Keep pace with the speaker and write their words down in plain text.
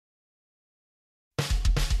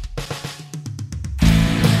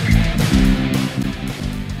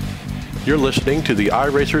You're listening to the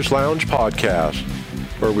iRacers Lounge podcast,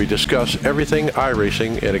 where we discuss everything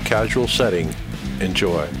iRacing in a casual setting.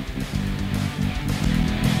 Enjoy.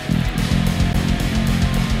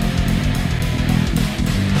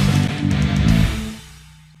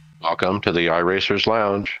 Welcome to the iRacers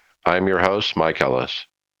Lounge. I'm your host, Mike Ellis.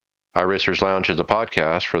 iRacers Lounge is a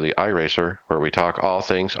podcast for the iRacer, where we talk all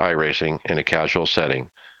things iRacing in a casual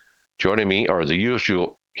setting. Joining me are the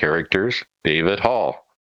usual characters, David Hall.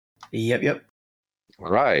 Yep. All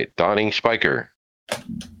right, Donnie Spiker.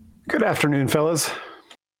 Good afternoon, fellas.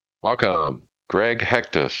 Welcome, Greg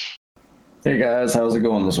Hectus. Hey guys, how's it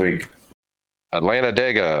going this week? Atlanta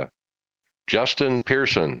Dega, Justin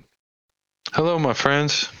Pearson. Hello, my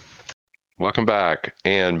friends. Welcome back.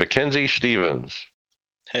 And Mackenzie Stevens.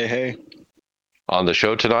 Hey. On the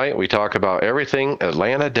show tonight, we talk about everything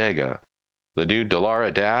Atlanta Dega, the new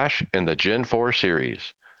Dallara Dash, and the Gen 4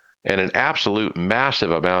 series, and an absolute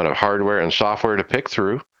massive amount of hardware and software to pick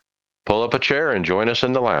through. Pull up a chair and join us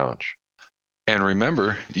in the lounge. And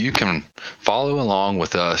remember, you can follow along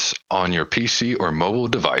with us on your PC or mobile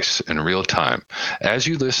device in real time as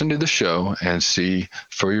you listen to the show and see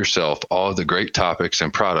for yourself all of the great topics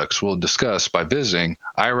and products we'll discuss by visiting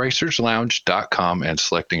iRacersLounge.com and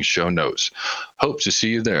selecting show notes. Hope to see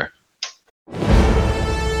you there.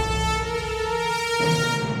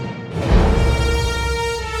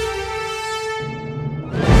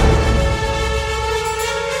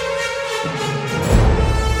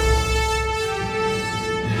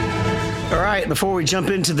 All right, before we jump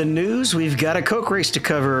into the news, we've got a Coke race to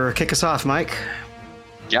cover. Kick us off, Mike.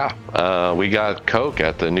 Yeah, we got Coke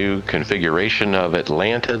at the new configuration of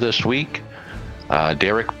Atlanta this week.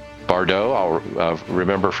 Derek Bardot, I'll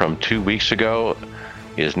remember from 2 weeks ago,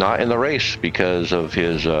 is not in the race because of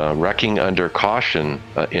his wrecking under caution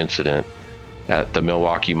incident at the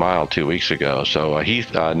Milwaukee Mile 2 weeks ago. So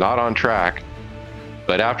he's not on track.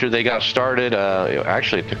 But after they got started,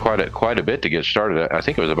 actually it took quite a bit to get started. I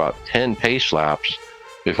think it was about 10 pace laps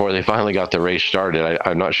before they finally got the race started.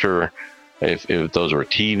 I'm not sure if those were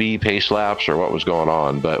TV pace laps or what was going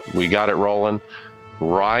on, but we got it rolling.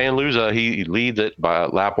 Ryan Luza, he leads it by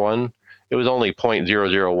lap one. It was only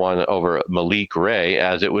 0.001 over Malik Ray,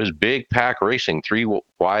 as it was big pack racing, 3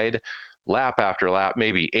 wide, lap after lap,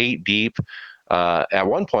 maybe 8 deep. At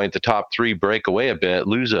one point, the top 3 break away a bit.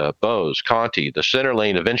 Luza, Bose, Conti. The center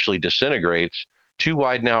lane eventually disintegrates. 2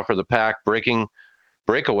 wide now for the pack.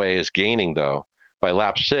 Breakaway is gaining, though. By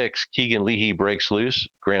lap 6, Keegan Leahy breaks loose.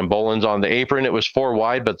 Graham Boland's on the apron. It was 4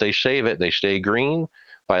 wide, but they save it. They stay green.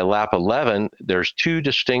 By lap 11, there's 2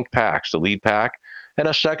 distinct packs, the lead pack, and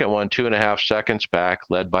a second one, 2.5 seconds back,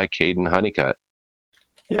 led by Caden Honeycutt.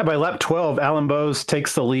 Yeah, by lap 12, Alan Bose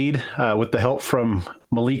takes the lead with the help from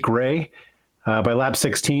Malik Ray. By lap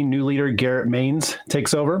 16, new leader Garrett Maines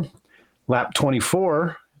takes over. Lap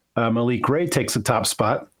 24, Malik Ray takes the top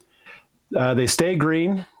spot. They stay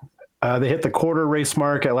green. They hit the quarter race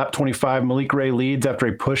mark at lap 25. Malik Ray leads after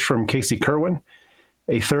a push from Casey Kerwin.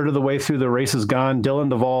 A third of the way through the race is gone.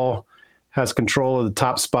 Dylan Duvall has control of the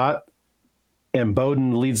top spot, and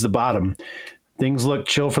Bowden leads the bottom. Things look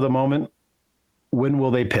chill for the moment. When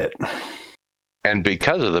will they pit? And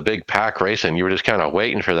because of the big pack racing, you were just kind of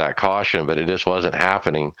waiting for that caution, but it just wasn't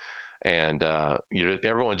happening. And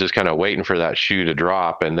everyone's just kind of waiting for that shoe to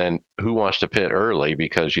drop. And then who wants to pit early,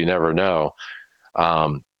 because you never know.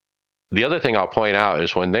 The other thing I'll point out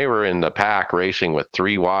is when they were in the pack racing with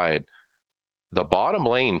 3 wide, the bottom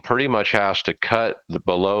lane pretty much has to cut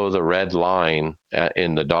below the red line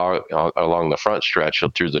in the dog along the front stretch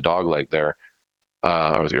through the dog leg there,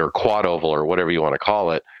 or quad oval or whatever you want to call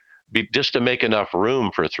it. Just to make enough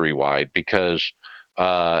room for 3 wide, because,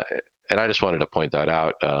 and I just wanted to point that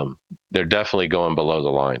out, they're definitely going below the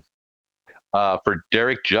line. For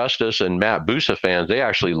Derek Justice and Matt Busa fans, they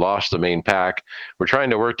actually lost the main pack. We're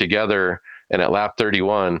trying to work together, and at lap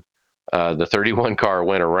 31, the 31 car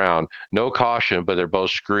went around. No caution, but they're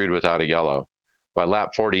both screwed without a yellow. By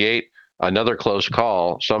lap 48, another close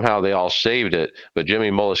call. Somehow they all saved it, but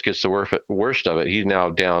Jimmy Mullis gets the worst of it. He's now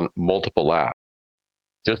down multiple laps.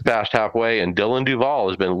 Just past halfway, and Dylan Duvall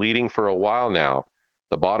has been leading for a while now.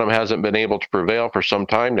 The bottom hasn't been able to prevail for some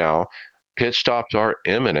time now. Pit stops are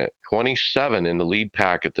imminent. 27 in the lead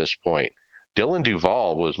pack at this point. Dylan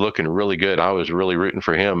Duvall was looking really good. I was really rooting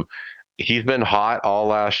for him. He's been hot all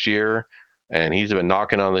last year, and he's been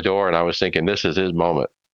knocking on the door, and I was thinking this is his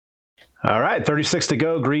moment. All right, 36 to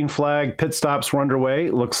go. Green flag. Pit stops were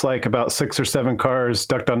underway. Looks like about 6 or 7 cars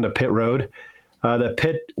ducked onto pit road. The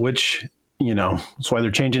pit, which, that's why they're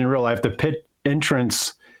changing in real life. The pit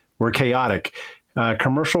entrance were chaotic.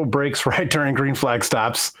 Commercial breaks right during green flag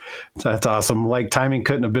stops. That's awesome. Like timing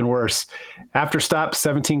couldn't have been worse. After stop,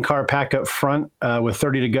 17-car pack up front with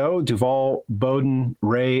 30 to go. Duvall, Bowden,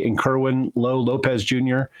 Ray, and Kerwin, Lowe, Lopez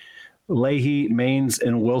Jr., Leahy, Maines,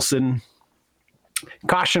 and Wilson.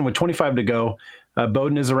 Caution with 25 to go.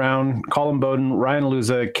 Bowden is around. Colin Bowden, Ryan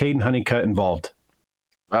Luza, Caden Honeycutt involved.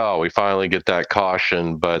 Oh, we finally get that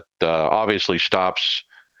caution, but obviously stops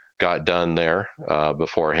got done there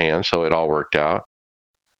beforehand, so it all worked out.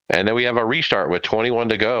 And then we have a restart with 21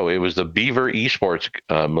 to go. It was the Beaver Esports,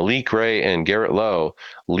 Malik Ray and Garrett Lowe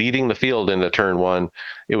leading the field into turn one.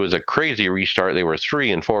 It was a crazy restart. They were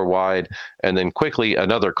 3 and 4 wide, and then quickly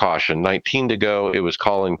another caution. 19 to go. It was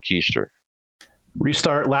Colin Keister.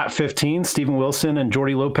 Restart lap 15. Steven Wilson and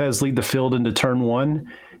Jordy Lopez lead the field into turn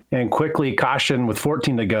one, and quickly caution with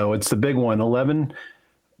 14 to go. It's the big one. 11.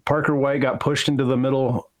 Parker White got pushed into the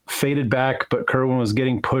middle, faded back, but Kerwin was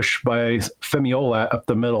getting pushed by Femiola up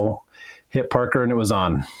the middle, hit Parker, and it was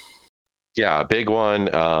on. Yeah, a big one.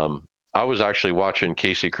 I was actually watching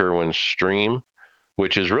Casey Kerwin's stream,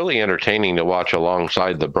 which is really entertaining to watch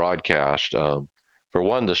alongside the broadcast. For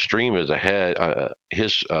one, the stream is ahead.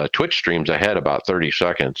 His Twitch stream's ahead about 30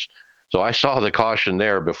 seconds. So I saw the caution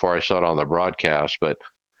there before I saw it on the broadcast. But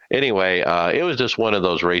anyway, it was just one of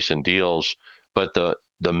those racing deals. But the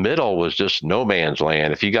middle was just no man's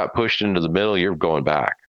land. If you got pushed into the middle, you're going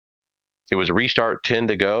back. It was a restart, 10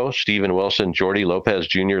 to go. Steven Wilson, Jordy Lopez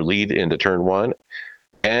Jr. lead into turn one.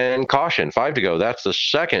 And caution, 5 to go. That's the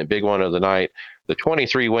second big one of the night. The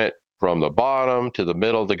 23 went from the bottom to the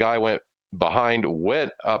middle. The guy went behind,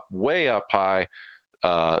 went up, way up high.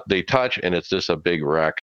 They touch, and it's just a big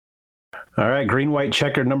wreck. All right, green-white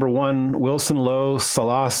checker number 1, Wilson, Lowe,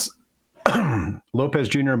 Salas, Lopez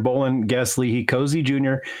Jr., Bolin, Guess, Leahy, Cozy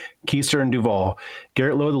Jr., Keister, and Duvall.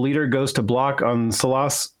 Garrett Lowe, the leader, goes to block on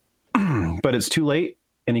Salas, but it's too late,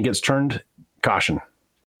 and he gets turned. Caution.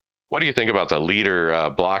 What do you think about the leader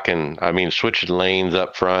blocking? I mean, switching lanes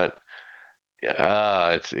up front.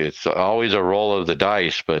 It's always a roll of the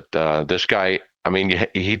dice, but this guy, I mean,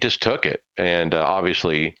 he just took it, and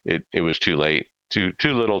obviously it was too late, too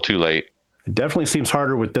little, too late. It definitely seems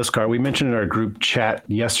harder with this car. We mentioned in our group chat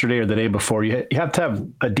yesterday or the day before, you have to have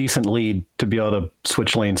a decent lead to be able to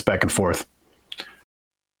switch lanes back and forth.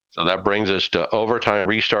 So that brings us to overtime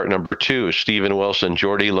restart number 2. Steven Wilson,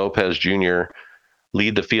 Jordy Lopez Jr.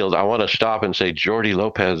 lead the field. I want to stop and say Jordy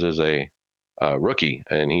Lopez is a rookie,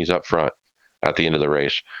 and he's up front at the end of the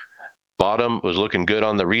race. Bottom was looking good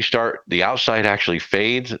on the restart. The outside actually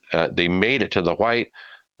fades. They made it to the white.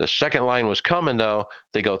 The second line was coming, though.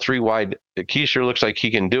 They go 3 wide. Keister looks like he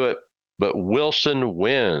can do it, but Wilson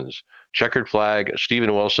wins. Checkered flag.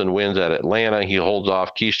 Steven Wilson wins at Atlanta. He holds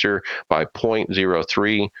off Keister by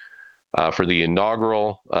 0.03 for the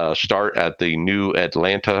inaugural start at the new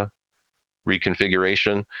Atlanta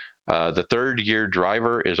reconfiguration. The third-year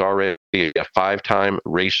driver is already a 5-time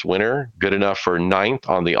race winner, good enough for 9th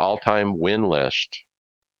on the all-time win list.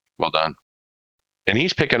 Well done. And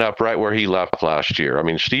he's picking up right where he left last year. I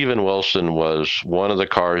mean, Steven Wilson was one of the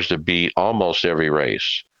cars to beat almost every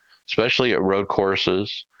race, especially at road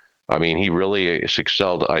courses. I mean, he really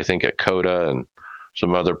excelled, I think, at COTA and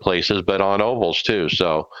some other places, but on ovals too.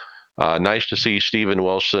 So nice to see Steven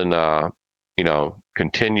Wilson,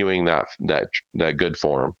 continuing that good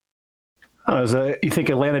form. You think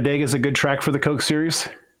Atlanta Dega is a good track for the Coke Series?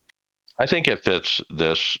 I think it fits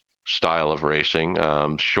this style of racing.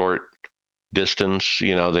 Short distance,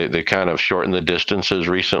 they kind of shortened the distances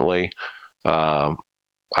recently. I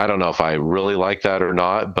don't know if I really like that or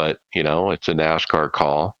not, but, it's a NASCAR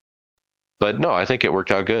call. But no, I think it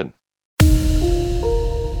worked out good.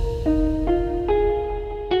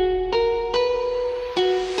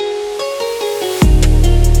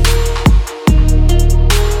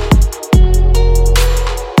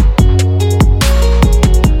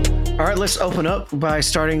 All right, let's open up by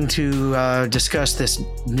starting to discuss this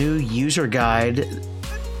new user guide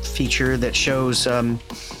feature that shows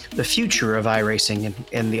the future of iRacing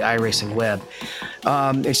and the iRacing web.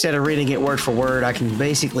 Instead of reading it word for word, I can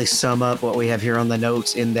basically sum up what we have here on the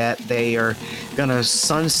notes in that they are going to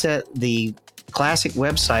sunset the classic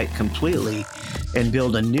website completely and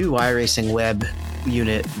build a new iRacing web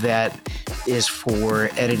unit that is for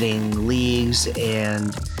editing leagues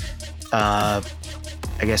and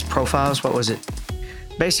I guess profiles. What was it?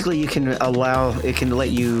 Basically, it can let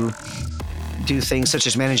you do things such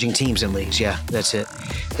as managing teams in leagues. Yeah, that's it.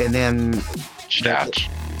 And then stats.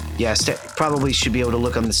 Yeah, probably should be able to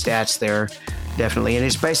look on the stats there, definitely. And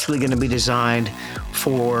it's basically going to be designed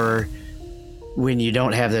for when you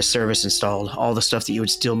don't have this service installed, all the stuff that you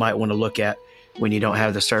would still might want to look at when you don't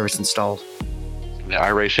have the service installed. The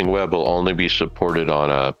iRacing Web will only be supported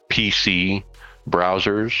on PC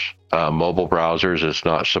browsers. Mobile browsers is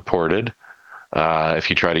not supported. If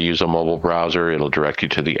you try to use a mobile browser, it'll direct you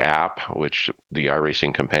to the app, which the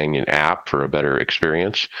iRacing Companion app, for a better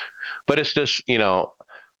experience. But it's just,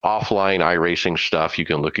 offline iRacing stuff. You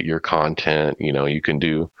can look at your content, you can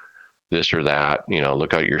do this or that,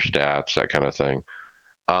 look at your stats, that kind of thing.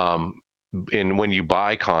 And when you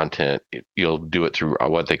buy content, you'll do it through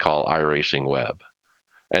what they call iRacing Web.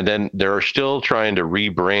 And then they're still trying to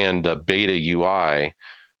rebrand the beta UI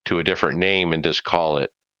to a different name and just call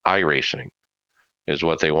it iRacing, is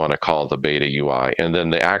what they want to call the beta UI. And then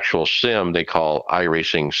the actual sim they call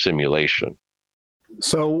iRacing Simulation.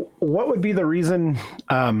 So what would be the reason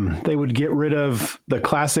they would get rid of the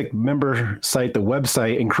classic member site, the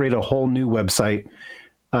website, and create a whole new website?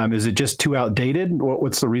 Is it just too outdated?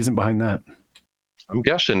 What's the reason behind that? I'm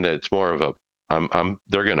guessing that it's more of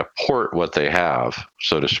they're going to port what they have,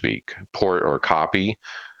 so to speak, port or copy.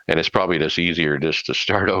 And it's probably just easier just to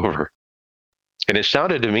start over. And it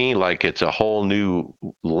sounded to me like it's a whole new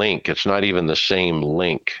link. It's not even the same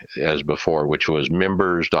link as before, which was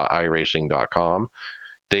members.iracing.com.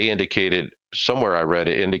 They indicated, somewhere I read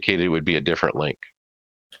it, indicated it would be a different link.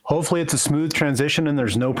 Hopefully it's a smooth transition and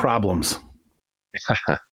there's no problems.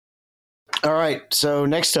 All right. So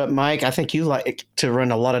next up, Mike, I think you like to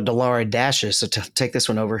run a lot of Dallara dashes. So take this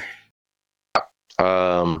one over.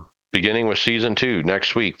 Beginning with season 2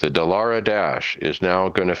 next week, the Dallara Dash is now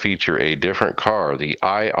going to feature a different car, the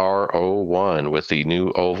IR01, with the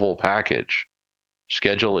new oval package.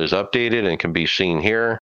 Schedule is updated and can be seen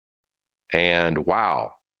here. And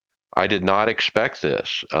wow, I did not expect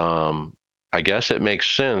this. I guess it makes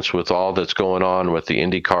sense with all that's going on with the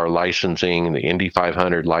IndyCar licensing, the Indy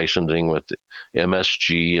 500 licensing with the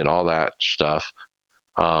MSG and all that stuff.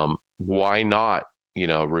 Why not,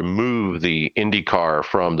 remove the IndyCar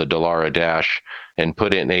from the Dallara Dash and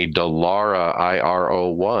put in a Dallara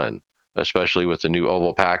IR01, especially with the new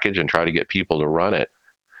oval package, and try to get people to run it.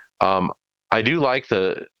 I do like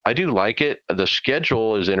it. The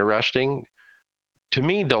schedule is interesting. To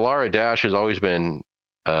me, Dallara Dash has always been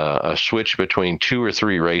a switch between 2 or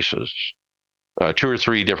 3 races, 2 or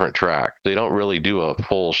 3 different tracks. They don't really do a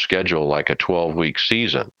full schedule like a 12-week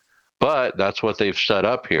season. But that's what they've set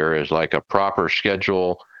up here, is like a proper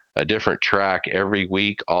schedule, a different track every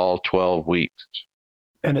week, all 12 weeks.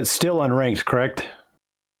 And it's still unranked, correct?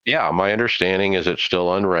 Yeah, my understanding is it's still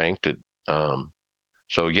unranked.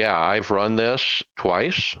 So yeah, I've run this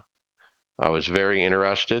twice. I was very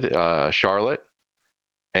interested, Charlotte,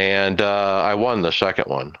 and I won the second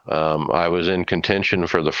one. I was in contention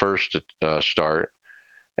for the first start.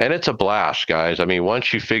 And it's a blast, guys. I mean,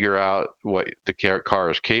 once you figure out what the car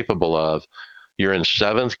is capable of, you're in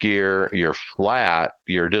 7th gear, you're flat,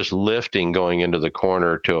 you're just lifting going into the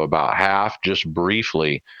corner to about half, just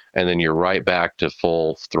briefly, and then you're right back to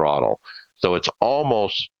full throttle. So it's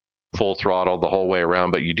almost full throttle the whole way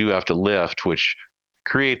around, but you do have to lift, which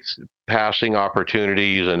creates passing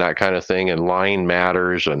opportunities and that kind of thing, and line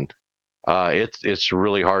matters, and it's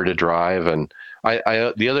really hard to drive. And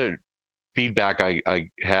the other feedback I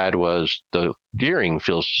had was the steering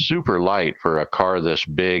feels super light for a car this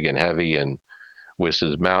big and heavy, and with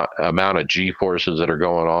the amount of G-forces that are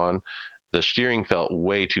going on, the steering felt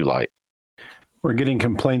way too light. We're getting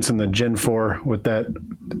complaints in the Gen 4 with that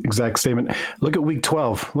exact statement. Look at week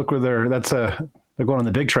 12. Look where they're going on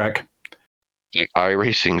the big track.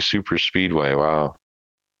 iRacing Super Speedway. Wow.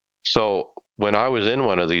 So when I was in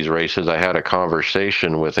one of these races, I had a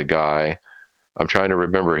conversation with a guy. I'm trying to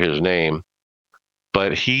remember his name,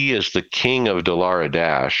 but he is the king of Dallara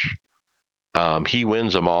Dash. He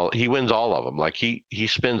wins them all. He wins all of them. Like he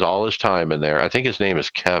spends all his time in there. I think his name is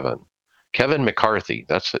Kevin McCarthy.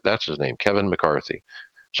 That's his name, Kevin McCarthy.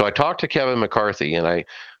 So I talked to Kevin McCarthy and I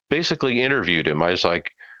basically interviewed him. I was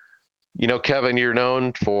like, Kevin, you're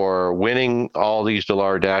known for winning all these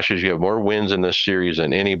Dallara Dashes. You have more wins in this series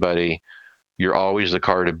than anybody. You're always the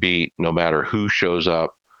car to beat, no matter who shows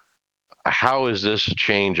up. How is this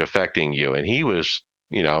change affecting you? And he was,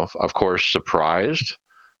 of course, surprised.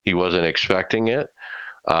 He wasn't expecting it,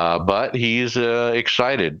 but he's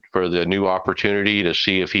excited for the new opportunity to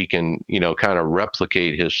see if he can, kind of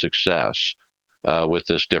replicate his success with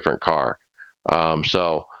this different car.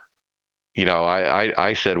 So,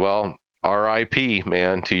 I said, well, RIP,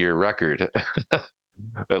 man, to your record,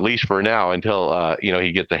 at least for now, until,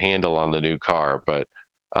 you get the handle on the new car. But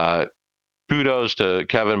kudos to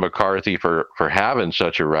Kevin McCarthy for having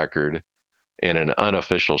such a record in an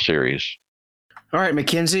unofficial series. All right,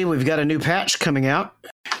 Mackenzie, we've got a new patch coming out.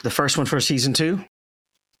 The first one for season 2.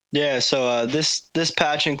 Yeah, so this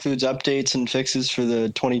patch includes updates and fixes for the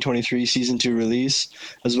 2023 Season 2 release,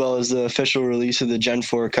 as well as the official release of the Gen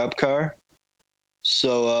 4 Cup car.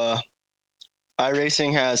 So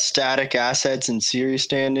iRacing has static assets and series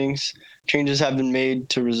standings. Changes have been made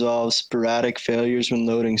to resolve sporadic failures when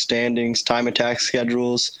loading standings, time attack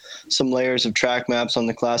schedules, some layers of track maps on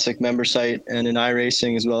the Classic member site and in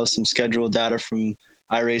iRacing, as well as some schedule data from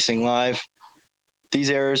iRacing Live.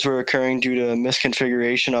 These errors were occurring due to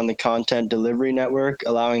misconfiguration on the content delivery network,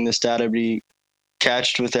 allowing this data to be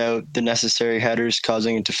cached without the necessary headers,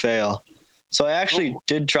 causing it to fail. So I actually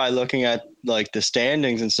did try looking at like the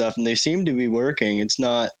standings and stuff, and they seem to be working. It's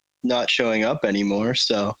not showing up anymore.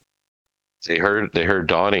 So They heard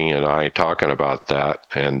Donnie and I talking about that,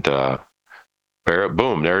 and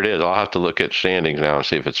boom, there it is. I'll have to look at standings now and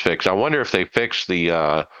see if it's fixed. I wonder if they fixed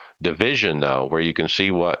the division though, where you can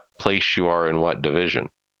see what place you are in what division.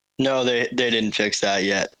 no, they didn't fix that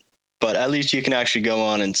yet. But at least you can actually go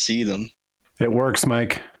on and see them. It works,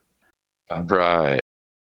 Mike. Right.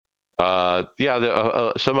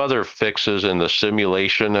 Some other fixes in the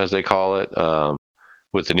simulation, as they call it,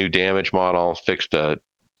 with the new damage model, fixed a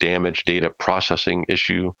damage data processing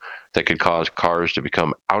issue that could cause cars to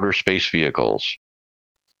become outer space vehicles.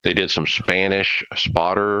 They did some Spanish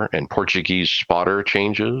spotter and Portuguese spotter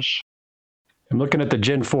changes. I'm looking at the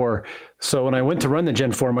Gen 4. So when I went to run the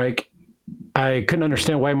Gen 4, Mike, I couldn't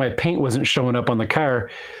understand why my paint wasn't showing up on the car.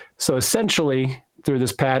 So essentially, through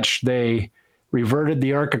this patch, they reverted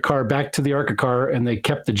the ARCA car back to the ARCA car, and they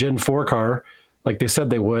kept the Gen 4 car like they said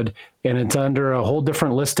they would. And it's under a whole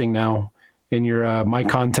different listing now in your My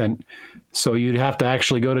Content. So you'd have to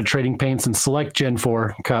actually go to Trading Paints and select Gen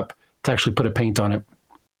 4 Cup to actually put a paint on it.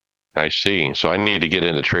 I see. So I need to get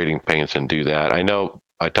into Trading Paints and do that. I know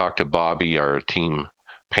I talked to Bobby, our team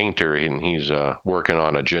painter, and he's working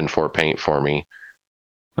on a Gen 4 paint for me.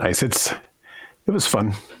 Nice. It was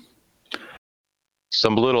fun.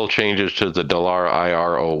 Some little changes to the Dallara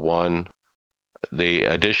IR01. The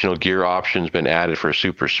additional gear options been added for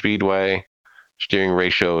Super Speedway. Steering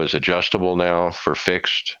ratio is adjustable now for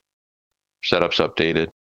fixed. Setups updated.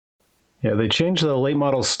 Yeah, they changed the late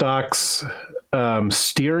model stocks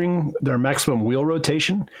steering, their maximum wheel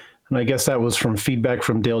rotation. And I guess that was from feedback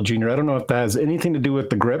from Dale Jr. I don't know if that has anything to do with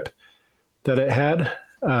the grip that it had,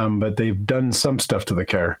 but they've done some stuff to the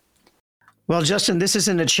car. Well, Justin, this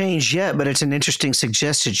isn't a change yet, but it's an interesting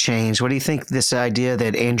suggested change. What do you think this idea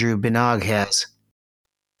that Andrew Benog has?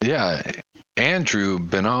 Yeah, Andrew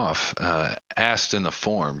Benoff asked in the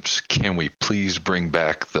forums, can we please bring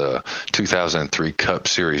back the 2003 Cup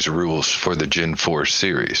Series rules for the Gen 4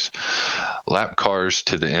 series? Lap cars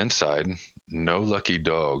to the inside, no lucky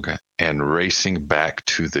dog, and racing back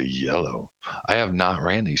to the yellow. I have not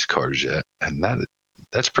ran these cars yet, and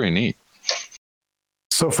that's pretty neat.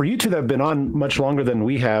 So for you two that have been on much longer than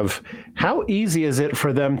we have, how easy is it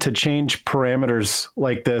for them to change parameters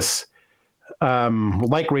like this,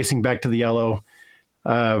 like racing back to the yellow,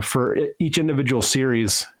 for each individual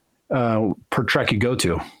series per track you go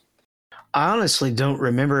to? I honestly don't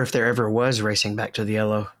remember if there ever was racing back to the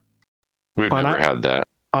yellow. We've never had that.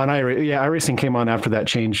 On iRacing came on after that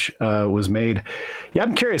change was made. Yeah,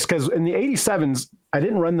 I'm curious because in the 87s, I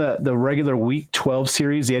didn't run the regular Week 12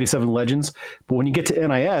 series, the 87 Legends, but when you get to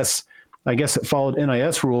NIS, I guess it followed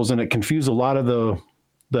NIS rules and it confused a lot of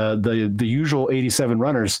the usual 87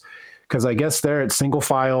 runners because I guess there it's single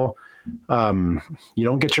file. You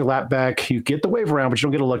don't get your lap back. You get the wave around, but you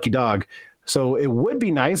don't get a lucky dog. So it would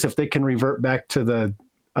be nice if they can revert back to the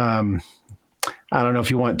I don't know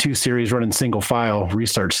if you want two series running single file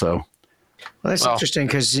restarts though. Well, that's interesting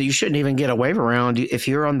because you shouldn't even get a wave around. If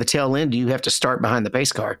you're on the tail end, you have to start behind the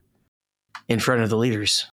pace car in front of the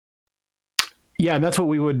leaders. Yeah, and that's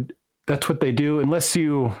what they do. Unless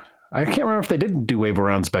I can't remember if they didn't do wave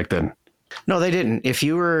arounds back then. No, they didn't. If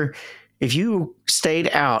you stayed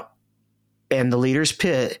out and the leaders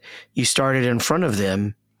pit, you started in front of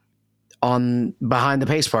them on behind the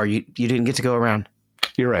pace car. You didn't get to go around.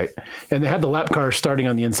 You're right. And they had the lap car starting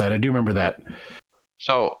on the inside. I do remember that.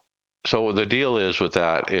 So the deal is with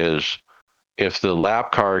that is if the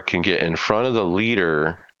lap car can get in front of the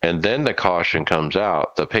leader and then the caution comes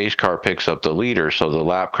out, the pace car picks up the leader, so the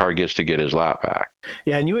lap car gets to get his lap back.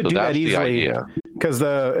 Yeah, and you would do that easily because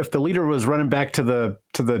if the leader was running back to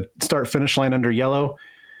the start finish line under yellow,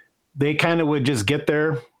 they kind of would just get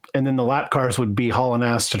there, and then the lap cars would be hauling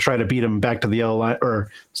ass to try to beat them back to the yellow line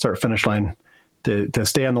or start finish line. To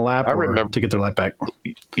stay on the lap or to get their lap back.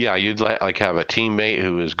 Yeah, you'd like have a teammate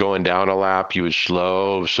who is going down a lap. You would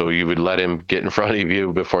slow, so you would let him get in front of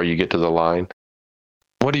you before you get to the line.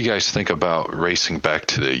 What do you guys think about racing back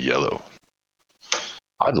to the yellow?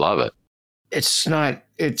 I'd love it. It's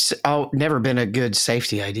never been a good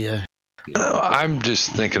safety idea. I'm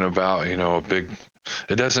just thinking about,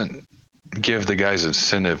 it doesn't give the guys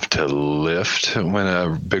incentive to lift when a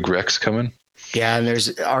big wreck's coming. Yeah, and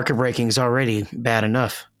there's ARCA braking's already bad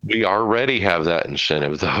enough. We already have that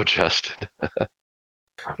incentive, though, Justin,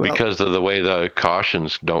 because of the way the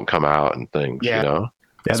cautions don't come out and things. Yeah. Yeah,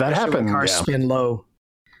 that Especially happened. when cars Yeah. spin low.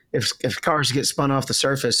 If cars get spun off the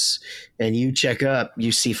surface and you check up,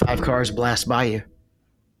 you see 5 cars blast by you,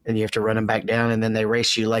 and you have to run them back down, and then they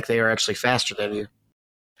race you like they are actually faster than you.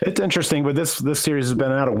 It's interesting, but this series has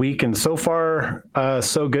been out a week, and so far,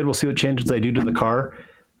 so good. We'll see what changes they do to the car.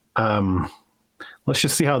 Let's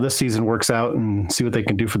just see how this season works out and see what they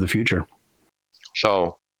can do for the future.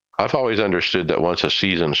 So I've always understood that once a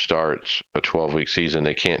season starts, a 12-week season,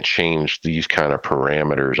 they can't change these kind of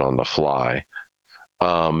parameters on the fly.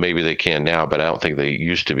 Maybe they can now, but I don't think they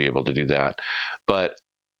used to be able to do that. But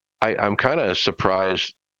I'm kind of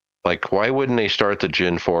surprised. Like, why wouldn't they start the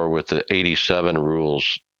Gen 4 with the 87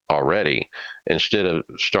 rules already instead of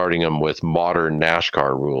starting them with modern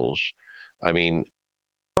NASCAR rules? I mean,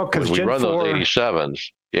 Because we Gen run 4, those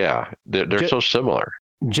 87s. Yeah, they're so similar.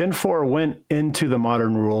 Gen 4 went into the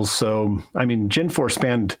modern rules, so I mean, Gen 4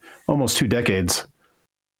 spanned almost 2 decades.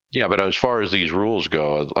 Yeah, but as far as these rules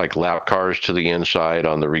go, like lap cars to the inside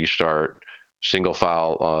on the restart, single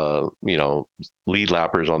file, lead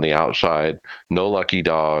lappers on the outside, no lucky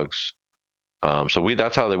dogs. So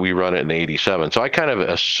that's how we run it in the 87. So I kind of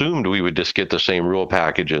assumed we would just get the same rule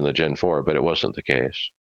package in the Gen 4, but it wasn't the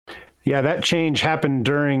case. Yeah, that change happened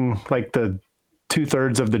during like the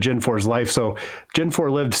 2/3 of the Gen 4's life. So Gen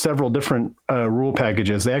 4 lived several different rule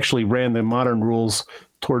packages. They actually ran the modern rules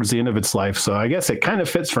towards the end of its life. So I guess it kind of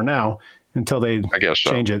fits for now until they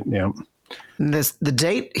change it. Yeah. The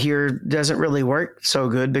date here doesn't really work so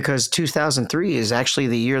good because 2003 is actually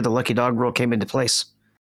the year the lucky dog rule came into place.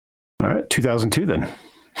 All right, 2002 then.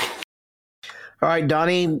 All right,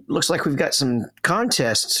 Donnie, looks like we've got some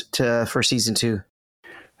contests for season 2.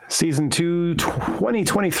 Season 2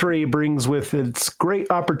 2023 brings with its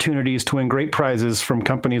great opportunities to win great prizes from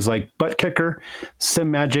companies like Butt Kicker,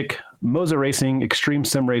 Sim Magic, Moza Racing, Extreme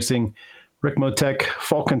Sim Racing, Ricmotech,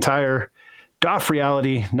 Falcon Tire, Doff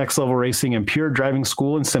Reality, Next Level Racing, and Pure Driving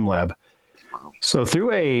School and SimLab. So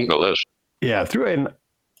through a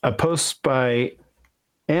post by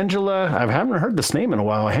Angela, I haven't heard this name in a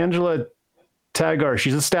while. Angela Tagar,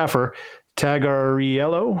 she's a staffer.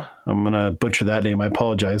 Tagariello. I'm going to butcher that name. I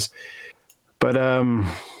apologize. But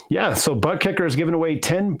so Butt Kicker is giving away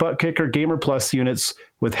 10 Butt Kicker Gamer Plus units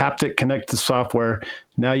with haptic connected software.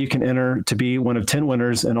 Now you can enter to be one of 10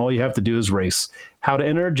 winners, and all you have to do is race. How to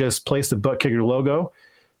enter? Just place the Butt Kicker logo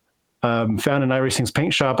found in iRacing's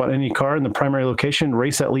paint shop on any car in the primary location.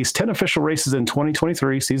 Race at least 10 official races in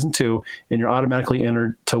 2023 Season 2, and you're automatically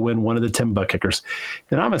entered to win one of the 10 Butt Kickers.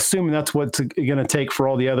 And I'm assuming that's what's going to take for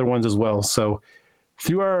all the other ones as well. So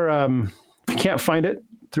through our, if you can't find it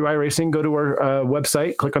through iRacing, go to our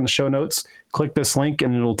website, click on the show notes, click this link,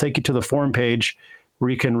 and it'll take you to the forum page where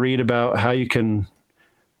you can read about how you can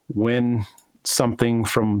win something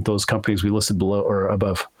from those companies we listed below or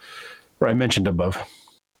above, or I mentioned above.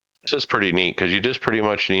 This is pretty neat because you just pretty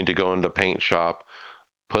much need to go into paint shop,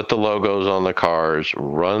 put the logos on the cars,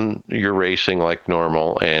 run your racing like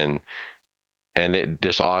normal, and it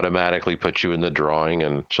just automatically puts you in the drawing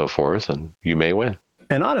and so forth, and you may win.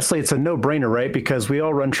 And honestly, it's a no-brainer, right? Because we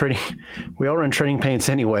all run training paints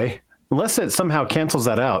anyway, unless it somehow cancels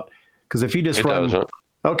that out. Because if you just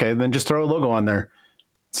okay, then just throw a logo on there.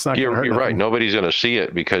 It's not. You're right. Nobody's going to see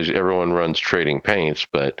it because everyone runs trading paints,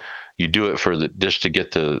 but you do it for just to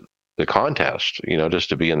get the contest, just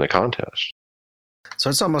to be in the contest. So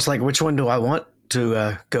it's almost like, which one do I want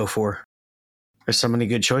to go for? There's so many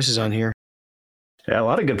good choices on here. Yeah, a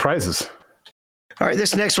lot of good prizes. All right,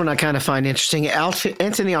 this next one I kind of find interesting.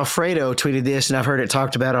 Anthony Alfredo tweeted this, and I've heard it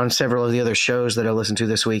talked about on several of the other shows that I listened to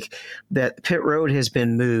this week, that pit road has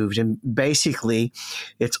been moved. And basically,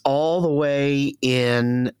 it's all the way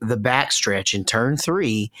in the backstretch in turn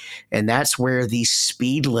 3, and that's where the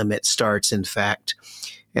speed limit starts, in fact.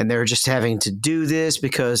 And they're just having to do this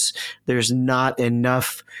because there's not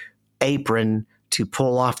enough apron to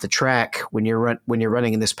pull off the track when you're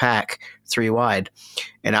running in this pack 3 wide.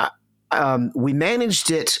 And we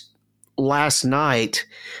managed it last night,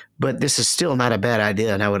 but this is still not a bad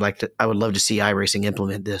idea, and I would love to see iRacing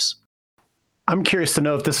implement this. I'm curious to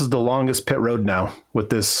know if this is the longest pit road now with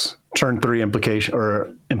this turn 3 implication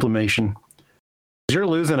or implementation. You're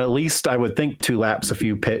losing at least, I would think, 2 laps if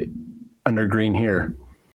you pit under green here.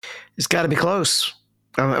 It's got to be close.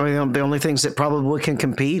 I mean, the only things that probably can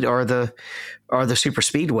compete are the super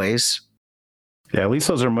speedways. Yeah, at least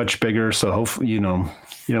those are much bigger. So hopefully, you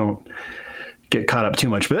don't get caught up too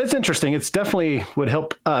much. But that's interesting. It's definitely would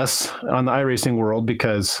help us on the iRacing world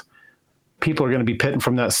because people are going to be pitting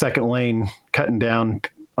from that second lane, cutting down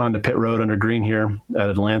onto pit road under green here at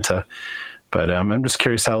Atlanta. But I'm just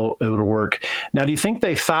curious how it would work. Now, do you think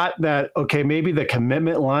they thought that, okay, maybe the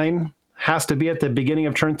commitment line has to be at the beginning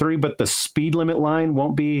of turn 3, but the speed limit line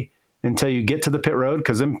won't be until you get to the pit road?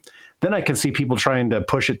 Because then I can see people trying to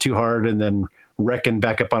push it too hard and then wrecking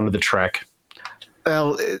back up onto the track.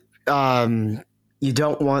 Well, you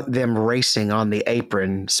don't want them racing on the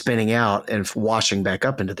apron, spinning out and washing back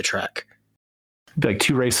up into the track. It'd be like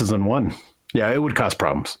 2 races in one. Yeah, it would cause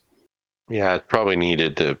problems. Yeah, it probably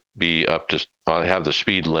needed to be up to have the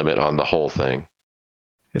speed limit on the whole thing.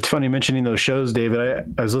 It's funny mentioning those shows,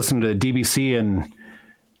 David. I was listening to DBC and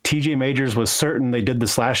TJ Majors was certain they did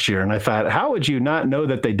this last year. And I thought, how would you not know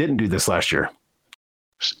that they didn't do this last year?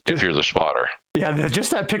 If you're the spotter. Yeah,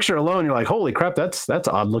 just that picture alone, you're like, holy crap, that's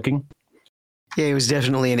odd looking. Yeah, he was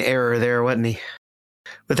definitely an error there, wasn't he?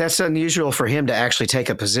 But that's unusual for him to actually take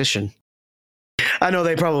a position. I know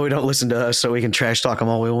they probably don't listen to us, so we can trash talk them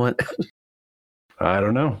all we want. I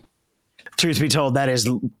don't know. Truth be told, that is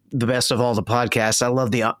the best of all the podcasts. I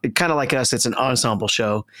love kind of like us, it's an ensemble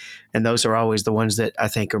show, and those are always the ones that I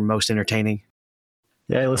think are most entertaining.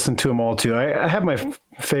 Yeah, I listen to them all too. I have my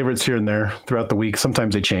favorites here and there throughout the week.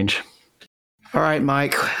 Sometimes they change. All right,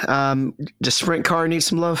 Mike. Does Sprint Car need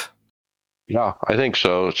some love? Yeah, I think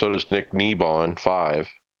so. So does Nick Nebon, 5.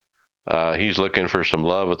 He's looking for some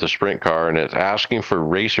love with the Sprint Car, and it's asking for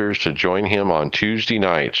racers to join him on Tuesday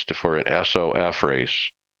nights for an SOF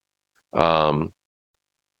race.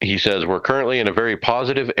 He says, we're currently in a very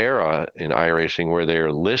positive era in iRacing where they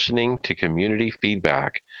are listening to community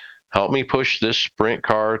feedback. Help me push this Sprint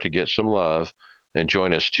Car to get some love and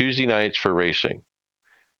join us Tuesday nights for racing.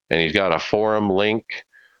 And he's got a forum link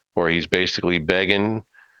where he's basically begging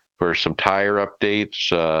for some tire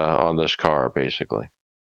updates on this car, basically.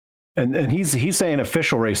 And he's saying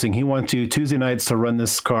official racing. He wants you Tuesday nights to run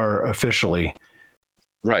this car officially.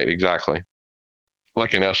 Right, exactly.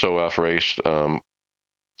 Like an SOF race.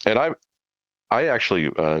 And I actually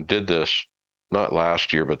did this not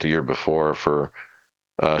last year, but the year before for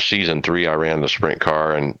season 3. I ran the Sprint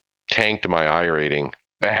Car and tanked my iRating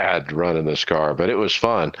bad running this car, but it was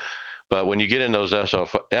fun. But when you get in those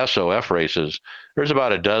SOF races, there's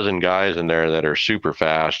about a dozen guys in there that are super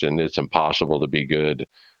fast, and it's impossible to be good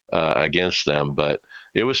against them. But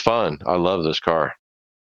it was fun. I love this car.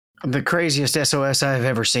 The craziest SOS I've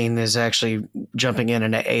ever seen is actually jumping in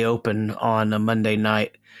an A Open on a Monday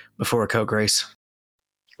night before a Coke race.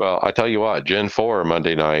 Well, I tell you what, Gen 4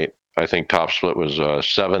 Monday night, I think top split was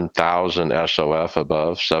 7,000 SOF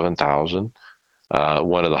above 7,000,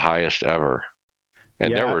 one of the highest ever.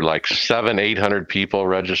 And there were like 800 people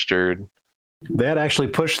registered. They had actually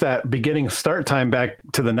pushed that beginning start time back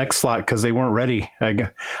to the next slot because they weren't ready. I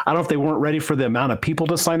don't know if they weren't ready for the amount of people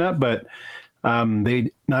to sign up, but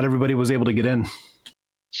not everybody was able to get in.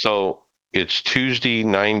 So it's Tuesday,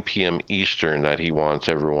 9 p.m. Eastern that he wants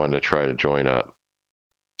everyone to try to join up.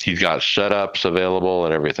 He's got setups available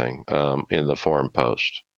and everything in the forum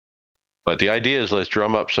post. But the idea is let's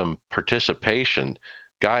drum up some participation.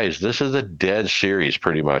 Guys, this is a dead series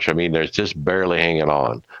pretty much. I mean, there's just barely hanging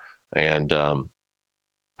on. And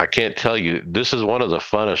I can't tell you, this is one of the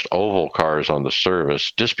funnest oval cars on the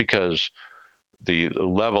service just because the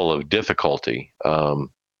level of difficulty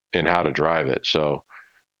in how to drive it. So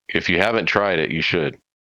if you haven't tried it, you should.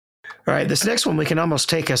 All right, this next one we can almost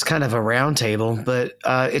take as kind of a round table, but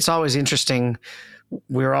it's always interesting.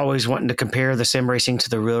 We're always wanting to compare the sim racing to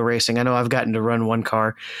the real racing. I know I've gotten to run one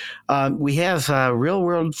car. We have real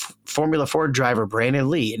world Formula Ford driver Brandon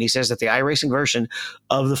Lee, and he says that the iRacing version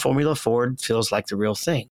of the Formula Ford feels like the real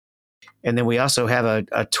thing. And then we also have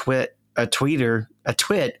a tweet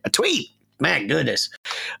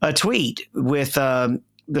with the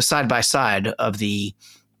side by side of the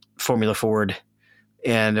Formula Ford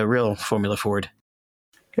and a real Formula Ford.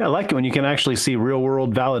 Yeah, I like it when you can actually see real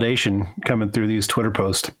world validation coming through these Twitter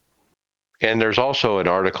posts. And there's also an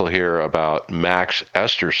article here about Max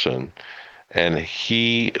Esterson, and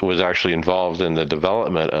he was actually involved in the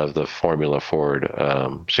development of the Formula Ford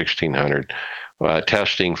 1600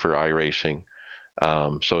 testing for iRacing.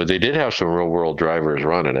 So they did have some real world drivers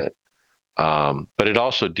running it. But it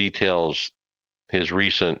also details his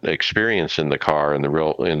recent experience in the car in the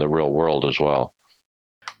real world as well.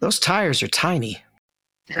 Those tires are tiny.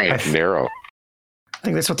 Narrow. I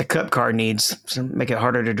think that's what the Cup car needs to make it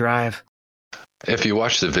harder to drive. If you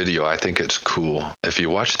watch the video, I think it's cool. If you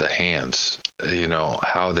watch the hands,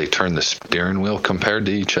 how they turn the steering wheel compared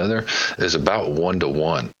to each other is about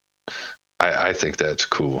 1-to-1. I think that's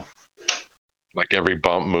cool. Like every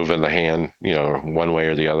bump moving the hand, one way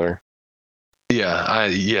or the other.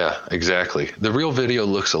 Yeah, exactly. The real video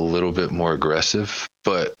looks a little bit more aggressive,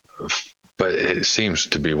 but it seems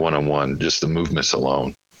to be 1-on-1, just the movements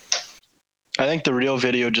alone. I think the real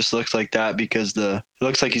video just looks like that because it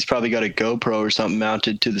looks like he's probably got a GoPro or something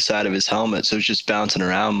mounted to the side of his helmet, so it's just bouncing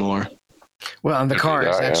around more. Well, and the car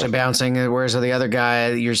is actually bouncing, whereas the other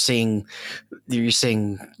guy, you're seeing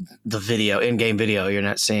the video, in-game video. You're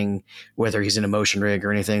not seeing whether he's in a motion rig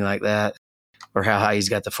or anything like that, or how high he's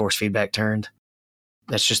got the force feedback turned.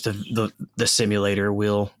 That's just the simulator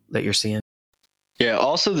wheel that you're seeing. Yeah.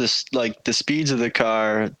 Also, the speeds of the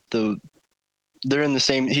car, they're in the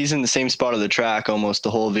same. He's in the same spot of the track almost the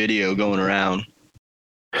whole video going around.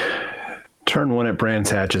 Turn 1 at Brands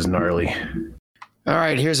Hatch is gnarly. All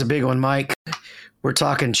right, here's a big one, Mike. We're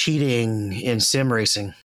talking cheating in sim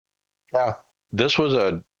racing. Yeah. This was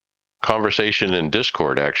a conversation in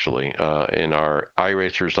Discord, actually, in our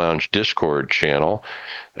iRacers Lounge Discord channel.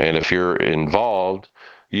 And if you're involved,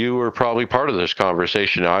 you were probably part of this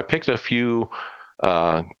conversation. Now, I picked a few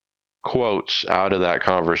quotes out of that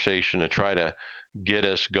conversation to try to get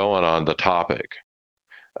us going on the topic.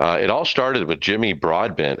 It all started with Jimmy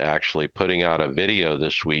Broadbent actually putting out a video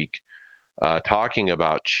this week talking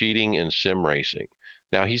about cheating in sim racing.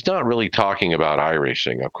 Now, he's not really talking about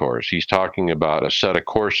iRacing, of course. He's talking about Assetto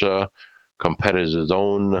Corsa,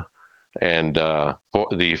 Competizione, and the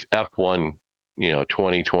F1,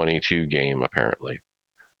 2022 game, apparently.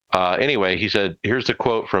 Anyway, he said, here's the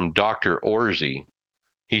quote from Dr. Orzi.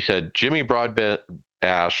 He said, Jimmy Broadbent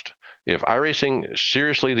asked, if iRacing is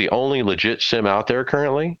seriously the only legit sim out there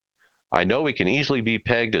currently? I know we can easily be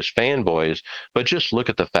pegged as fanboys, but just look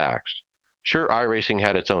at the facts. Sure, iRacing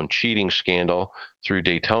had its own cheating scandal through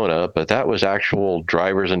Daytona, but that was actual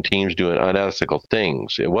drivers and teams doing unethical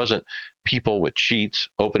things. It wasn't people with cheats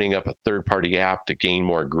opening up a third-party app to gain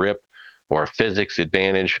more grip or a physics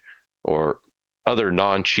advantage or other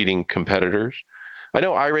non-cheating competitors. I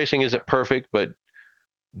know iRacing isn't perfect, but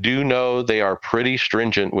do know they are pretty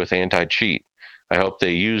stringent with anti-cheat. I hope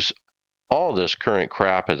they use all this current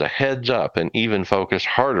crap as a heads up and even focus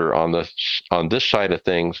harder on this side of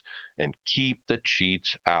things and keep the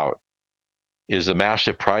cheats out. Is the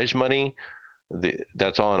massive prize money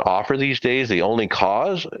that's on offer these days the only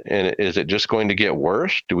cause? And is it just going to get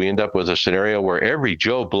worse? Do we end up with a scenario where every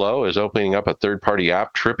Joe Blow is opening up a third-party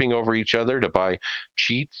app, tripping over each other to buy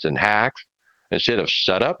cheats and hacks instead of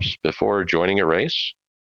setups before joining a race?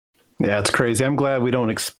 Yeah, it's crazy. I'm glad we don't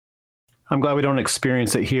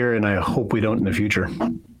experience it here, and I hope we don't in the future.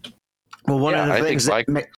 Well, one of the things that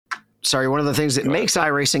makes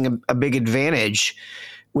iRacing a big advantage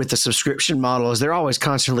with the subscription model is they're always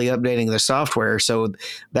constantly updating the software, so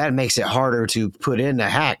that makes it harder to put in a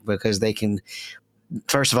hack because they can.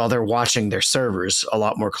 First of all, they're watching their servers a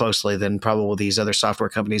lot more closely than probably these other software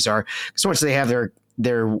companies are. Because once they have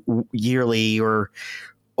their yearly or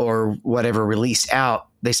whatever release out,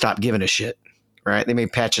 they stop giving a shit. Right? They may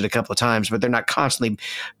patch it a couple of times, but they're not constantly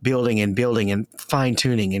building and fine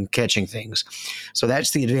tuning and catching things. So that's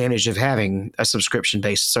the advantage of having a subscription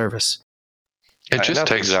based service. It just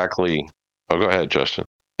takes exactly. Oh, go ahead, Justin.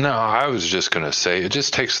 No, I was just going to say it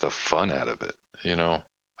just takes the fun out of it.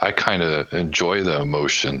 I kind of enjoy the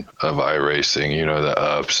emotion of iRacing, the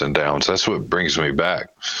ups and downs. That's what brings me back.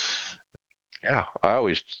 Yeah, I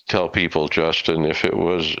always tell people, Justin, if it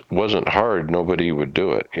wasn't hard, nobody would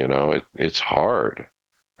do it. It's hard,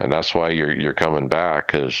 and that's why you're coming back.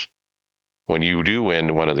 Because when you do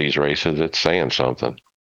win one of these races, it's saying something.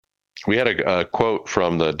 We had a quote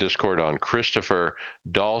from the Discord on Christopher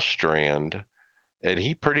Dahlstrand, and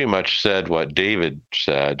he pretty much said what David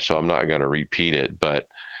said. So I'm not going to repeat it, but.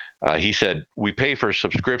 He said, we pay for a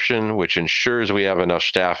subscription, which ensures we have enough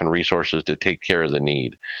staff and resources to take care of the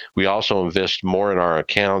need. We also invest more in our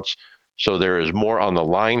accounts, so there is more on the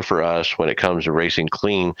line for us when it comes to racing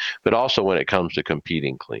clean, but also when it comes to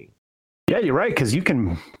competing clean. Yeah, you're right, because you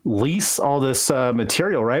can lease all this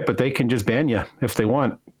material, right? But they can just ban you if they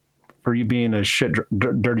want for you being a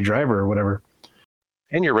dirty driver or whatever.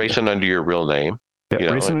 And you're racing under your real name.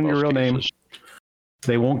 Yeah, racing under your real name.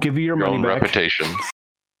 They won't give you your money own back. Reputation.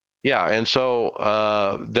 Yeah, and so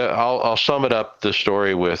I'll sum it up, the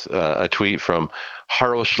story, with a tweet from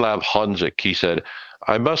Haroslav Honzik. He said,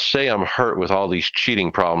 I must say I'm hurt with all these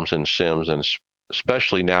cheating problems in Sims, and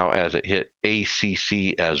especially now as it hit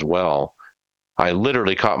ACC as well. I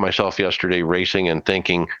literally caught myself yesterday racing and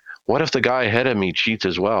thinking, what if the guy ahead of me cheats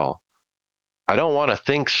as well? I don't want to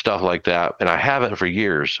think stuff like that, and I haven't for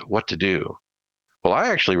years. What to do? Well, I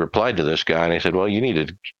actually replied to this guy, and I said, well, you need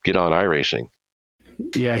to get on iRacing.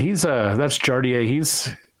 Yeah, that's Jardier.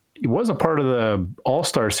 He was a part of the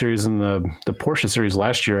All-Star Series in the Porsche Series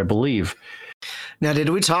last year, I believe. Now, did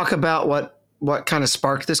we talk about what kind of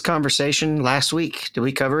sparked this conversation last week? Did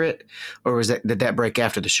we cover it, or did that break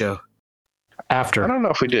after the show? After. I don't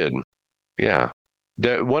know if we did. Yeah.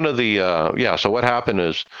 So what happened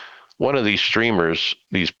is one of these streamers,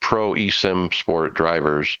 these pro eSIM sport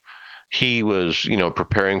drivers, he was,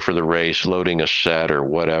 preparing for the race, loading a set or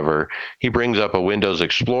whatever. He brings up a Windows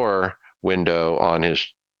Explorer window on his,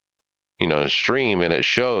 stream, and it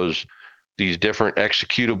shows these different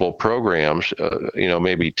executable programs,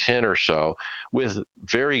 maybe 10 or so, with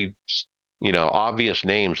very, obvious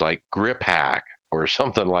names like Grip Hack or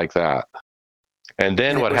something like that. And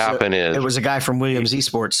then what happened is it was a guy from Williams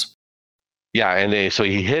Esports. Yeah, and so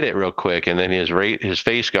he hit it real quick, and then his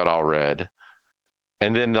face got all red.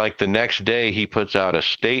 And then like the next day, he puts out a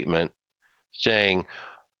statement saying,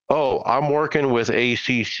 "Oh, I'm working with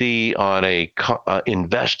ACC on a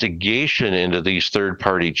investigation into these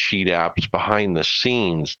third-party cheat apps behind the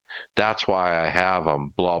scenes. That's why I have them,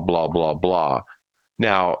 blah, blah, blah, blah."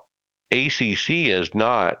 Now, ACC has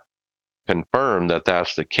not confirmed that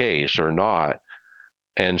that's the case or not.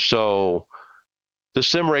 And so the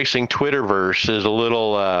sim racing Twitterverse is a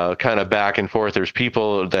little kind of back and forth. There's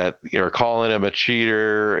people that are calling him a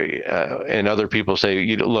cheater, and other people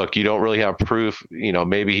say, look, you don't really have proof.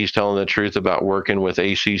 Maybe he's telling the truth about working with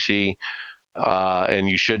ACC, and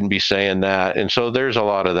you shouldn't be saying that. And so there's a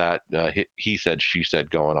lot of that he said, she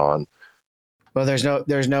said going on. Well, there's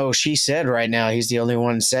no she said right now. He's the only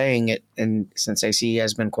one saying it, and since ACC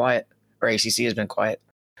has been quiet.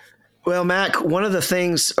 Well, Mac, one of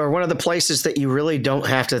the places that you really don't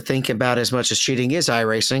have to think about as much as cheating is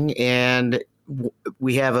iRacing, and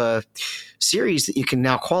we have a series that you can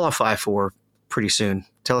now qualify for pretty soon.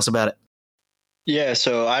 Tell us about it. Yeah,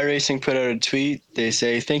 so iRacing put out a tweet. They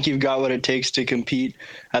say, "Think you've got what it takes to compete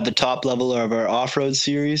at the top level of our off-road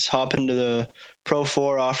series? Hop into the Pro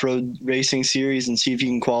 4 off-road racing series and see if you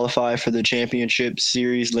can qualify for the championship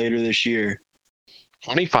series later this year."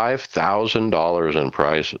 $25,000 in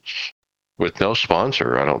prizes with no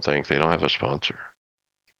sponsor. I don't think they don't have a sponsor.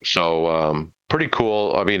 So pretty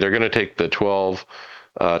cool. I mean, they're going to take the 12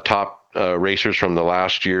 top racers from the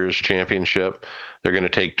last year's championship. They're going to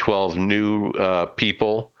take 12 new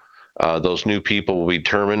people. Those new people will be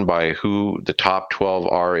determined by who the top 12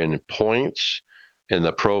 are in points in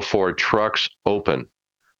the Pro 4 Trucks Open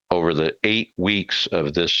over the 8 weeks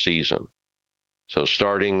of this season. So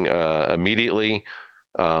starting immediately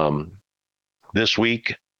this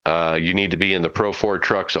week, you need to be in the Pro 4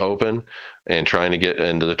 Trucks Open and trying to get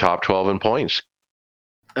into the top 12 in points.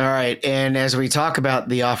 All right. And as we talk about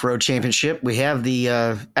the off-road championship, we have the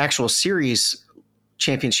actual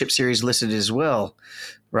championship series listed as well.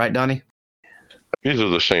 Right, Donnie? These are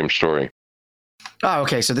the same story. Oh,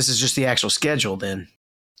 okay. So this is just the actual schedule then.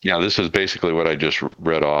 Yeah, this is basically what I just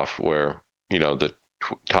read off, where, the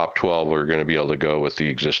top 12 are going to be able to go with the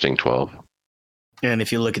existing 12. And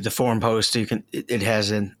if you look at the forum post, it has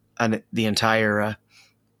the entire,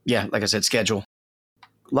 like I said, schedule.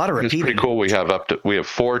 A lot of repeating. It's pretty cool. We have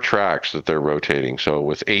 4 tracks that they're rotating. So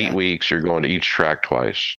with 8 weeks, you're going to each track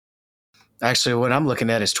twice. Actually, what I'm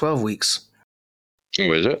looking at is 12 weeks.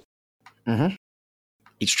 Oh, is it? Mm-hmm.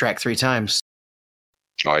 Each track 3 times.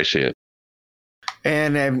 Oh, I see it.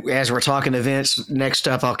 And as we're talking events, next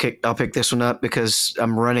up, I'll pick this one up because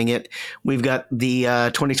I'm running it. We've got the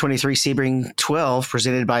 2023 Sebring 12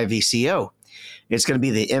 presented by VCO. It's going to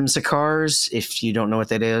be the IMSA cars. If you don't know what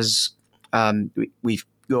that is, we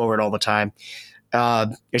go over it all the time.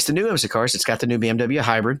 It's the new IMSA cars. It's got the new BMW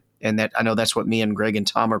hybrid, and that I know that's what me and Greg and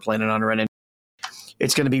Tom are planning on running.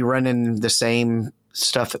 It's going to be running the same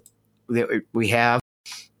stuff that we have.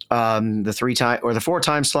 The 4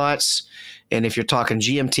 time slots. And if you're talking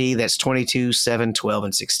GMT, that's 22, 7, 12,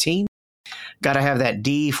 and 16. Got to have that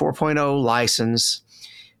D 4.0 license.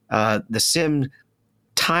 The sim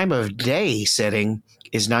time of day setting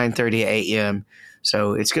is 9:30 a.m.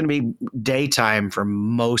 So it's going to be daytime for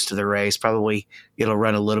most of the race. Probably it'll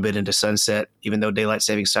run a little bit into sunset, even though daylight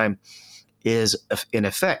savings time is in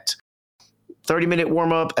effect. 30-minute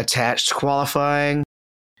warm-up attached to qualifying.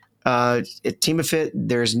 At Team of Fit,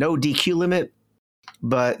 there's no DQ limit,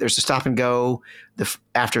 but there's a stop and go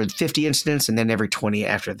after 50 incidents and then every 20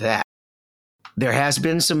 after that. There has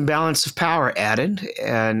been some balance of power added,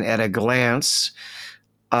 and at a glance,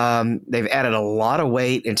 they've added a lot of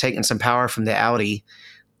weight and taken some power from the Audi,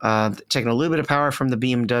 taken a little bit of power from the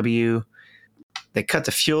BMW, They cut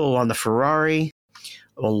the fuel on the Ferrari,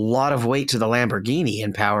 a lot of weight to the Lamborghini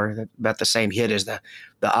in power, about the same hit as the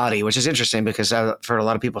Audi, which is interesting because I've heard a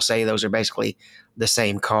lot of people say those are basically the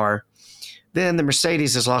same car. Then the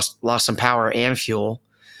Mercedes has lost some power and fuel,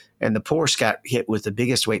 and the Porsche got hit with the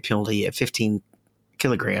biggest weight penalty at 15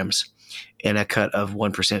 kilograms and a cut of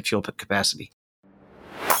 1% fuel capacity.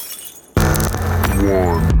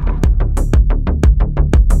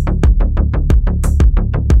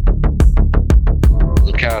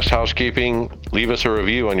 Cast housekeeping. Leave us a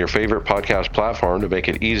review on your favorite podcast platform to make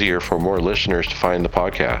it easier for more listeners to find the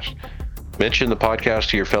podcast. Mention the podcast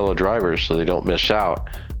to your fellow drivers so they don't miss out.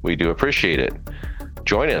 We do appreciate it.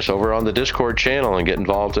 Join us over on the Discord channel and get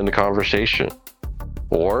involved in the conversation.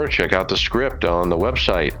 Or check out the script on the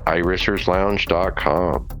website,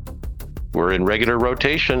 iRacersLounge.com. We're in regular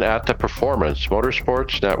rotation at the Performance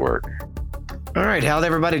Motorsports Network. All right, how'd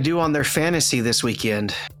everybody do on their fantasy this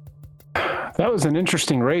weekend? That was an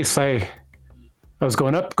interesting race. I was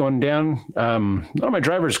going up, going down. None of my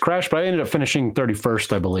drivers crashed, but I ended up finishing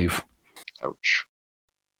 31st, I believe. Ouch.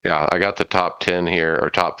 Yeah, I got the top 10 here, or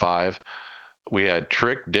top 5. We had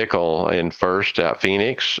Trick Dickel in first at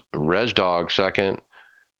Phoenix, Res Dog second,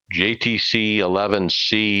 JTC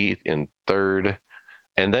 11C in third.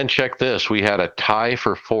 And then check this. We had a tie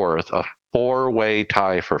for fourth, a 4-way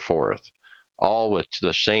tie for fourth, all with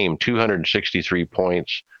the same 263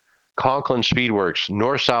 points. Conklin Speedworks,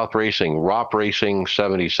 North-South Racing, ROP Racing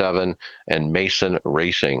 77, and Mason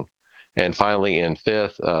Racing. And finally in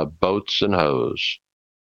fifth, Boats and Hose.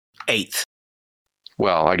 8th.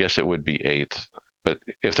 Well, I guess it would be 8th. But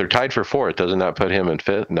if they're tied for fourth, doesn't that put him in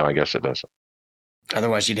fifth? No, I guess it doesn't.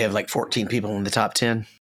 Otherwise, you'd have like 14 people in the top 10.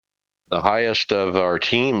 The highest of our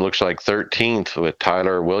team looks like 13th with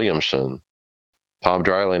Tyler Williamson. Tom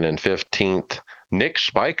Dryland in 15th. Nick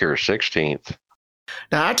Spiker, 16th.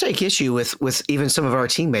 Now, I take issue with even some of our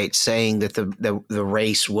teammates saying that the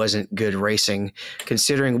race wasn't good racing,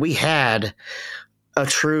 considering we had a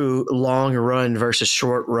true long run versus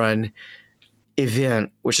short run event,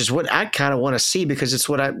 which is what I kind of want to see because it's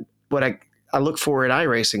what I look for in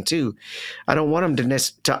iRacing too. I don't want them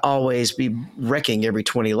to always be wrecking every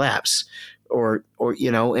 20 laps, or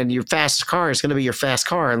and your fast car is going to be your fast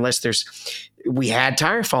car unless we had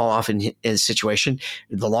tire fall off in a situation.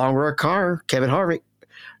 The long run car, Kevin Harvick,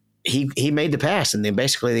 he made the pass, and then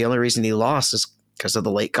basically the only reason he lost is because of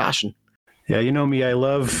the late caution. Yeah, you know me, I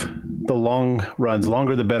love the long runs.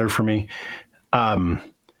 Longer the better for me.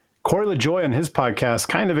 Corey LaJoy on his podcast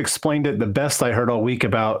kind of explained it the best I heard all week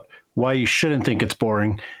about why you shouldn't think it's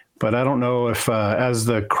boring. But I don't know if as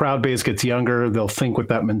the crowd base gets younger, they'll think with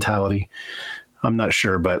that mentality. I'm not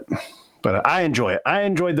sure, but I enjoy it. I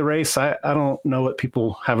enjoyed the race. I don't know what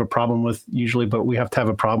people have a problem with usually, but we have to have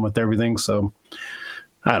a problem with everything. So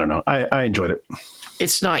I don't know. I enjoyed it.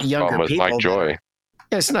 It's not younger people. Mike Joy.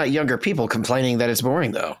 It's not younger people complaining that it's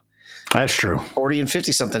boring, though. That's true. 40 and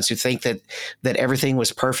 50-somethings who think that everything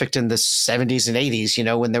was perfect in the 70s and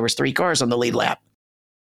 80s, when there was 3 cars on the lead lap.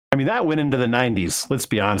 I mean, that went into the 90s. Let's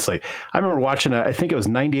be honest. I remember watching, I think it was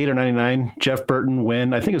 98 or 99, Jeff Burton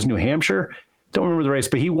win. I think it was New Hampshire. Don't remember the race,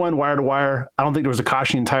 but he won wire to wire. I don't think there was a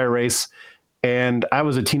caution the entire race. And I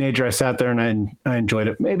was a teenager. I sat there and I enjoyed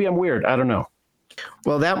it. Maybe I'm weird. I don't know.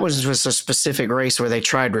 Well, that was a specific race where they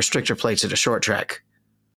tried restrictor plates at a short track.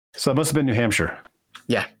 So it must have been New Hampshire.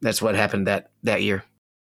 Yeah, that's what happened that year.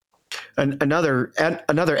 Another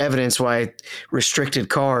evidence why restricted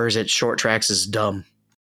cars at short tracks is dumb.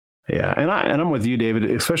 Yeah, and I'm with you, David,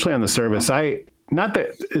 especially on the service. Not that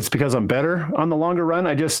it's because I'm better on the longer run.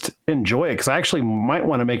 I just enjoy it because I actually might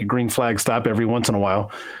want to make a green flag stop every once in a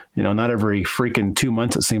while. Not every freaking 2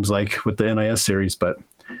 months, it seems like, with the NIS series. But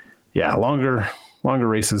yeah, longer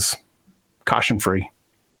races, caution free.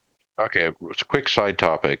 Okay, it's a quick side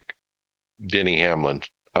topic. Denny Hamlin.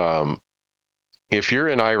 If you're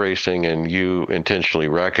in iRacing and you intentionally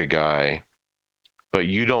wreck a guy, but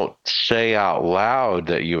you don't say out loud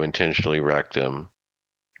that you intentionally wrecked him,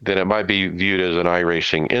 then it might be viewed as an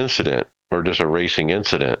iRacing incident or just a racing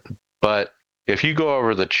incident. But if you go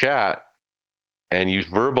over the chat and you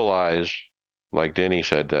verbalize, like Denny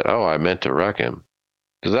said, that, I meant to wreck him,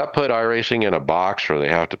 does that put iRacing in a box where they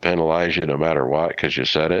have to penalize you no matter what because you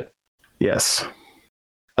said it? Yes.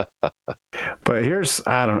 But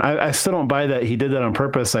I still don't buy that he did that on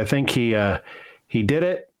purpose. I think he did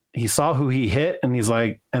it. He saw who he hit, and he's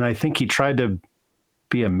like, and I think he tried to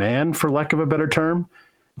be a man, for lack of a better term,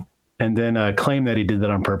 and then claim that he did that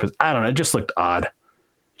on purpose. I don't know. It just looked odd.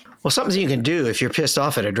 Well, something you can do if you're pissed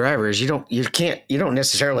off at a driver is you don't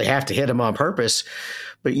necessarily have to hit him on purpose,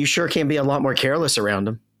 but you sure can be a lot more careless around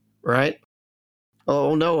him, right?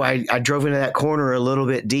 oh no, I drove into that corner a little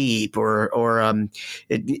bit deep, or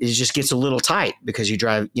it just gets a little tight because you're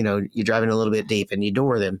driving a little bit deep and you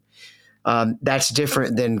door them. That's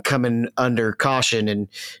different than coming under caution and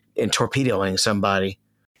torpedoing somebody.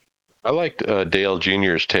 I liked Dale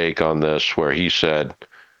Jr.'s take on this, where he said,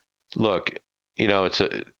 look, it's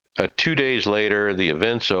a 2 days later, the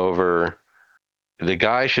event's over. The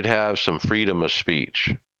guy should have some freedom of speech.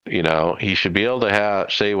 He should be able to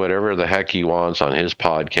say whatever the heck he wants on his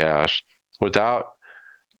podcast without,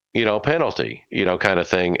 penalty, kind of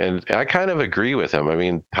thing. And I kind of agree with him. I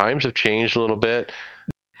mean, times have changed a little bit.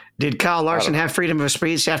 Did Kyle Larson have freedom of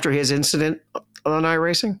speech after his incident on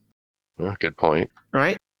iRacing? Well, good point.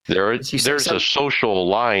 Right? There's a social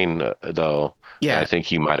line, though. Yeah. I think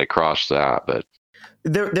he might have crossed that, but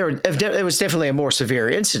it was definitely a more severe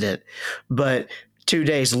incident. But 2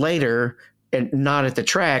 days later, and not at the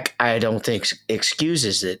track, I don't think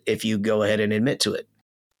excuses it if you go ahead and admit to it.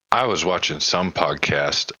 I was watching some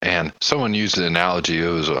podcast and someone used the analogy. It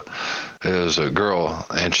was a girl,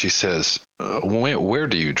 and she says, where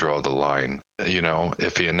do you draw the line?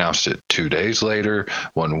 If he announced it 2 days later,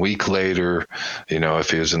 1 week later, if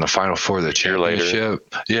he was in the Final Four of the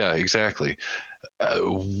championship. Yeah, exactly.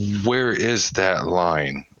 Where is that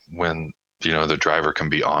line when the driver can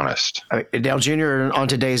be honest? Dale Jr. on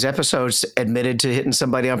today's episodes admitted to hitting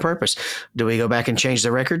somebody on purpose. Do we go back and change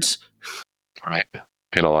the records? Right.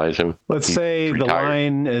 Penalize him. Let's say the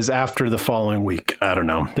line is after the following week. I don't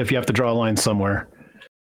know if you have to draw a line somewhere.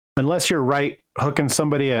 Unless you're right hooking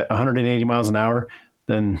somebody at 180 miles an hour,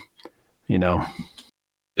 then,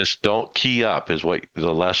 Just don't key up is what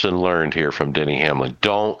the lesson learned here from Denny Hamlin.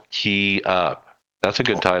 Don't key up. That's a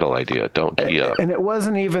good title idea. Don't key up. And it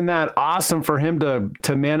wasn't even that awesome for him to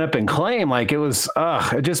man up and claim. Like, it was,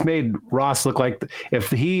 it just made Ross look like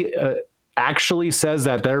if he actually says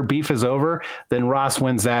that their beef is over, then Ross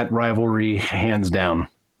wins that rivalry hands down.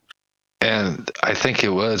 And I think it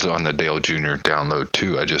was on the Dale Jr. download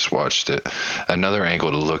too. I just watched it. Another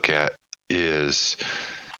angle to look at is,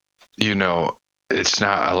 it's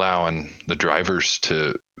not allowing the drivers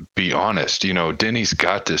to be honest. Denny's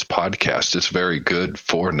got this podcast. It's very good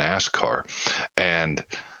for NASCAR, and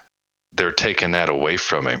they're taking that away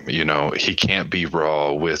from him. He can't be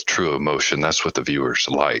raw with true emotion. That's what the viewers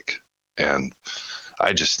like. And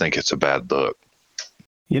I just think it's a bad look.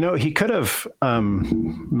 He could have,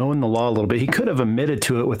 knowing the law a little bit, he could have admitted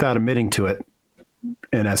to it without admitting to it,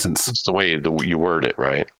 in essence. It's the way you word it,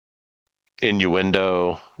 right?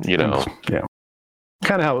 Innuendo, Yeah.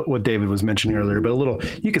 Kind of what David was mentioning earlier, but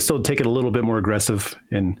you could still take it a little bit more aggressive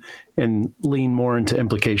and lean more into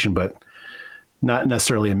implication, but not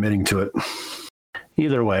necessarily admitting to it.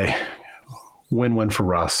 Either way, win-win for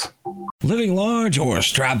Ross. Living large or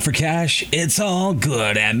strapped for cash, it's all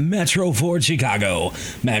good at Metro Ford Chicago.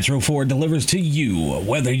 Metro Ford delivers to you.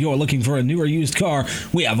 Whether you're looking for a new or used car,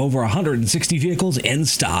 we have over 160 vehicles in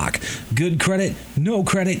stock. Good credit, no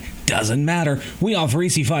credit, doesn't matter. We offer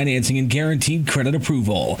easy financing and guaranteed credit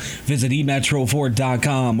approval. Visit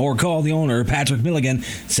emetroford.com or call the owner, Patrick Milligan,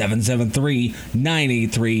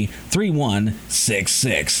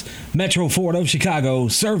 773-983-3166. Metro Ford of Chicago,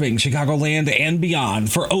 serving Chicagoland and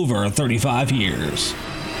beyond for over 35 years.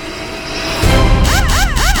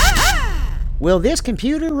 Will this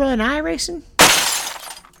computer run iRacing?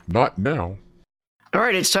 Not now. All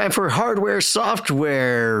right, it's time for Hardware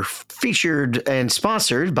Software, featured and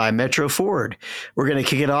sponsored by Metro Ford. We're going to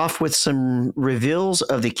kick it off with some reveals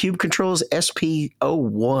of the Cube Controls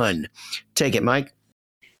SP01. Take it, Mike.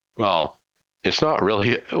 Well, it's not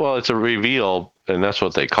really, it's a reveal, and that's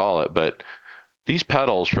what they call it, but these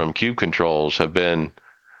pedals from Cube Controls have been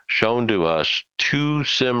shown to us 2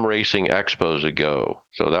 sim racing expos ago.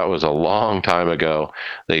 So that was a long time ago.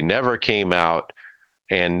 They never came out.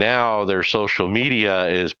 And now their social media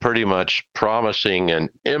is pretty much promising an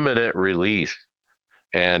imminent release.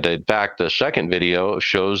 And in fact, the second video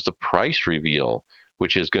shows the price reveal,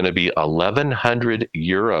 which is going to be 1,100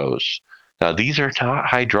 euros. Now, these are not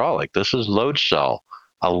hydraulic. This is load cell.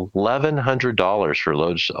 $1,100 for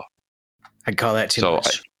load cell. I'd call that too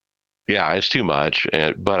much. Yeah, it's too much.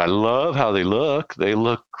 But I love how they look. They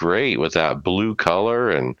look great with that blue color.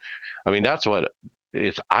 And I mean, that's what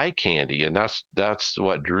it's eye candy. And that's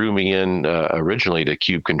what drew me in originally to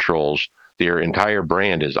Cube Controls. Their entire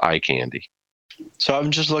brand is eye candy. So I'm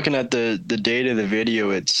just looking at the date of the video.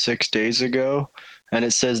 It's 6 days ago, and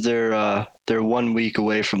it says they're 1 week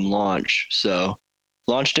away from launch. So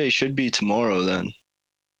launch day should be tomorrow then.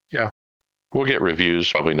 Yeah. We'll get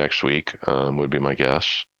reviews probably next week, would be my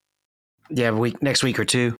guess. Yeah, next week or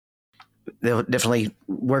two. they'll definitely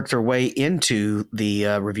work their way into the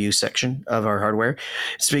review section of our hardware.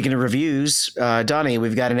 Speaking of reviews, Donnie,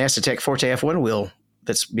 we've got an Asetek Forte F1 wheel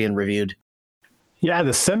that's being reviewed. Yeah,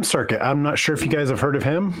 the Sim Circuit. I'm not sure if you guys have heard of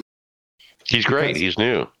him. He's great. He's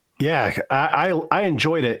new. Yeah, I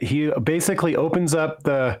enjoyed it. He basically opens up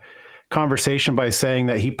the conversation by saying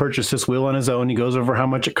that he purchased this wheel on his own. He goes over how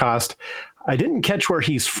much it cost. I didn't catch where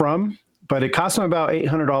he's from, but it cost him about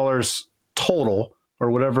 $800 total,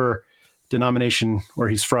 or whatever denomination where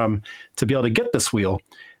he's from, to be able to get this wheel.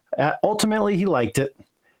 Ultimately, he liked it.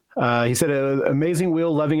 He said, amazing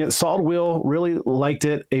wheel, loving it. Solid wheel, really liked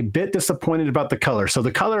it. A bit disappointed about the color. So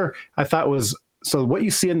the color I thought was, so what you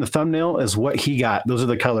see in the thumbnail is what he got. Those are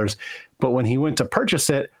the colors. But when he went to purchase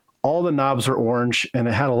it, all the knobs were orange and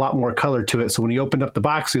it had a lot more color to it. So when he opened up the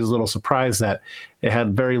box, he was a little surprised that it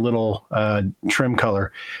had very little trim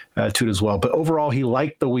color to it as well. But overall, he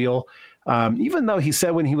liked the wheel. Even though he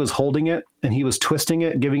said when he was holding it and he was twisting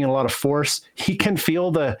it, giving it a lot of force, he can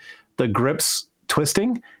feel the grips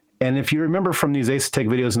twisting. And if you remember from these Asetek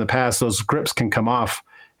videos in the past, those grips can come off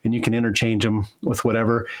and you can interchange them with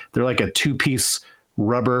whatever. They're like a 2-piece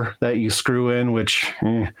rubber that you screw in, which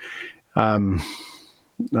I'm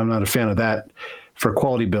not a fan of that for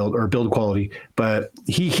quality build or build quality, but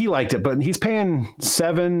he liked it. But he's paying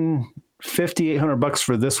 $800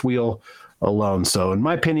 for this wheel alone. So in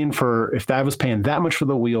my opinion, if I was paying that much for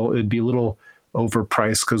the wheel, it'd be a little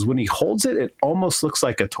overpriced, because when he holds it, it almost looks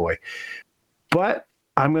like a toy. But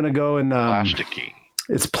I'm going to go and plasticky.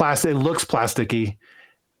 It's plastic. It looks plasticky.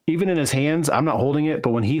 Even in his hands, I'm not holding it, but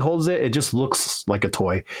when he holds it, it just looks like a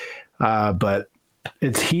toy. But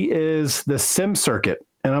he is the Sim Circuit,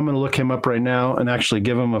 and I'm going to look him up right now and actually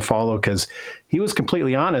give him a follow, because he was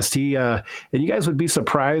completely honest. And you guys would be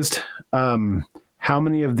surprised how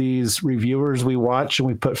many of these reviewers we watch and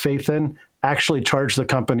we put faith in actually charge the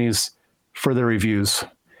companies for their reviews.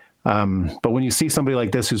 But when you see somebody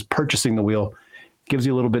like this who's purchasing the wheel, it gives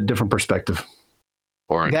you a little bit different perspective.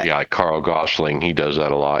 Or Carl Gosling, he does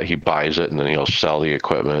that a lot. He buys it and then he'll sell the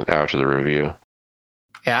equipment after the review.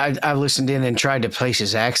 Yeah, I listened in and tried to place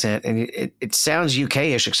his accent, and it sounds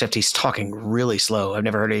UK-ish, except he's talking really slow. I've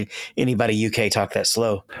never heard anybody UK talk that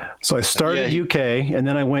slow. So I started UK, and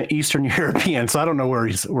then I went Eastern European, so I don't know where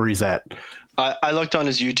he's at. I looked on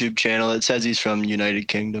his YouTube channel. It says he's from United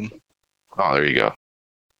Kingdom. Oh, there you go.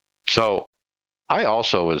 So I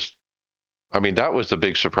also that was the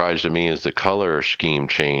big surprise to me, is the color scheme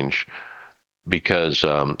change, because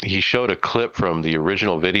he showed a clip from the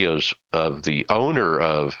original videos of the owner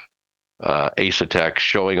of Asetek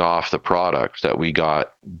showing off the products that we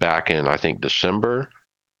got back in, I think, December.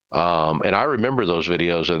 And I remember those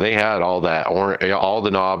videos, and they had all that all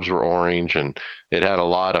the knobs were orange, and it had a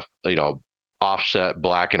lot of, offset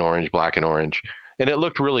black and orange, and it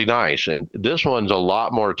looked really nice. And this one's a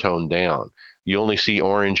lot more toned down. You only see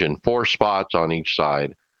orange in 4 spots on each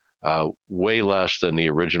side. Way less than the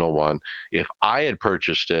original one. If I had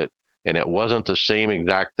purchased it and it wasn't the same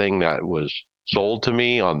exact thing that was sold to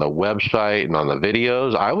me on the website and on the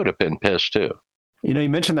videos, I would have been pissed too. You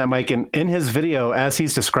mentioned that, Mike, and in his video, as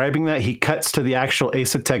he's describing that, he cuts to the actual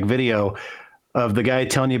Asetek video of the guy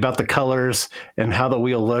telling you about the colors and how the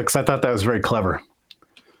wheel looks. I thought that was very clever.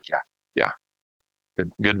 Yeah.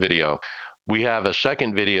 Good video. We have a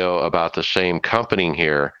second video about the same company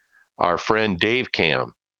here, our friend Dave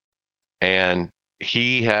Cam. And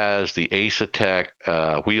he has the Asetek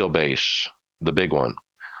wheelbase, the big one.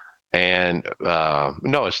 And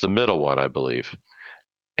no, it's the middle one, I believe.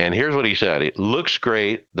 And here's what he said. It looks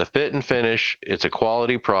great. The fit and finish, it's a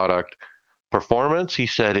quality product. Performance, he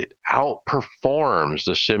said, it outperforms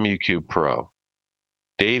the Simucube Pro.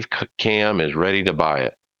 Dave Cam is ready to buy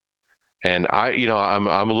it. And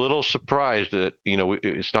I'm a little surprised that,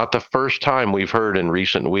 it's not the first time we've heard in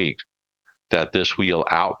recent weeks that this wheel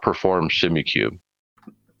outperforms Simucube.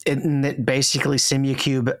 Isn't it basically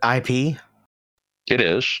Simucube IP? It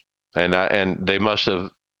is. And they must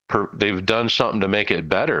have, they've done something to make it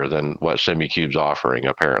better than what Simucube's offering,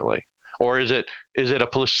 apparently. Or is it a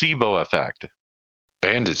placebo effect?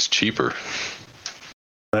 And it's cheaper.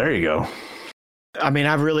 There you go. I mean,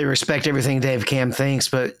 I really respect everything Dave Cam thinks,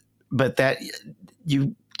 but that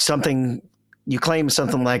you claim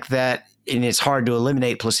something like that, and it's hard to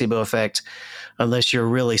eliminate placebo effect unless you're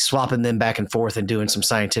really swapping them back and forth and doing some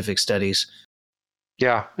scientific studies.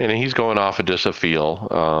 Yeah, and he's going off of just a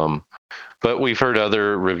feel. But we've heard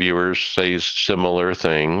other reviewers say similar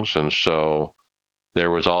things, and so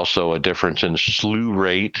there was also a difference in slew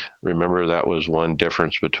rate. Remember, that was one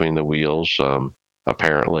difference between the wheels,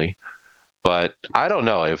 apparently. But I don't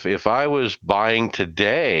know. If I was buying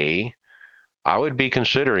today, I would be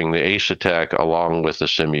considering the Ace-Attack along with the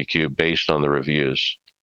SemiCube based on the reviews.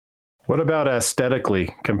 What about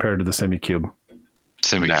aesthetically compared to the SemiCube?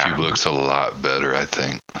 SemiCube looks a lot better, I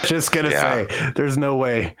think. Just gonna say, there's no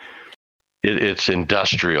way. It's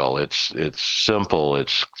industrial. It's simple.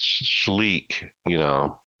 It's sleek. You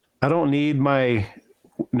know. I don't need my.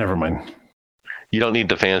 Never mind. You don't need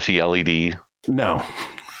the fancy LED. No.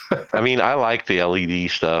 I mean, I like the LED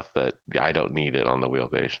stuff, but I don't need it on the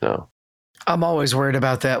wheelbase. No. I'm always worried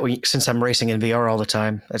about that since I'm racing in VR all the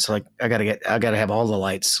time. It's like I gotta have all the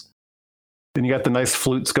lights. Then you got the nice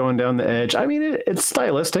flutes going down the edge. I mean, it's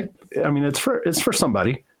stylistic. I mean, it's for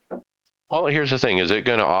somebody. Well, here's the thing: is it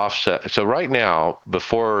going to offset? So right now,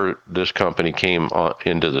 before this company came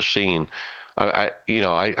into the scene, I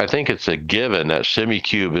think it's a given that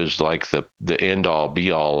SemiCube is like the end all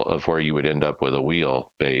be all of where you would end up with a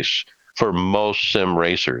wheelbase for most sim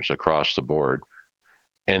racers across the board.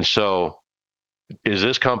 And so, is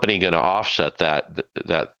this company going to offset that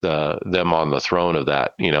them on the throne of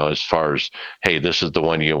that? You know, as far as, hey, this is the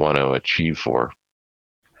one you want to achieve for.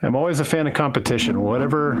 I'm always a fan of competition.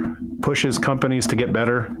 Whatever pushes companies to get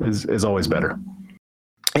better is always better.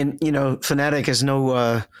 And Fanatec is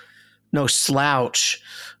no slouch,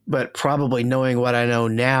 but probably knowing what I know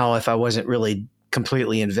now, if I wasn't really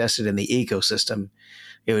completely invested in the ecosystem,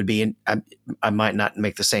 it would be I might not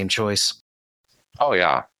make the same choice. Oh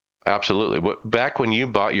yeah, absolutely. Back when you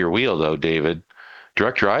bought your wheel, though, David,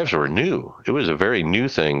 direct drives were new. It was a very new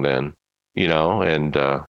thing then, and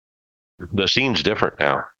the scene's different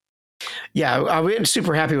now. Yeah, I'm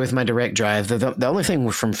super happy with my direct drive. The only thing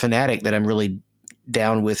from Fanatec that I'm really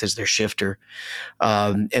down with is their shifter,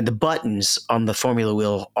 and the buttons on the Formula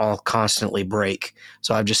wheel all constantly break,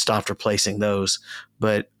 so I've just stopped replacing those.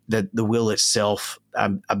 But the wheel itself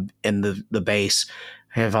and the base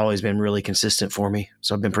have always been really consistent for me,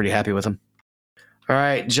 so I've been pretty happy with them. All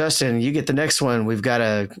right, Justin, you get the next one. We've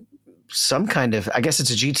got some kind of, I guess it's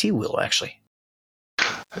a GT wheel, actually.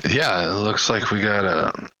 Yeah, it looks like we got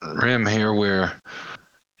a rim here where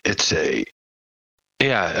it's a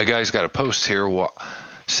guy's got a post here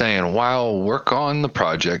saying, while work on the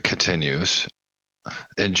project continues,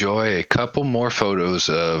 enjoy a couple more photos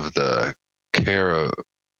of the Caravangos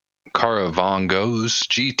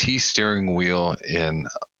GT steering wheel in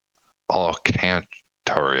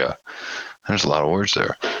Alcantara. There's a lot of words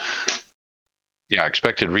there. Yeah,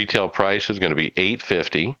 expected retail price is going to be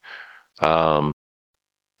 $850.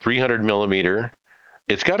 300 millimeter.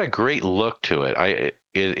 It's got a great look to it.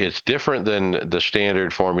 It's different than the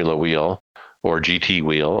standard Formula wheel or GT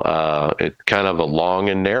wheel. It's kind of a long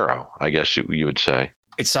and narrow, I guess you would say.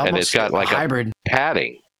 It's almost, and it's got like a hybrid a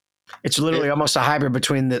padding. It's literally almost a hybrid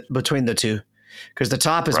between the two, because the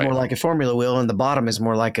top is more like a Formula wheel and the bottom is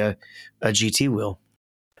more like a GT wheel.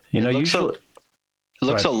 It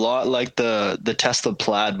looks a lot like the Tesla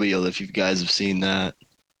Plaid wheel, if you guys have seen that.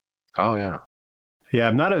 Oh yeah. Yeah,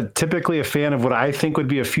 I'm not typically a fan of what I think would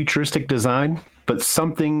be a futuristic design, but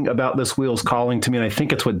something about this wheel is calling to me, and I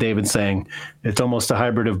think it's what David's saying. It's almost a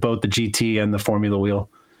hybrid of both the GT and the Formula wheel.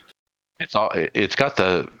 It's got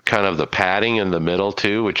the kind of the padding in the middle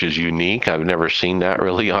too, which is unique. I've never seen that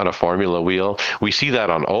really on a Formula wheel. We see that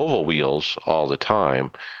on oval wheels all the time,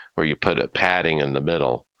 where you put a padding in the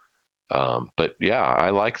middle. But yeah,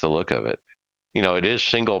 I like the look of it. It is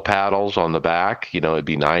single paddles on the back. It'd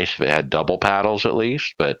be nice if it had double paddles at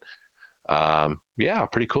least, but yeah,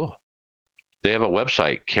 pretty cool. They have a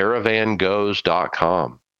website,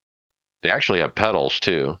 caravangos.com. They actually have pedals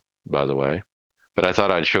too, by the way. But I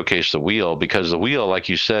thought I'd showcase the wheel because the wheel, like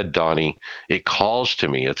you said, Donnie, it calls to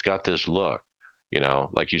me. It's got this look,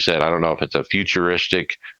 like you said, I don't know if it's a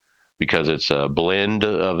futuristic because it's a blend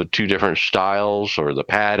of two different styles or the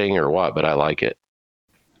padding or what, but I like it.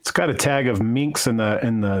 It's got a tag of Minx in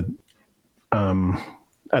the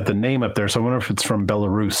at the name up there, so I wonder if it's from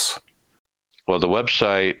Belarus. Well, the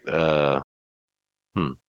website,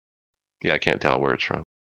 yeah, I can't tell where it's from.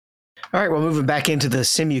 All right, well, moving back into the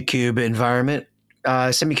SemiCube environment,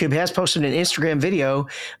 SemiCube has posted an Instagram video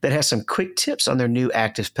that has some quick tips on their new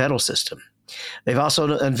active pedal system. They've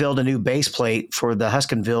also unveiled a new base plate for the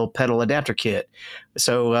Huskinville pedal adapter kit.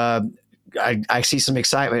 So I see some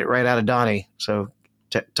excitement right out of Donnie. So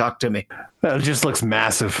talk to me. It just looks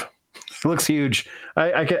massive. It looks huge.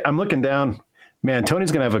 I'm looking down. Man,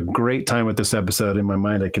 Tony's going to have a great time with this episode. In my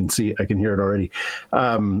mind, I can hear it already.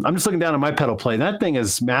 I'm just looking down at my pedal plate. That thing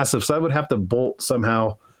is massive, so I would have to bolt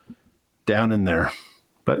somehow down in there.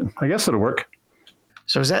 But I guess it'll work.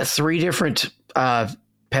 So is that 3 different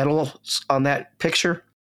pedals on that picture?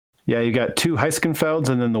 Yeah, you got 2 Huskinfelds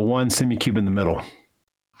and then the one SemiCube in the middle.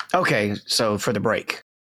 Okay, so for the brake.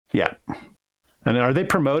 Yeah. And are they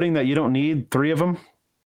promoting that you don't need 3 of them?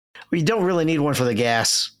 We don't really need one for the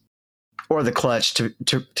gas or the clutch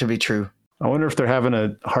to be true. I wonder if they're having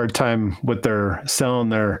a hard time with their selling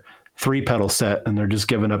their 3-pedal set and they're just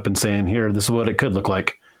giving up and saying, here, this is what it could look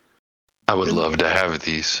like. I would love to have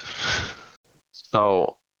these.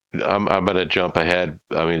 So I'm going to jump ahead.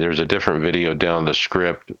 I mean, there's a different video down the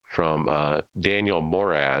script from Daniel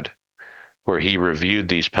Morad where he reviewed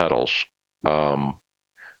these pedals.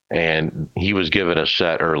 And he was given a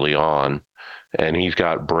set early on, and he's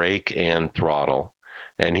got brake and throttle.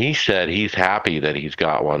 And he said he's happy that he's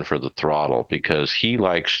got one for the throttle because he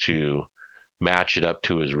likes to match it up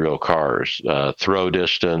to his real cars. Throw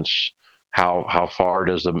distance, how far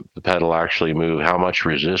does the pedal actually move, how much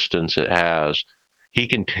resistance it has. He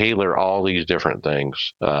can tailor all these different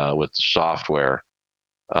things with the software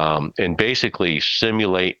and basically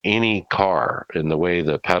simulate any car in the way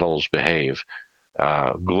the pedals behave.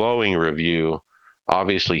 Glowing review.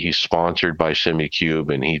 Obviously, he's sponsored by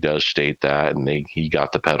SemiCube, and he does state that, and he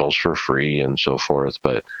got the pedals for free and so forth.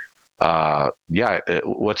 But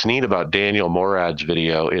what's neat about Daniel Morad's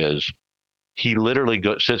video is he literally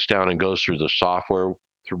sits down and goes through the software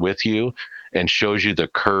with you and shows you the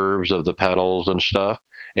curves of the pedals and stuff.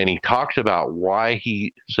 And he talks about why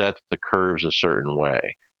he sets the curves a certain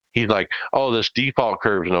way. He's like, oh, this default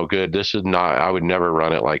curve is no good. This is not, I would never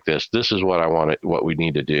run it like this. This is what I want it, what we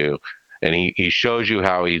need to do. And he shows you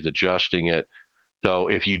how he's adjusting it. So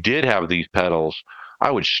if you did have these pedals,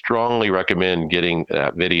 I would strongly recommend getting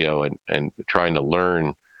that video and trying to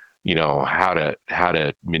learn, how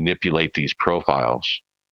to manipulate these profiles.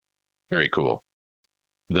 Very cool.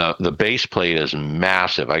 The base plate is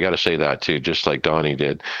massive. I got to say that too, just like Donnie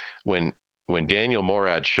did. When Daniel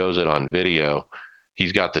Morad shows it on video,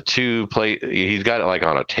 he's got the 2 plate. He's got it like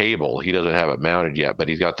on a table. He doesn't have it mounted yet, but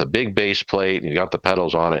he's got the big base plate and he's got the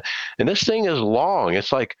pedals on it. And this thing is long.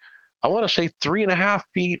 It's like, I want to say 3.5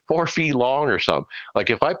 feet, 4 feet long or something. Like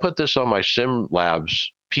if I put this on my SimLabs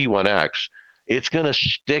P1X, it's going to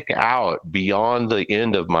stick out beyond the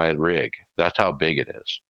end of my rig. That's how big it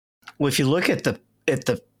is. Well, if you look at the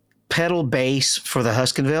pedal base for the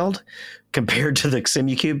Huskenveld compared to the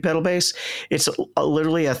SemiCube pedal base, it's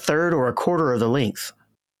literally a third or a quarter of the length.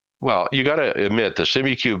 Well, you got to admit the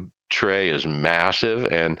SemiCube tray is massive,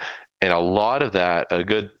 and a lot of that,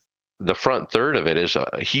 the front third of it is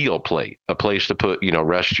a heel plate, a place to put,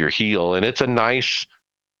 rest your heel, and it's a nice,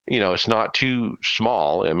 it's not too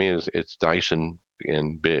small. I mean, it's nice and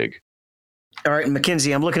big. All right,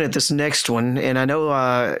 Mackenzie, I'm looking at this next one, and I know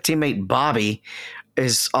teammate Bobby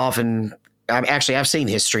is often. I've seen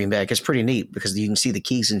his stream deck. It's pretty neat because you can see the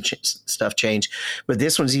keys and stuff change. But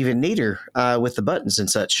this one's even neater with the buttons and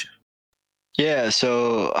such. Yeah,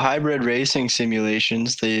 so Hybrid Racing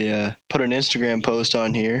Simulations, they put an Instagram post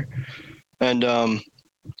on here. And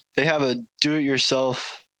they have a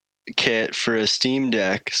do-it-yourself kit for a Steam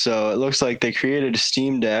Deck. So it looks like they created a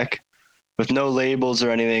Steam Deck with no labels or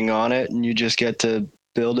anything on it, and you just get to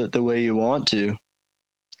build it the way you want to.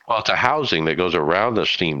 Well, it's a housing that goes around the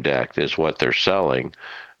Steam Deck is what they're selling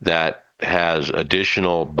that has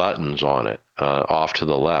additional buttons on it off to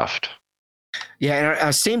the left. Yeah, and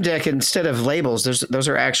our Steam Deck, instead of labels, those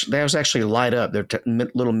actually light up. They're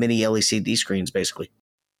little mini LCD screens, basically.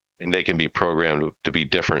 And they can be programmed to be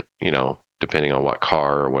different, depending on what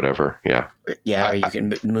car or whatever. Yeah. Yeah, you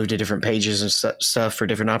can move to different pages and stuff for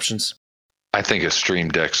different options. I think a Stream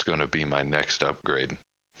Deck's going to be my next upgrade.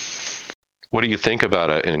 What do you think about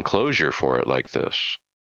an enclosure for it like this?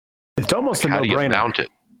 It's almost a no-brainer. How do you mount it?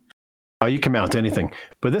 Oh, you can mount anything,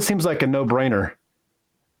 but this seems like a no-brainer.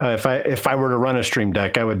 If I were to run a Stream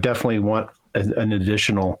Deck, I would definitely want an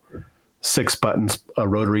additional 6 buttons, a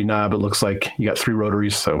rotary knob. It looks like you got 3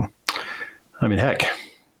 rotaries, so I mean, heck.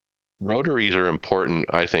 Rotaries are important.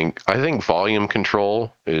 I think volume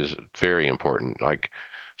control is very important. Like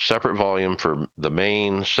separate volume for the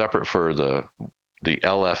main, separate for the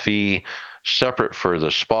LFE, separate for the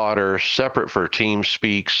spotter, separate for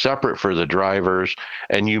TeamSpeak, separate for the drivers,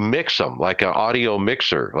 and you mix them like an audio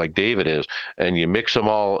mixer, like David is, and you mix them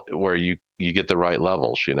all where you get the right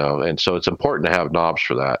levels, and so it's important to have knobs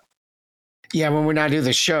for that. Yeah, when we're not doing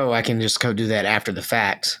the show, I can just go do that after the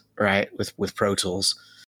fact, right, with Pro Tools.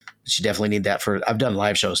 But you definitely need that I've done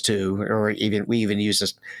live shows too, or we even use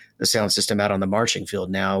the sound system out on the marching field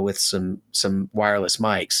now with some wireless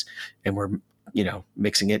mics, and we're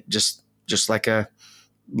mixing it just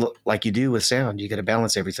like you do with sound. You got to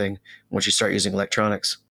balance everything once you start using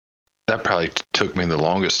electronics. That probably took me the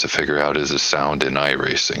longest to figure out is the sound in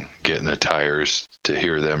iRacing. Getting the tires to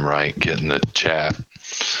hear them right, getting the chat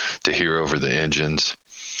to hear over the engines.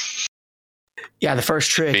 Yeah, the first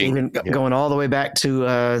trick, going all the way back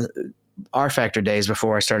to R Factor days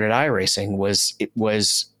before I started iRacing,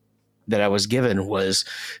 was that I was given was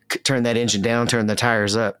turn that engine down, turn the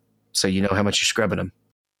tires up, so you know how much you're scrubbing them.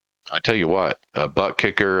 I tell you what, a butt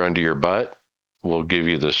kicker under your butt will give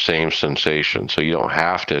you the same sensation, so you don't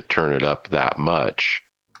have to turn it up that much.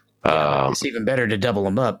 Yeah, it's even better to double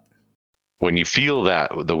them up. When you feel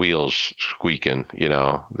that the wheels squeaking,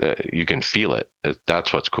 you can feel it.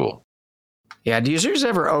 That's what's cool. Yeah, do yours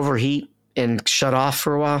ever overheat and shut off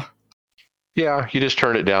for a while? Yeah, you just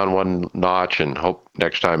turn it down one notch and hope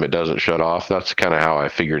next time it doesn't shut off. That's kind of how I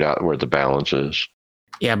figured out where the balance is.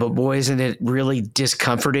 Yeah, but boy, isn't it really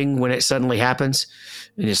discomforting when it suddenly happens?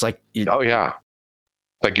 And it's like... Oh, yeah.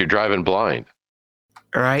 Like you're driving blind.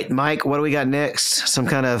 All right, Mike, what do we got next? Some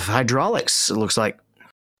kind of hydraulics, it looks like.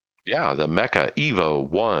 Yeah, the Mecha Evo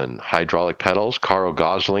 1 hydraulic pedals. Carl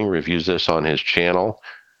Gosling reviews this on his channel.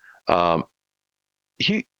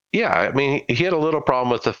 He had a little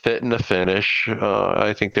problem with the fit and the finish.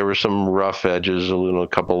 I think there were some rough edges, a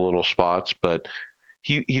couple little spots, but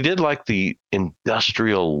he did like the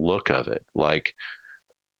industrial look of it. Like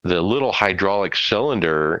the little hydraulic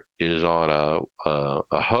cylinder is on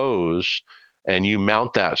a hose, and you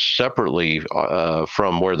mount that separately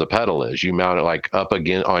from where the pedal is. You mount it like up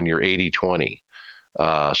again on your 80/20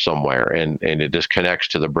 somewhere, and it just connects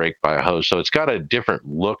to the brake by a hose. So it's got a different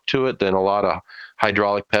look to it than a lot of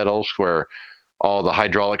hydraulic pedals where all the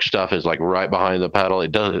hydraulic stuff is like right behind the pedal.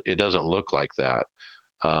 It doesn't look like that.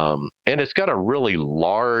 And it's got a really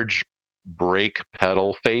large brake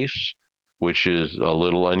pedal face, which is a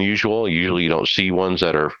little unusual. Usually you don't see ones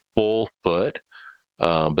that are full foot,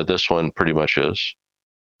 but this one pretty much is.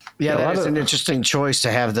 Yeah, that's an interesting choice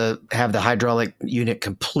to have the hydraulic unit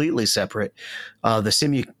completely separate.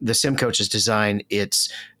 The Sim Coach's design,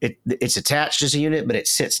 it's attached as a unit, but it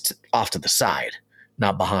sits off to the side,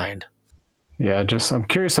 not behind. Yeah, I'm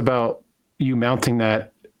curious about you mounting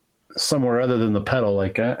that somewhere other than the pedal,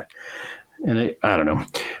 like that. And I don't know.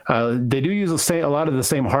 They do use a lot of the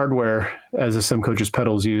same hardware as the Sim Coach's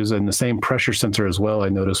pedals use, and the same pressure sensor as well. I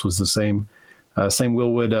noticed was the same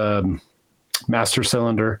Wilwood master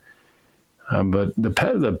cylinder, but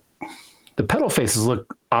the pedal faces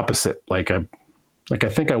look opposite. Like I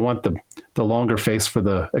think I want the longer face for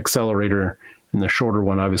the accelerator and the shorter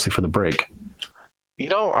one, obviously, for the brake.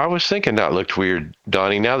 I was thinking that looked weird,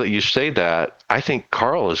 Donnie. Now that you say that, I think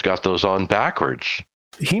Carl has got those on backwards.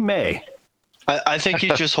 He may. I think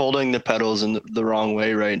he's just holding the pedals in the wrong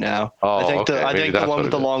way right now. Oh, I think okay. I think the one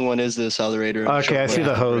with the long one is the accelerator. Okay, I see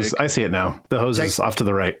the hose. I see it now. The hose is off to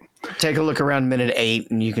the right. Take a look around minute 8,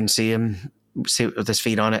 and you can see him with his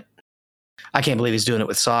feet on it. I can't believe he's doing it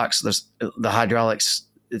with socks. The hydraulics,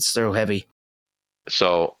 it's so heavy.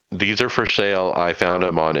 So these are for sale. I found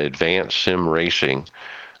them on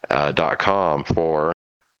AdvancedSimRacing.com for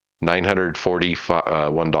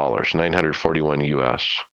 $941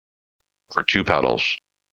 US for 2 pedals.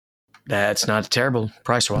 That's not terrible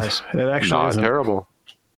price-wise. It actually not isn't terrible.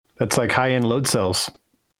 That's like high-end load cells.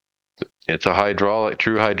 It's a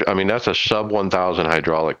that's a sub 1,000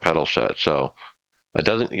 hydraulic pedal set. So it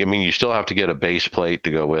doesn't. You still have to get a base plate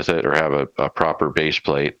to go with it, or have a proper base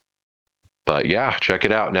plate. But yeah, check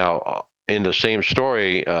it out. Now, in the same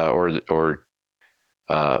story, Carl,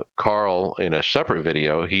 in a separate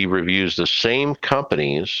video, he reviews the same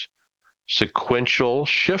company's sequential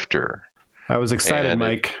shifter. I was excited,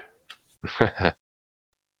 Mike.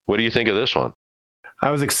 What do you think of this one? I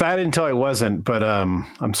was excited until I wasn't, but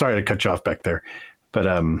I'm sorry to cut you off back there. But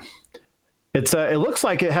it looks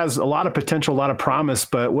like it has a lot of potential, a lot of promise.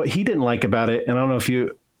 But what he didn't like about it, and I don't know if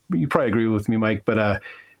you probably agree with me, Mike, but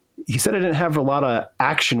he said it didn't have a lot of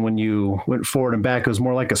action when you went forward and back. It was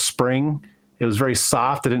more like a spring. It was very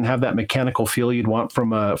soft. It didn't have that mechanical feel you'd want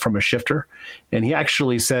from a shifter. And he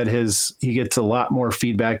actually said he gets a lot more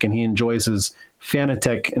feedback, and he enjoys his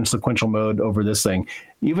Fanatec in sequential mode over this thing.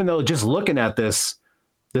 Even though just looking at this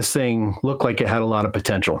thing looked like it had a lot of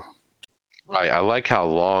potential. Right. I like how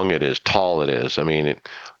long it is, tall it is.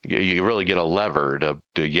 You really get a lever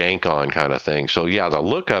to yank on kind of thing. So yeah, the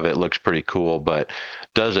look of it looks pretty cool, but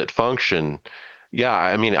does it function? Yeah.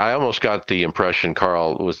 I almost got the impression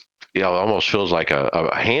Carl was, almost feels like a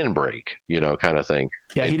handbrake, kind of thing.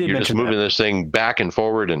 Yeah, he did You're mention just moving that. This thing back and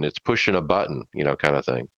forward, and it's pushing a button, kind of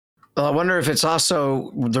thing. Well, I wonder if it's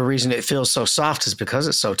also the reason it feels so soft is because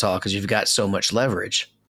it's so tall, because you've got so much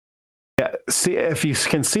leverage. Yeah. See, if you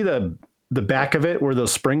can see the the back of it where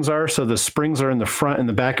those springs are. So the springs are in the front and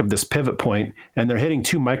the back of this pivot point, and they're hitting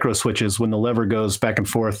 2 micro switches when the lever goes back and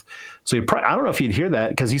forth. So I don't know if you'd hear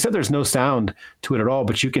that, because he said there's no sound to it at all,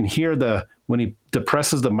 but you can hear when he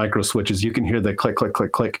depresses the micro switches, you can hear the click, click,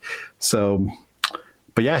 click, click. So,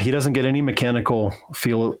 but yeah, he doesn't get any mechanical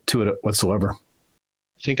feel to it whatsoever.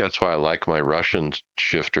 I think that's why I like my Russian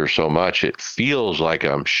shifter so much. It feels like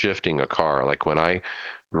I'm shifting a car. Like when I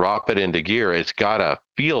drop it into gear, it's got a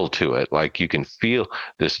feel to it. Like you can feel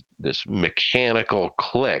this mechanical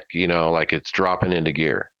click, like it's dropping into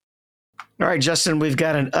gear. All right, Justin, we've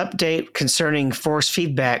got an update concerning force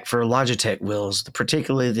feedback for Logitech wheels,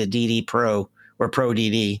 particularly the DD Pro or Pro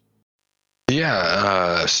DD.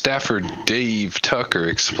 Yeah, Stafford Dave Tucker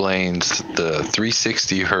explains the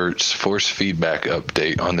 360 hertz force feedback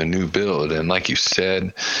update on the new build. And like you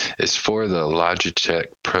said, it's for the Logitech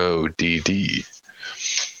Pro DD.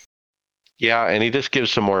 Yeah, and he just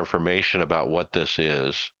gives some more information about what this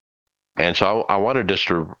is. And so I wanted just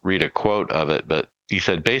to read a quote of it, but he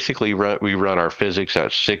said, basically, we run our physics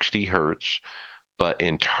at 60 hertz, but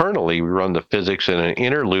internally we run the physics in an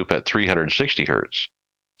inner loop at 360 hertz.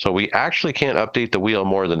 So we actually can't update the wheel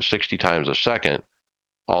more than 60 times a second,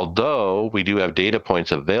 although we do have data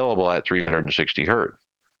points available at 360 hertz.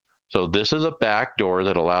 So this is a backdoor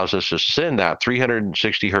that allows us to send that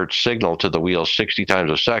 360 hertz signal to the wheel 60 times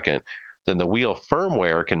a second. Then the wheel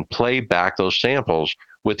firmware can play back those samples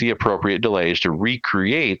with the appropriate delays to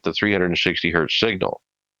recreate the 360 hertz signal.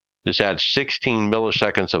 This adds 16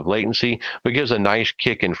 milliseconds of latency, but gives a nice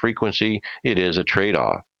kick in frequency. It is a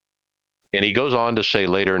trade-off. And he goes on to say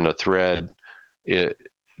later in the thread,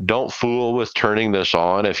 don't fool with turning this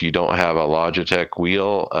on if you don't have a Logitech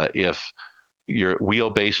wheel. If your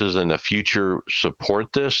wheelbases in the future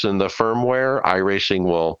support this in the firmware, iRacing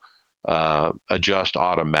will adjust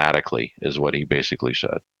automatically, is what he basically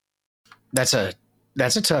said. That's a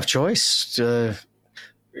tough choice. The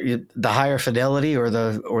higher fidelity or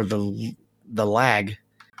the lag.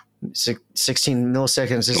 16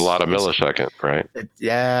 milliseconds is a lot of millisecond, right?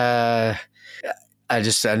 Yeah. I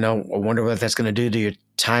wonder what that's going to do to your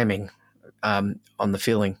timing on the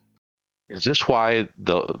feeling. Is this why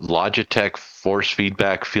the Logitech force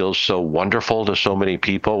feedback feels so wonderful to so many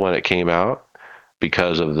people when it came out?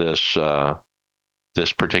 Because of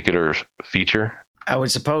this particular feature? I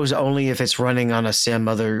would suppose only if it's running on a sim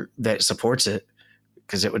that supports it,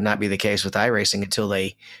 because it would not be the case with iRacing until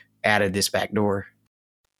they added this backdoor.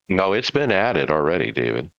 No, it's been added already,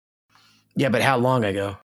 David. Yeah, but how long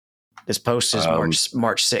ago? This post is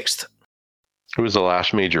March 6th. It was the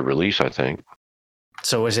last major release, I think.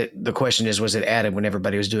 So the question is, was it added when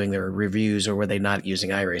everybody was doing their reviews, or were they not using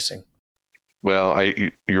iRacing? Well,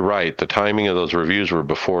 you're right. The timing of those reviews were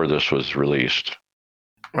before this was released.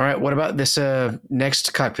 All right. What about this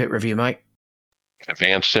next cockpit review, Mike?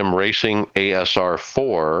 Advanced Sim Racing ASR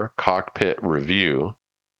 4 cockpit review.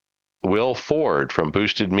 Will Ford from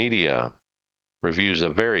Boosted Media reviews a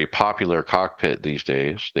very popular cockpit these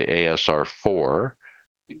days, the ASR 4.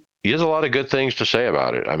 He has a lot of good things to say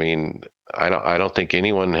about it. I mean, I don't think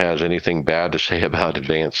anyone has anything bad to say about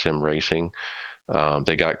Advanced Sim Racing.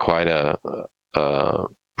 They got quite a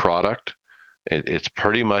product. It's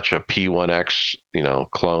pretty much a P1X,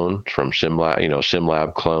 clone from SimLab,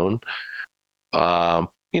 SimLab clone.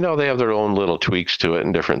 They have their own little tweaks to it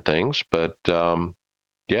and different things, but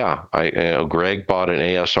yeah, Greg bought an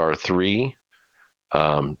ASR 3.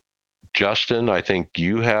 Justin, I think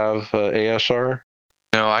you have ASR.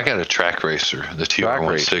 No, I got a Track Racer, the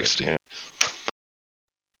TR160. Yeah.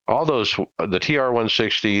 All those, the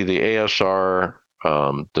TR160, the ASR,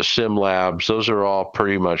 the SimLabs, those are all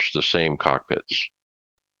pretty much the same cockpits.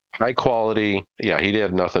 High quality. Yeah, he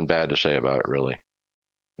had nothing bad to say about it, really.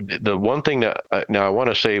 The one thing that, now I want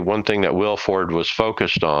to say one thing that Will Ford was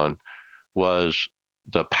focused on was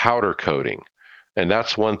the powder coating. And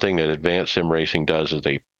that's one thing that Advanced Sim Racing does, is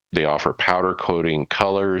they offer powder coating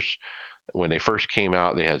colors. When they first came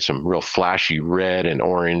out, they had some real flashy red and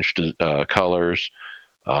orange colors.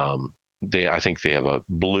 I think they have a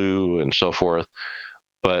blue and so forth.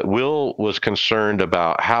 But Will was concerned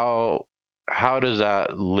about how does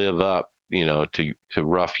that live up, to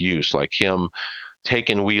rough use, like him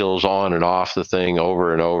taking wheels on and off the thing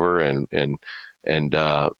over and over and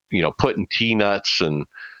putting T-nuts and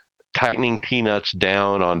tightening T-nuts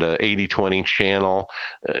down onto 80/20 channel.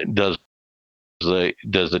 Does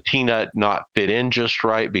the T-nut not fit in just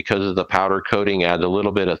right because of the powder coating? Adds a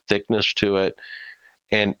little bit of thickness to it.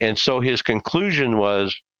 And so his conclusion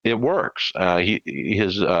was it works.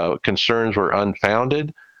 His concerns were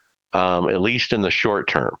unfounded, at least in the short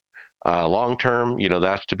term. Long term,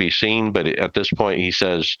 that's to be seen. But at this point, he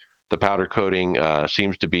says the powder coating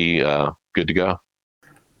seems to be good to go.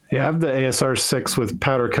 Yeah, I have the ASR 6 with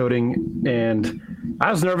powder coating, and I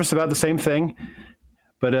was nervous about the same thing,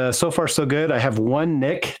 but so far so good. I have one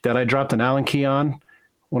nick that I dropped an Allen key on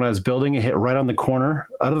when I was building. It hit right on the corner.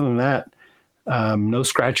 Other than that, no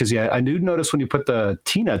scratches yet. I do notice when you put the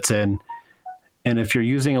T-nuts in, and if you're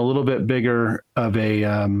using a little bit bigger of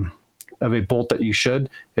a bolt that you should,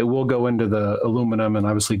 it will go into the aluminum and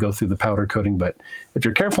obviously go through the powder coating. But if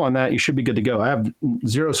you're careful on that, you should be good to go. I have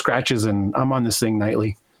 0 scratches, and I'm on this thing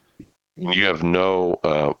nightly. You have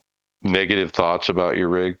no negative thoughts about your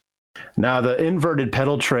rig? Now the inverted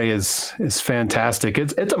pedal tray is fantastic.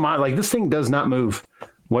 It's a mod. Like, this thing does not move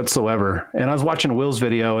whatsoever. And I was watching Will's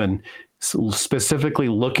video and specifically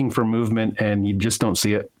looking for movement, and you just don't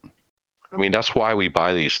see it. I mean, that's why we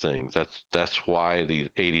buy these things. That's why the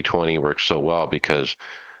 80/20 works so well, because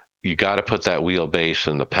you got to put that wheelbase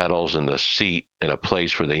and the pedals and the seat in a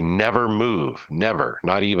place where they never move, never,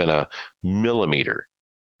 not even a millimeter.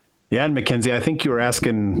 Yeah, and Mackenzie, I think you were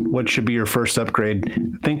asking what should be your first upgrade. I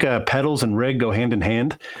think pedals and rig go hand in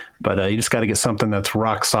hand, but you just got to get something that's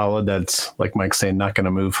rock solid, that's, like Mike's saying, not going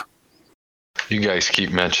to move. You guys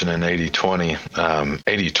keep mentioning 80/20.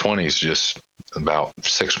 80/20 is just about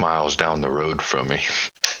 6 miles down the road from me.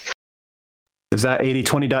 Is that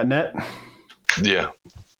 8020.net? Yeah,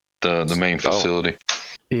 the main facility.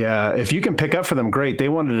 Yeah, if you can pick up for them, great. They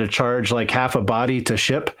wanted to charge like half a body to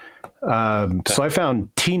ship. So I found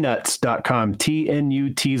tnuts.com,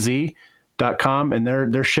 TNUTZ.com, and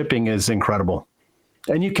their shipping is incredible.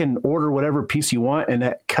 And you can order whatever piece you want and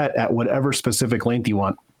that cut at whatever specific length you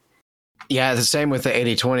want. Yeah, the same with the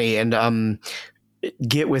 80/20. And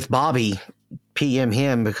get with Bobby, PM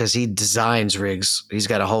him, because he designs rigs. He's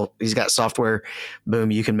got software. Boom,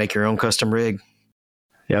 you can make your own custom rig.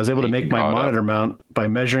 Yeah, I was able to make my monitor mount by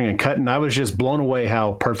measuring and cutting. I was just blown away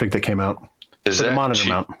how perfect it came out. Is that monitor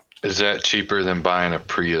mount? Is that cheaper than buying a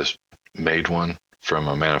Prius made one from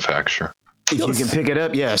a manufacturer? If you can pick it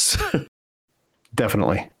up, yes.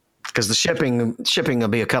 Definitely. Because the shipping will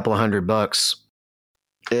be a couple of $100,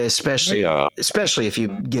 especially if you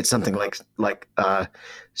get something like SimLabs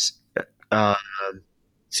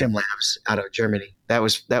out of Germany. That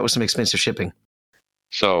was some expensive shipping.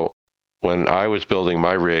 So when I was building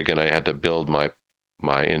my rig and I had to build my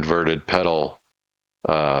inverted pedal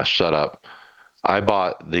setup, I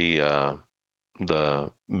bought the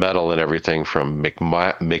metal and everything from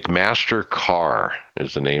McMaster Car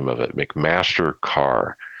is the name of it. McMaster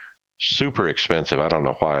Car. Super expensive. I don't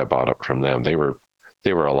know why I bought it from them. They were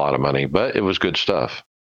a lot of money, but it was good stuff.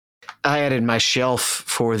 I added my shelf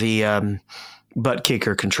for the butt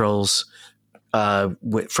kicker controls from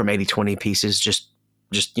 80/20 pieces. Just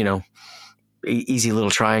easy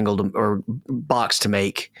little triangle or box to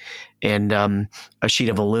make, and a sheet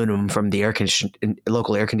of aluminum from the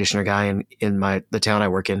local air conditioner guy in the town I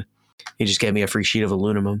work in. He just gave me a free sheet of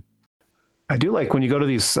aluminum. I do like when you go to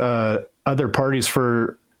these other parties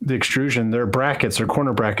for the extrusion, their brackets or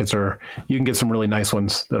corner brackets, or you can get some really nice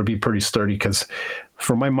ones that'll be pretty sturdy, because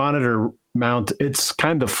for my monitor mount, it's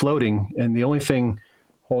kind of floating, and the only thing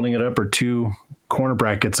holding it up are 2 corner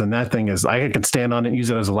brackets, and that thing is, I could stand on it and use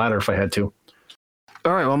it as a ladder if I had to.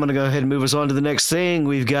 All right, well, I'm going to go ahead and move us on to the next thing.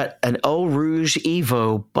 We've got an Eau Rouge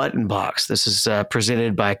Evo button box. This is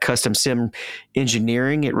presented by Custom Sim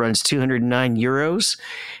Engineering. It runs €209,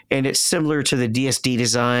 and it's similar to the DSD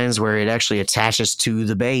designs where it actually attaches to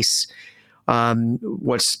the base.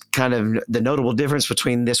 What's kind of the notable difference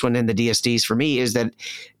between this one and the DSDs for me is that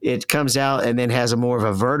it comes out and then has a more of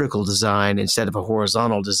a vertical design instead of a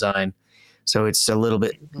horizontal design. So it's a little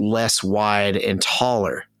bit less wide and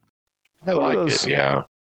taller. I like it, yeah.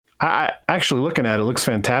 I actually, looking at it, looks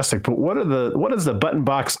fantastic. But what is the button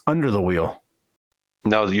box under the wheel?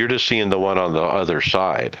 No, you're just seeing the one on the other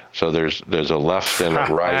side. So there's a left and a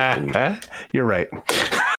right. You're right.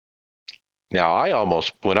 Now,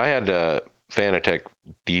 when I had the Fanatec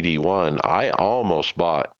DD1, I almost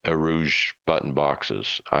bought a Rouge button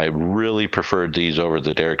boxes. I really preferred these over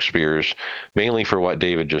the Derek Spears, mainly for what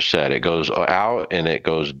David just said. It goes out and it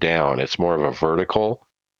goes down. It's more of a vertical,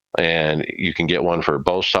 and you can get one for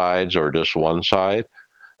both sides or just one side.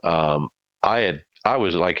 I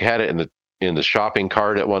was like, had it in the shopping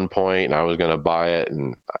cart at one point, and I was going to buy it,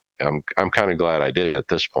 and I'm kind of glad I did it at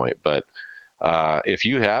this point. But if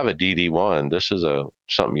you have a DD1, this is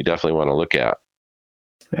something you definitely want to look at.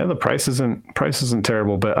 Yeah, the price isn't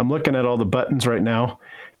terrible, but I'm looking at all the buttons right now,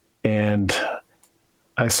 and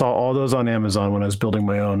I saw all those on Amazon when I was building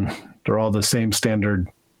my own. They're all the same standard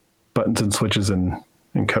buttons and switches and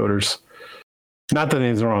encoders. Not that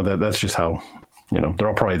anything's wrong with that. That's just how, they're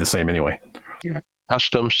all probably the same anyway. Yeah.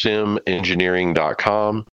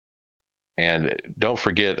 customsimengineering.com. And don't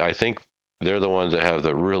forget, I think they're the ones that have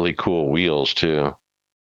the really cool wheels too.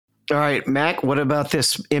 All right, Mac, what about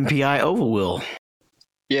this MPI oval wheel?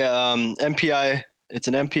 Yeah, MPI. It's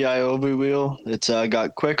an MPI oval wheel. It's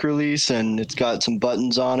got quick release and it's got some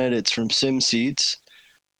buttons on it. It's from Sim Seats.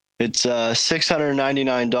 It's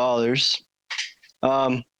 $699.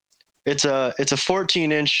 It's a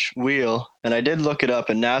 14-inch wheel, and I did look it up.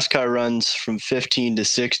 And NASCAR runs from 15 to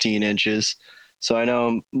 16 inches. So I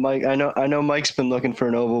know Mike. I know Mike's been looking for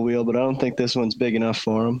an oval wheel, but I don't think this one's big enough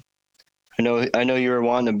for him. I know you were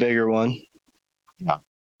wanting a bigger one.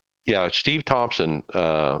 Yeah, Steve Thompson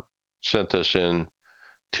sent this in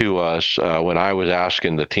to us when I was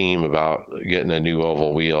asking the team about getting a new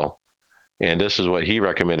oval wheel, and this is what he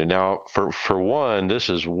recommended. Now, for one, this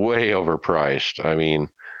is way overpriced. I mean,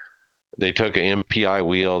 they took an MPI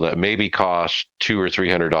wheel that maybe cost $200 or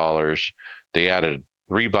 $300. They added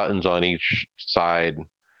 3 buttons on each side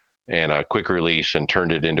and a quick release and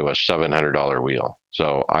turned it into a $700 wheel.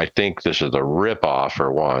 So I think this is a ripoff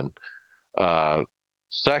for one.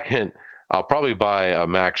 Second, I'll probably buy a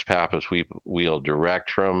Max Pappas wheel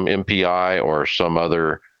direct from MPI or some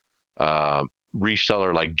other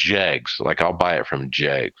reseller like Jegs. Like I'll buy it from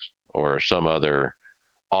Jegs or some other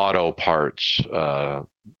auto parts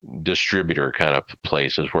distributor kind of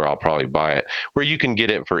places where I'll probably buy it, where you can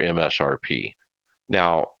get it for MSRP.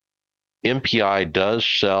 Now, MPI does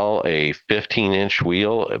sell a 15-inch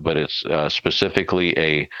wheel, but it's specifically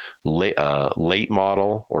a late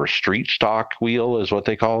model or street stock wheel is what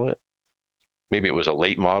they call it. Maybe it was a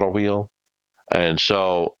late model wheel. And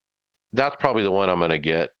so that's probably the one I'm going to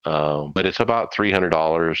get, but it's about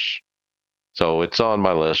 $300. So it's on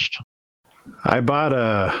my list. I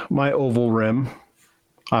bought my oval rim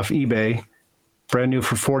off eBay, brand new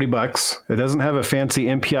for $40. It doesn't have a fancy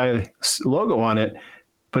MPI logo on it,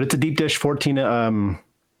 but it's a deep dish 14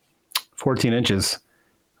 inches.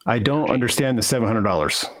 I don't understand the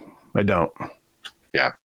 $700. I don't.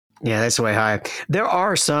 Yeah. Yeah, that's way high. There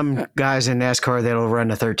are some guys in NASCAR that'll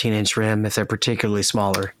run a 13-inch rim if they're particularly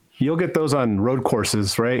smaller. You'll get those on road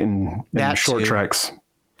courses, right? And short tracks.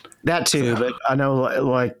 That too, but I know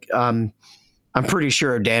I'm pretty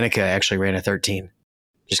sure Danica actually ran a 13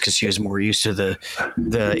 just because she was more used to the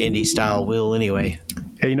Indy style wheel anyway.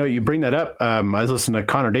 Hey, you bring that up. I was listening to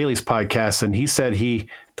Connor Daly's podcast, and he said the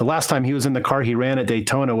last time he was in the car he ran at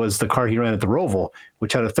Daytona was the car he ran at the Roval,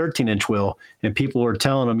 which had a 13-inch wheel, and people were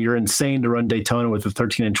telling him you're insane to run Daytona with a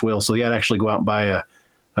 13-inch wheel, so he had to actually go out and buy a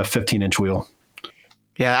 15-inch wheel.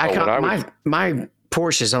 Yeah, my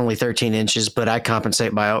Porsche is only 13 inches, but I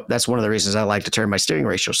compensate that's one of the reasons I like to turn my steering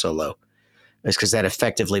ratio so low. It's because that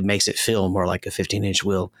effectively makes it feel more like a 15-inch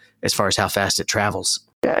wheel as far as how fast it travels.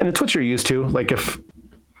 Yeah, and it's what you're used to. Like if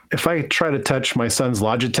I try to touch my son's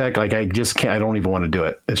Logitech, like I just can't. I don't even want to do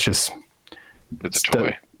it. It's just it's a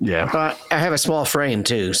toy. Yeah. I have a small frame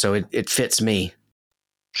too, so it fits me.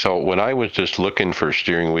 So when I was just looking for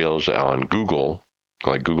steering wheels on Google,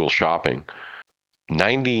 like Google Shopping,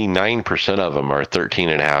 99% of them are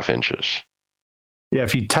 13.5 inches. Yeah,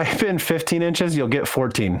 if you type in 15 inches, you'll get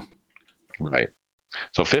 14. Right.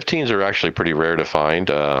 So 15s are actually pretty rare to find.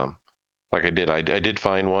 Like I did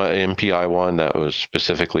find one MPI one that was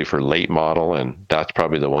specifically for late model, and that's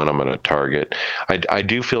probably the one I'm going to target. I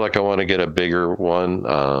do feel like I want to get a bigger one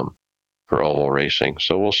for oval racing,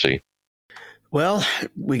 so we'll see. Well,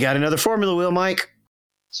 we got another Formula wheel, Mike.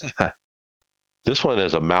 This one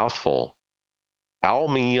is a mouthful.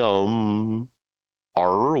 Almium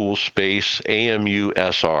Aerospace AMU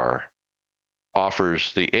SR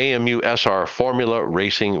offers the AMU SR Formula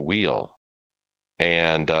Racing wheel.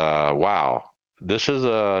 And wow, this is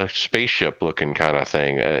a spaceship looking kind of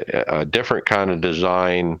thing, a different kind of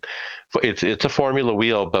design. It's a Formula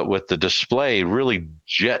wheel, but with the display really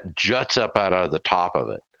juts up out of the top of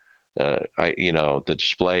it. The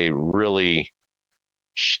display really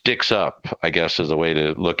sticks up, I guess is the way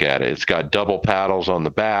to look at it. It's got double paddles on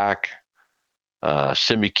the back,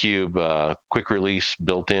 SemiCube quick release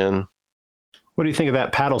built in. What do you think of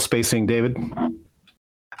that paddle spacing, David?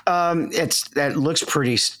 That looks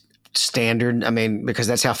pretty standard. I mean, because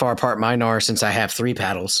that's how far apart mine are since I have 3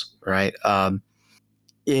 paddles, right?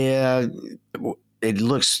 Yeah, it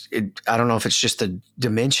looks, I don't know if it's just the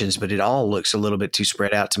dimensions, but it all looks a little bit too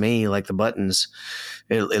spread out to me, like the buttons.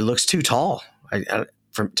 It looks too tall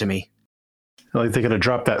to me. Like they're going to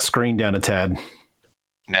drop that screen down a tad.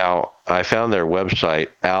 Now, I found their website,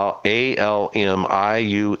 almiun.es.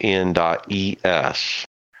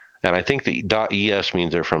 And I think the .es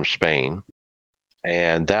means they're from Spain.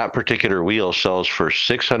 And that particular wheel sells for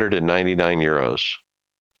 699 euros.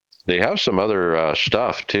 They have some other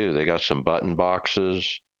stuff too. They got some button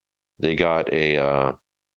boxes. They got a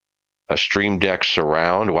Stream Deck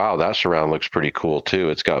surround. Wow, that surround looks pretty cool too.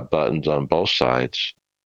 It's got buttons on both sides.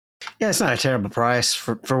 Yeah, it's not a terrible price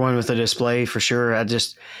for one with a display for sure.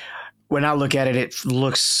 When I look at it, it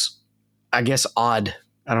looks, I guess, odd.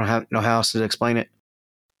 I don't know how else to explain it.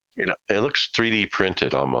 It looks 3D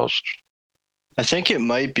printed almost. I think it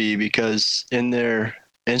might be because in their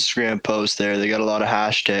Instagram post there, they got a lot of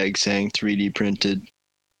hashtags saying 3D printed.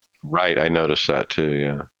 Right, I noticed that too.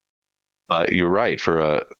 Yeah, but you're right.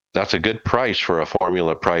 That's a good price for a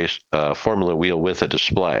Formula wheel with a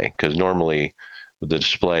display, because normally the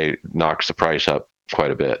display knocks the price up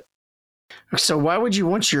quite a bit. So why would you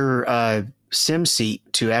want your sim seat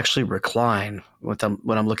to actually recline? What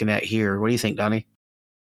I'm looking at here. What do you think, Donnie?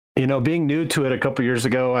 Being new to it a couple years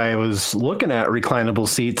ago, I was looking at reclinable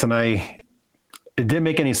seats, and it didn't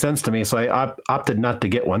make any sense to me, so I opted not to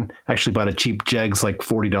get one. Actually bought a cheap Jegs, like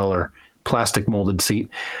 $40 plastic molded seat.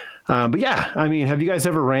 But yeah, I mean, have you guys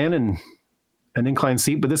ever ran an incline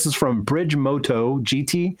seat? But this is from Bridge Moto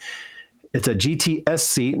GT. It's a GTS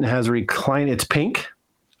seat and it has a recline. It's pink.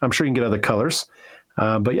 I'm sure you can get other colors.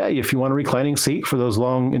 But yeah, if you want a reclining seat for those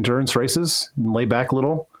long endurance races, lay back a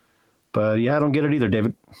little. But yeah, I don't get it either,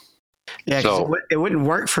 David. Yeah, because it wouldn't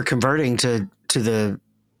work for converting to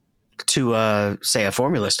say a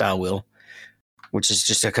Formula style wheel, which is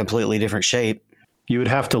just a completely different shape. You would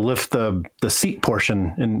have to lift the seat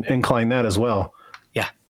portion and incline that as well. Yeah,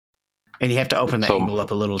 and you have to open the angle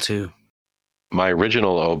up a little too. My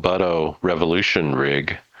original Obuto Revolution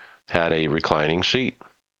rig had a reclining seat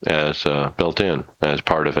as built in as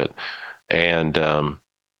part of it, and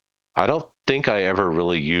I don't think I ever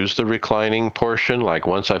really used the reclining portion. Like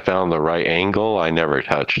once I found the right angle, I never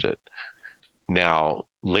touched it. Now,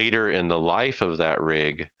 later in the life of that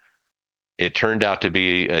rig, it turned out to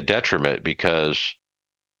be a detriment because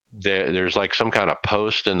there's like some kind of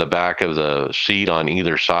post in the back of the seat on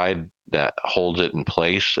either side that holds it in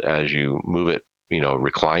place as you move it,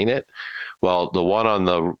 recline it. Well, the one on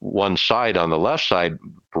the one side on the left side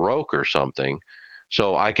broke or something.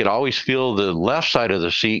 So I could always feel the left side of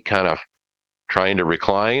the seat kind of trying to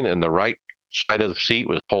recline, and the right side of the seat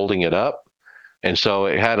was holding it up. And so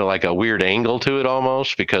it had like a weird angle to it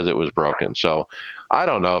almost because it was broken. So I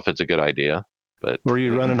don't know if it's a good idea. But were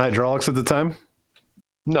you running hydraulics at the time?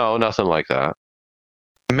 No, nothing like that.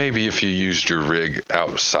 Maybe if you used your rig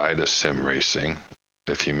outside of sim racing,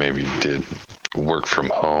 if you maybe did work from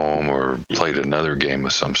home or played another game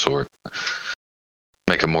of some sort,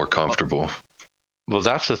 make it more comfortable. Well,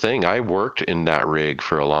 that's the thing. I worked in that rig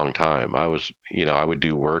for a long time. I would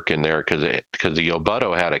do work in there because the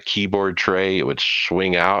Obuto had a keyboard tray. It would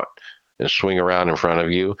swing out and swing around in front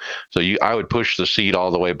of you. So I would push the seat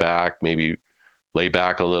all the way back, maybe lay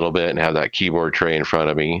back a little bit and have that keyboard tray in front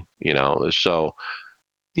of me, so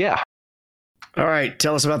yeah. All right.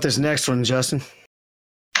 Tell us about this next one, Justin.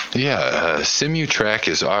 Yeah. Simutrack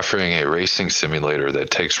is offering a racing simulator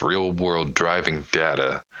that takes real world driving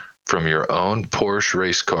data from your own Porsche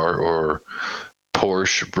race car or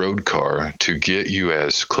Porsche road car to get you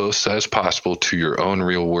as close as possible to your own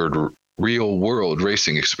real world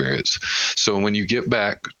racing experience. So when you get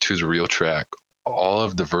back to the real track, all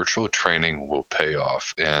of the virtual training will pay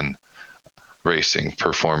off in racing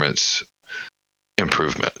performance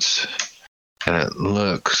improvements. And it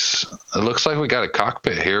looks like we got a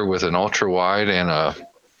cockpit here with an ultra wide and a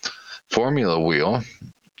Formula wheel.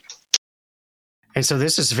 And so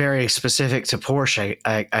this is very specific to Porsche,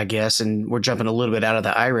 I guess, and we're jumping a little bit out of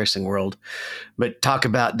the iRacing world, but talk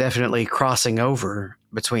about definitely crossing over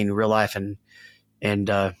between real life and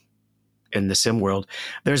in the sim world.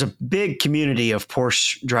 There's a big community of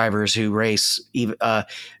Porsche drivers who race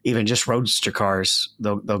even just roadster cars.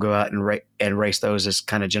 They'll go out and race those as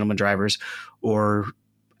kind of gentleman drivers, or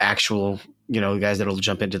actual guys that'll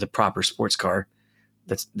jump into the proper sports car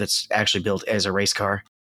that's actually built as a race car.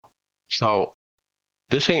 So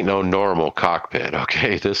this ain't no normal cockpit,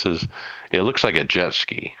 okay? It looks like a jet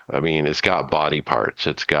ski. I mean, it's got body parts.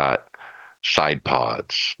 It's got side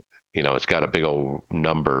pods. It's got a big old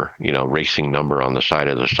number, racing number on the side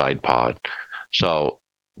of the side pod. So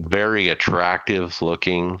very attractive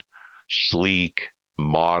looking, sleek,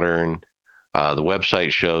 modern. The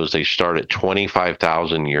website shows they start at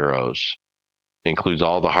 25,000 euros. Includes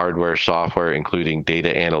all the hardware, software, including data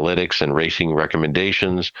analytics and racing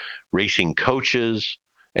recommendations, racing coaches,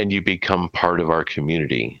 and you become part of our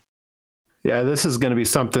community. Yeah, this is going to be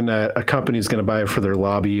something that a company is going to buy for their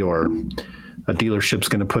lobby, or a dealership's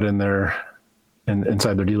going to put in there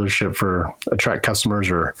inside their dealership for attract customers.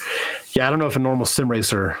 Or I don't know if a normal sim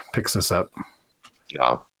racer picks this up.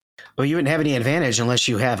 Yeah. Well, you wouldn't have any advantage unless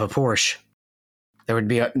you have a Porsche. There would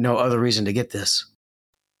be no other reason to get this.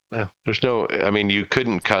 Well, you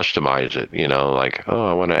couldn't customize it, like, oh,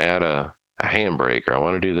 I want to add a handbrake, or I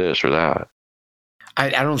want to do this or that. I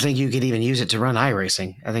don't think you could even use it to run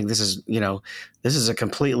iRacing. I think this is a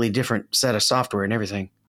completely different set of software and everything.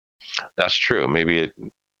 That's true. Maybe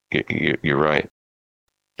you're right.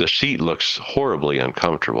 The seat looks horribly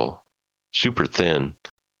uncomfortable, super thin,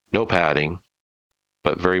 no padding,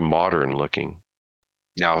 but very modern looking.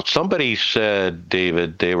 Now, somebody said,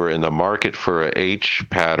 David, they were in the market for a H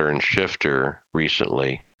pattern shifter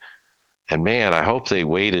recently. And man, I hope they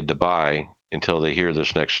waited to buy until they hear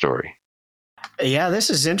this next story. Yeah, this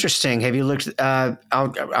is interesting. Have you looked?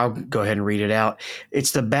 I'll go ahead and read it out.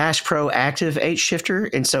 It's the Bash Pro Active H shifter,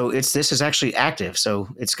 and so this is actually active. So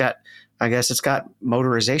it's got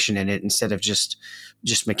motorization in it instead of just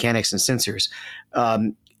mechanics and sensors.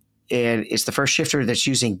 And it's the first shifter that's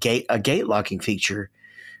using a gate locking feature,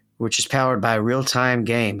 which is powered by a real-time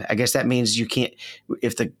game. I guess that means you can't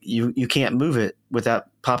move it without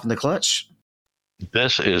popping the clutch.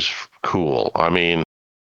 This is cool. I mean,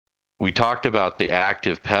 we talked about the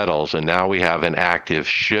active pedals, and now we have an active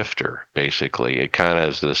shifter, basically. It kind of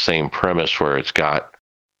is the same premise where it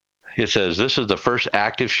says, this is the first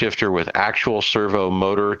active shifter with actual servo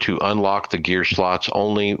motor to unlock the gear slots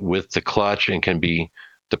only with the clutch, and can be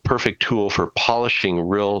the perfect tool for polishing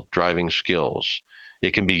real driving skills.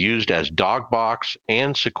 It can be used as dog box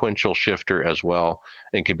and sequential shifter as well,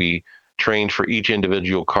 and can be trained for each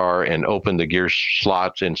individual car and open the gear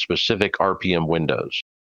slots in specific RPM windows.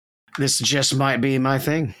 This just might be my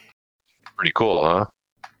thing. Pretty cool, huh?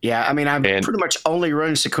 Yeah, I mean, pretty much only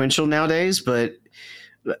run sequential nowadays, but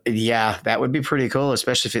yeah, that would be pretty cool,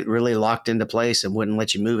 especially if it really locked into place and wouldn't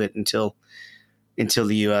let you move it until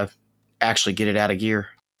you actually get it out of gear.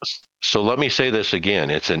 So let me say this again.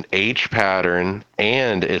 It's an H pattern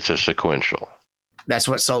and it's a sequential. That's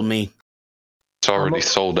what sold me. It's already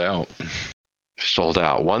sold out. Sold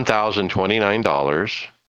out. $1,029.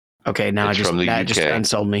 Okay, now that just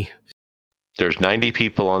unsold me. There's 90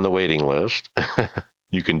 people on the waiting list.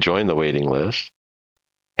 You can join the waiting list.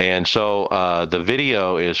 And so the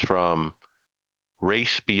video is from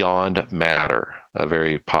Race Beyond Matter, a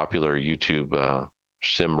very popular YouTube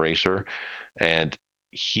sim racer. And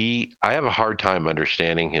I have a hard time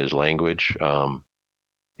understanding his language. I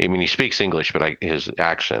mean, he speaks English, but his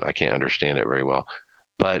accent, I can't understand it very well.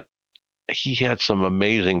 But he had some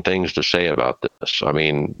amazing things to say about this. I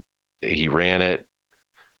mean, he ran it.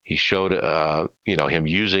 He showed, him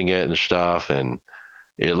using it and stuff, and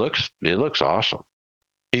it looks awesome.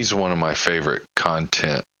 He's one of my favorite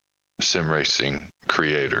content sim racing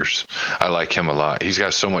creators. I like him a lot. He's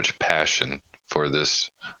got so much passion for this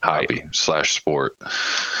hobby / sport.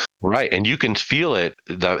 Right. And you can feel it,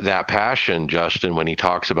 that passion, Justin, when he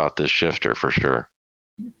talks about this shifter, for sure.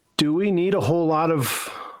 Do we need a whole lot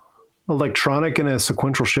of electronic in a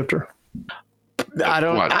sequential shifter?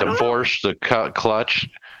 To force the clutch?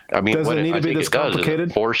 I mean, does it need to be this complicated?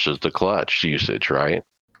 It forces the clutch usage, right?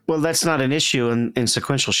 Well, that's not an issue in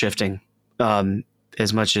sequential shifting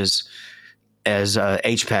as much as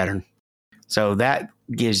H pattern. So that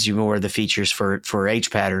gives you more of the features for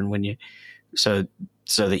H pattern so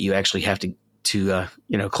that you actually have to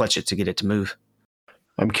clutch it to get it to move.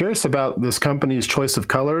 I'm curious about this company's choice of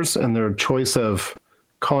colors and their choice of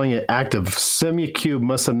calling it active. Simucube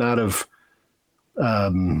must have not have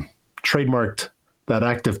trademarked that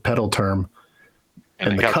active pedal term.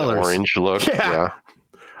 And the colors. The orange look. Yeah.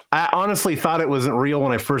 I honestly thought it wasn't real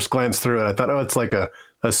when I first glanced through it. I thought, it's like a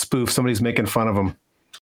spoof. Somebody's making fun of them.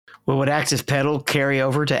 Well, would active pedal carry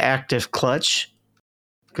over to active clutch?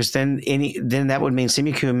 Because then that would mean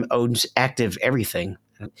Simucube owns active everything.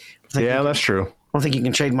 Yeah, that's true. I don't think you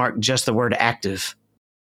can trademark just the word active.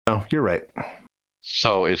 No, you're right.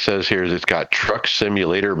 So it says here it's got truck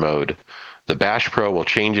simulator mode. The Bash Pro will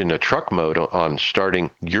change into truck mode on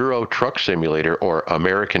starting Euro Truck Simulator or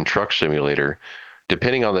American Truck Simulator.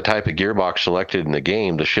 Depending on the type of gearbox selected in the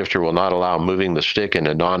game, the shifter will not allow moving the stick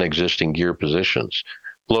into non-existing gear positions.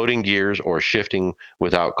 Floating gears or shifting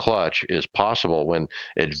without clutch is possible when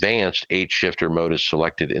advanced H shifter mode is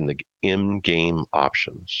selected in the in-game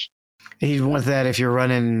options. You'd want that if you're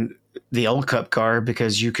running the old Cup car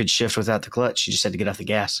because you could shift without the clutch. You just had to get off the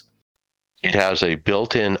gas. It has a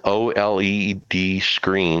built-in OLED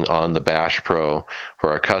screen on the Bash Pro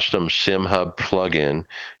for a custom SimHub plugin.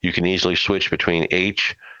 You can easily switch between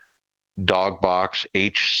H Dogbox,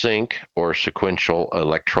 H Sync, or sequential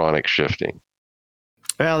electronic shifting.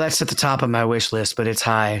 Well, that's at the top of my wish list, but it's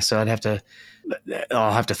high, so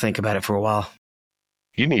I'll have to think about it for a while.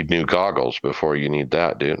 You need new goggles before you need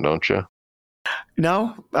that, don't you?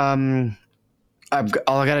 No, all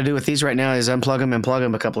I got to do with these right now is unplug them and plug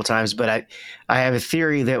them a couple of times. But I have a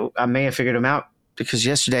theory that I may have figured them out because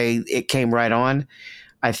yesterday it came right on.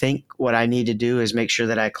 I think what I need to do is make sure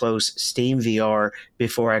that I close Steam VR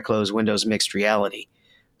before I close Windows Mixed Reality.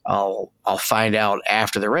 I'll find out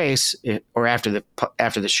after the race or after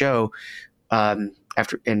the show,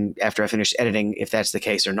 after I finish editing, if that's the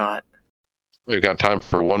case or not. We've got time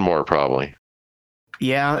for one more, probably.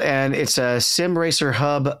 Yeah, and it's a Sim Racer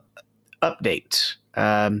Hub update.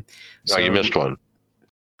 So you missed one.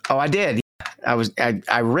 Oh, I did.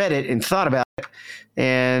 I read it and thought about it,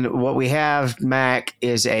 and what we have, Mac,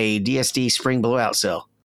 is a DSD spring blowout cell.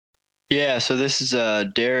 Yeah, so this is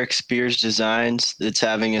Derek Spears Designs. It's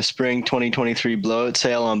having a spring 2023 blowout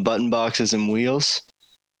sale on button boxes and wheels.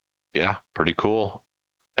 Yeah, pretty cool.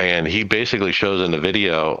 And he basically shows in the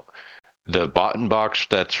video the button box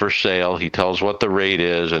that's for sale. He tells what the rate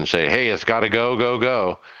is and say, hey, it's got to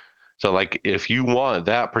go. So like if you want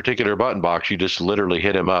that particular button box, you just literally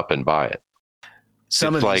hit him up and buy it.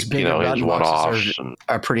 Some it's of like, these bigger button boxes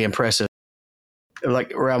are pretty impressive. They're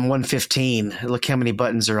like around 115. Look how many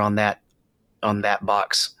buttons are on that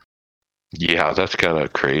box. Yeah, that's kind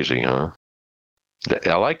of crazy, huh?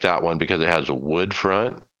 I like that one because it has a wood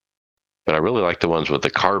front, but I really like the ones with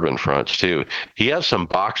the carbon fronts too. He has some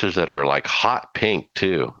boxes that are like hot pink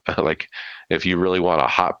too. Like if you really want a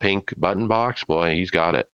hot pink button box, boy, he's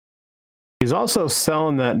got it. He's also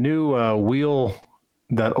selling that new wheel,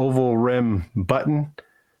 that oval rim button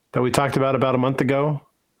that we talked about a month ago.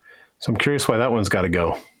 So I'm curious why that one's got to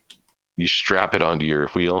go. You strap it onto your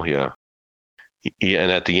wheel, yeah.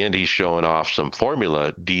 And at the end, he's showing off some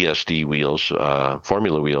Formula DSD wheels,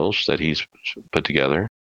 Formula wheels that he's put together.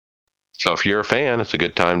 So if you're a fan, it's a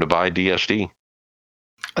good time to buy DSD.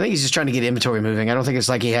 I think he's just trying to get inventory moving. I don't think it's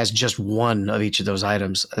like he has just one of each of those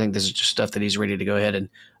items. I think this is just stuff that he's ready to go ahead and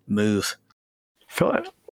move.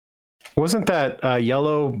 Wasn't that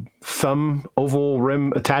yellow thumb oval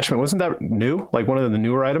rim attachment, wasn't that new? Like one of the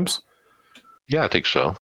newer items? Yeah, I think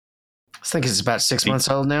so. I think it's about 6 months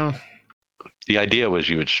old now. The idea was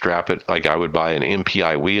you would strap it, like I would buy an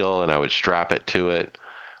MPI wheel and I would strap it to it.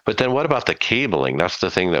 But then what about the cabling? That's the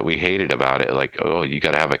thing that we hated about it. Like, oh, you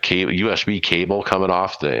got to have a cable, USB cable coming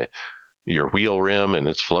off your wheel rim and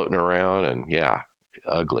it's floating around and yeah,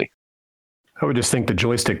 ugly. I would just think the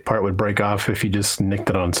joystick part would break off if you just nicked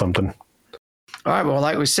it on something. All right. Well,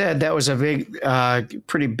 like we said, that was a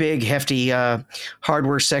pretty big, hefty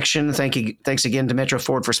hardware section. Thanks again to Metro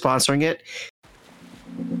Ford for sponsoring it.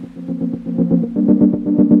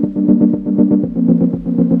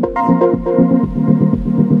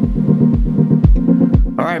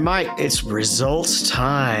 All right, Mike, it's results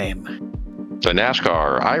time. The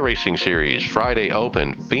NASCAR iRacing Series Friday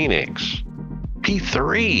Open Phoenix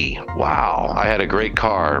P3. Wow, I had a great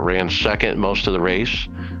car, ran second most of the race.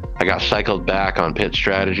 I got cycled back on pit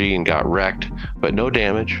strategy and got wrecked, but no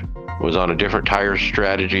damage. Was on a different tire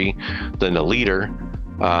strategy than the leader.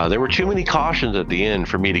 There were too many cautions at the end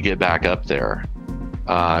for me to get back up there.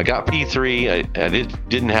 I got P3. I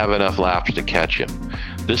didn't have enough laps to catch him.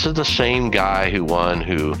 This is the same guy who won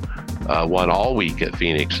all week at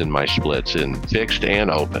Phoenix in my splits in fixed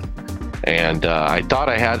and open. And I thought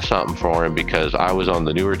I had something for him because I was on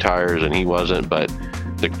the newer tires and he wasn't, but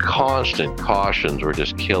the constant cautions were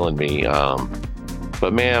just killing me.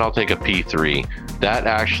 But man, I'll take a P3. That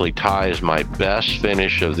actually ties my best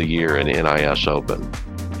finish of the year in NIS Open.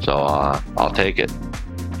 So I'll take it.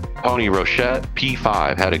 Tony Rochette,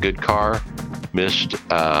 P5, had a good car, missed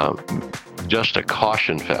just a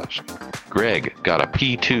caution fest. Greg got a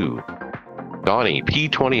P2. Donnie,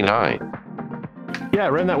 P29. Yeah, I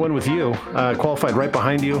ran that one with you. Qualified right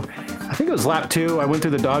behind you. I think it was lap 2. I went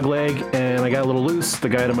through the dog leg and I got a little loose. The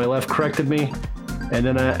guy to my left corrected me. And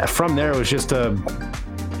then from there, it was just a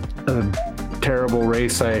terrible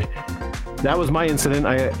race. That was my incident.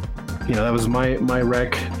 That was my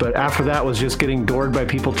wreck. But after that was just getting doored by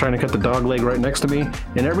people trying to cut the dog leg right next to me.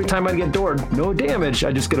 And every time I'd get doored, no damage,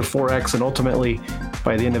 I just get a 4X. And ultimately,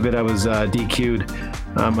 by the end of it, I was DQ'd.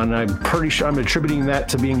 And I'm pretty sure I'm attributing that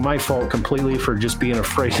to being my fault completely for just being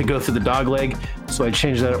afraid to go through the dog leg. So I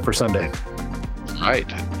changed that up for Sunday.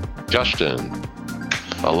 Right. Justin,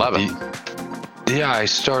 11. Yeah, I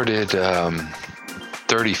started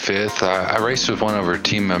 35th. I raced with one of our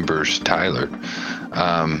team members, Tyler.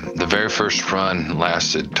 The very first run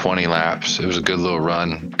lasted 20 laps. It was a good little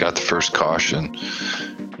run. Got the first caution.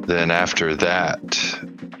 Then after that,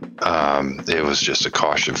 It was just a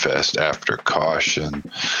caution fest after caution.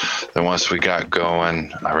 Then once we got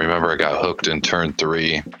going, I remember I got hooked in turn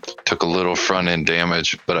 3, took a little front end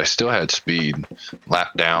damage, but I still had speed,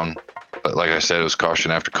 lap down. But like I said, it was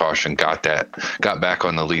caution after caution. Got back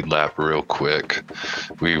on the lead lap real quick.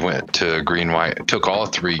 We went to green, white, took all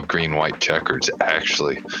 3 green, white checkers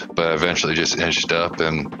actually, but eventually just inched up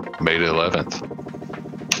and made it 11th.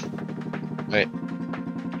 Right.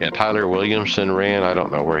 Yeah, Tyler Williamson ran. I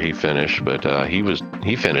don't know where he finished, but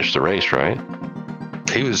he finished the race, right?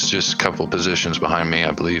 He was just a couple positions behind me,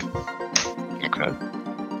 I believe. Okay.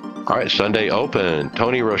 All right, Sunday Open.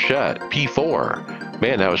 Tony Rochette, P4.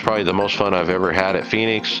 Man, that was probably the most fun I've ever had at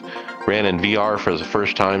Phoenix. Ran in VR for the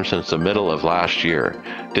first time since the middle of last year.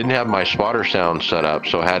 Didn't have my spotter sound set up,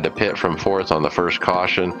 so I had to pit from 4th on the first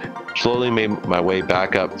caution. Slowly made my way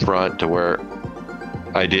back up front to where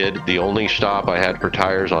I did the only stop I had for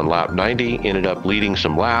tires on lap 90. Ended up leading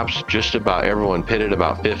some laps. Just about everyone pitted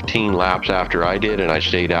about 15 laps after I did, and I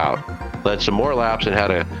stayed out. Led some more laps and had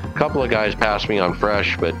a couple of guys pass me on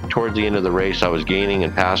fresh, but towards the end of the race I was gaining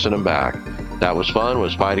and passing them back. That was fun,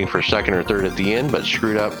 was fighting for 2nd or 3rd at the end, but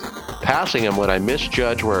screwed up passing him when I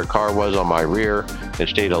misjudged where a car was on my rear and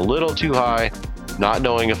stayed a little too high, not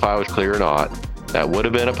knowing if I was clear or not. That would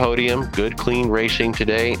have been a podium. Good, clean racing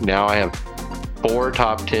today. Now I have 4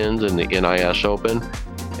 top 10s in the NIS Open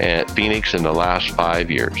at Phoenix in the last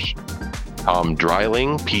 5 years. Tom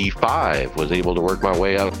Dreiling, P5, was able to work my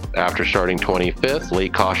way up after starting 25th.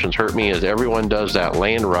 Late cautions hurt me as everyone does that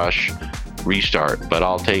land rush restart, but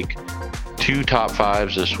I'll take 2 top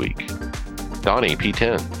 5s this week. Donnie,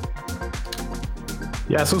 P10.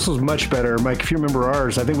 Yeah, so this was much better. Mike, if you remember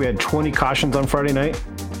ours, I think we had 20 cautions on Friday night.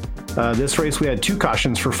 This race, we had 2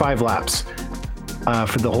 cautions for 5 laps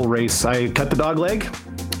for the whole race. I cut the dog leg.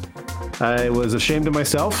 I was ashamed of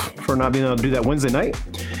myself for not being able to do that Wednesday night.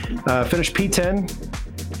 Finished P10.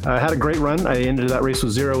 Had a great run. I ended that race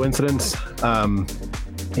with 0 incidents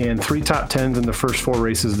and 3 top 10s in the first 4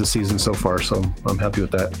 races of the season so far, so I'm happy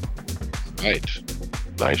with that. Right.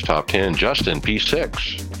 Nice top 10. Justin,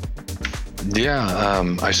 P6.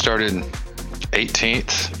 Yeah, I started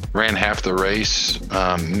 18th, ran half the race,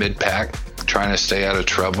 mid-pack, trying to stay out of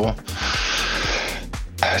trouble.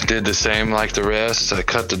 I did the same like the rest. I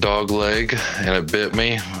cut the dog leg and it bit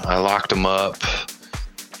me. I locked him up,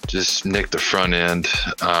 just nicked the front end.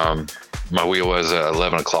 My wheel was at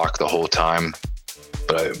 11 o'clock the whole time.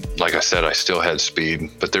 But like I said, I still had speed,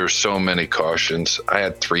 but there were so many cautions. I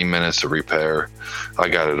had 3 minutes of repair. I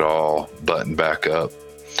got it all buttoned back up.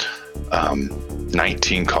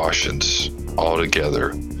 19 cautions altogether.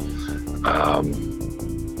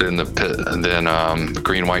 Then the pit, and then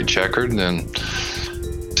green, white checkered, and then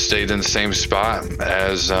stayed in the same spot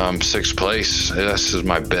as 6th place. This is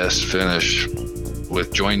my best finish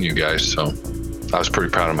with joining you guys, so I was pretty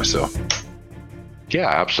proud of myself. Yeah,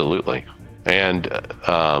 absolutely. And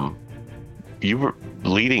you were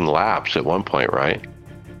leading laps at one point, right?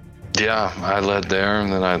 Yeah, I led there,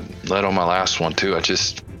 and then I led on my last one too.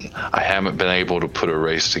 I haven't been able to put a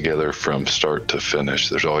race together from start to finish.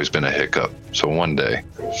 There's always been a hiccup. So one day.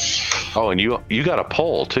 Oh, and you got a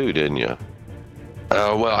pole too, didn't you?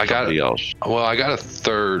 I got a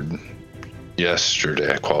 3rd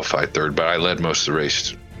yesterday. I qualified 3rd, but I led most of the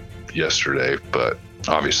race yesterday. But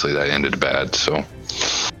obviously that ended bad. So.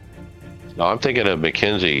 No, I'm thinking of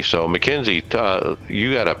Mackenzie. So Mackenzie, you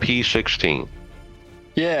got a P16.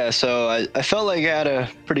 Yeah, so I felt like I had a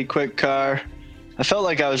pretty quick car. I felt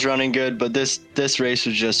like I was running good, but this race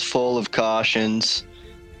was just full of cautions.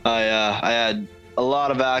 I had a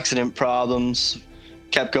lot of accident problems,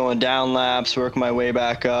 kept going down laps, working my way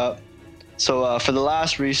back up. So for the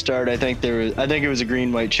last restart, I think it was a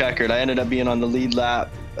green, white checkered. I ended up being on the lead lap,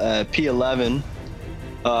 P11.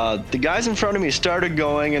 The guys in front of me started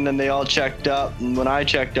going, and then they all checked up. And when I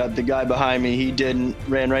checked up, the guy behind me, he didn't,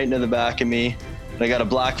 ran right into the back of me. And I got a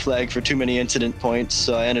black flag for too many incident points,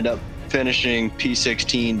 so I ended up finishing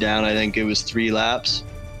P16 down. I think it was 3 laps.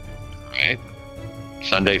 All right.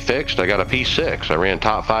 Sunday fixed. I got a P6. I ran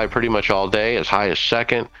top 5 pretty much all day, as high as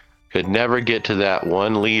 2nd. Could never get to that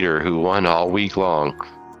one leader who won all week long.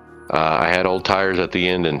 I had old tires at the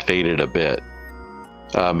end and faded a bit.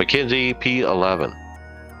 Mackenzie, P11.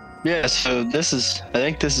 Yeah, so I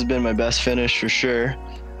think this has been my best finish for sure.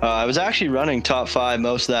 I was actually running top 5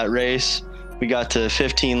 most of that race. We got to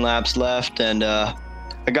 15 laps left, and I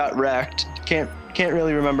got wrecked. Can't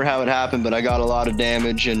really remember how it happened, but I got a lot of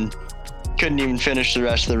damage and couldn't even finish the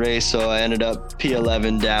rest of the race, so I ended up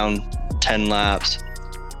P11 down 10 laps.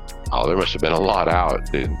 Oh, there must have been a lot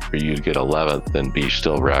out, dude, for you to get 11th and be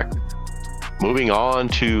still wrecked. Moving on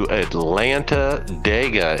to Atlanta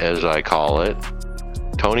Dega, as I call it.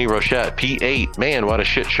 Tony Rochette, P8. Man, what a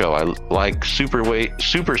shit show. I like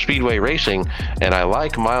super speedway racing, and I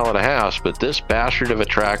like mile and a half, but this bastard of a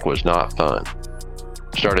track was not fun.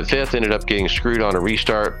 Started 5th, ended up getting screwed on a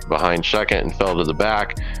restart behind 2nd and fell to the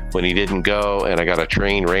back when he didn't go, and I got a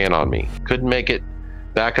train ran on me. Couldn't make it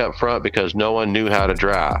back up front because no one knew how to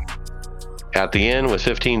draft. At the end, with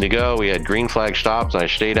 15 to go, we had green flag stops, and I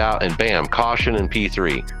stayed out, and bam, caution in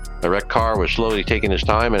P3. The wrecked car was slowly taking his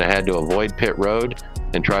time, and I had to avoid pit road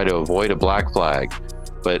and try to avoid a black flag.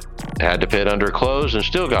 But had to pit under close and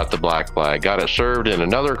still got the black flag. Got it served, and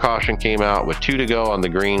another caution came out with 2 to go on the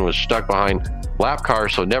green, was stuck behind lap car,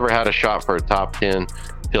 so never had a shot for a top 10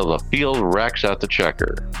 till the field wrecks at the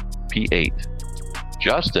checker. P8.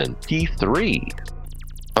 Justin, P3.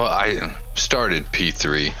 Well, I started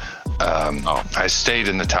P3. I stayed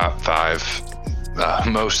in the top 5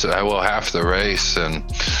 half the race, and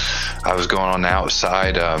I was going on the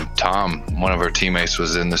outside. Tom, one of our teammates,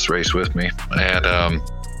 was in this race with me, and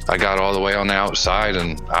I got all the way on the outside,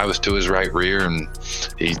 and I was to his right rear, and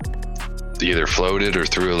he either floated or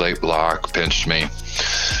threw a late block, pinched me,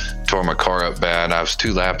 tore my car up bad. I was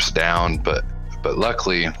 2 laps down, but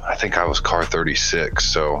luckily I think I was car 36,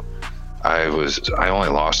 so I only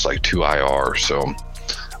lost like 2 IR, so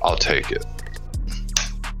I'll take it.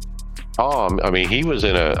 I mean, he was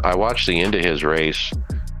I watched the end of his race,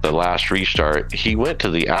 the last restart. He went to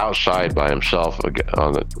the outside by himself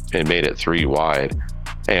and made it 3 wide,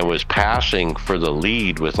 and was passing for the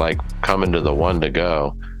lead with like coming to the 1 to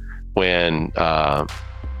go when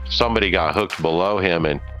somebody got hooked below him,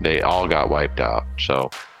 and they all got wiped out.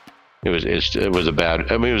 So it was a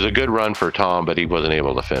bad. I mean, it was a good run for Tom, but he wasn't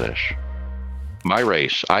able to finish. My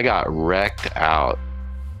race, I got wrecked out.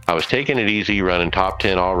 I was taking it easy, running top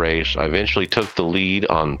 10 all race. I eventually took the lead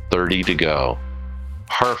on 30 to go.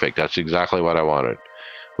 Perfect. That's exactly what I wanted.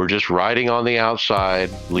 We're just riding on the outside,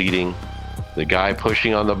 leading. The guy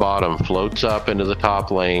pushing on the bottom floats up into the top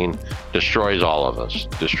lane, destroys all of us,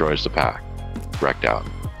 destroys the pack. Wrecked out.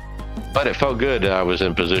 But it felt good that I was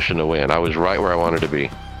in position to win. I was right where I wanted to be.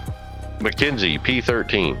 McKenzie,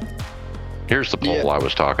 P13. Here's the pole I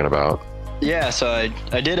was talking about. Yeah, so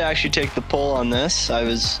I did actually take the pole on this. I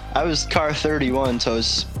was car 31, so I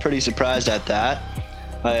was pretty surprised at that.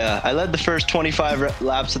 I led the first 25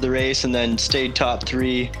 laps of the race, and then stayed top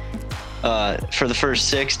 3 for the first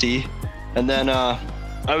 60. And then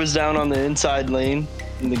I was down on the inside lane,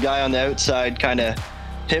 and the guy on the outside kind of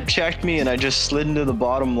hip checked me, and I just slid into the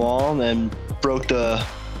bottom wall and broke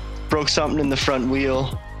something in the front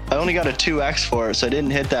wheel. I only got a 2X for it, so I didn't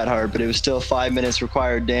hit that hard, but it was still 5 minutes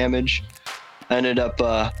required damage. I ended up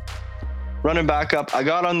running back up. I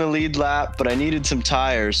got on the lead lap, but I needed some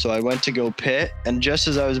tires, so I went to go pit, and just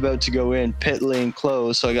as I was about to go in, pit lane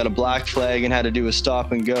closed, so I got a black flag and had to do a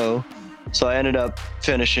stop and go. So I ended up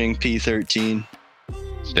finishing P13.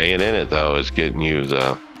 Staying in it, though, is getting you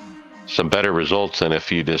some better results than if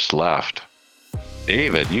you just left.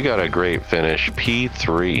 David, you got a great finish,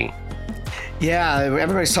 P3. Yeah,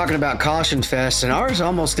 everybody's talking about Caution Fest, and ours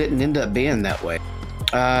almost didn't end up being that way.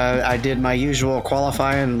 I did my usual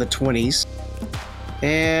qualifying in the 20s,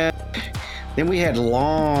 and then we had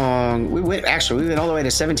we went all the way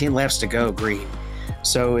to 17 laps to go green.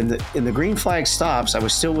 So in the green flag stops, I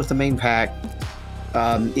was still with the main pack,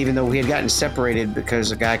 even though we had gotten separated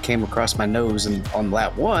because a guy came across my nose, and on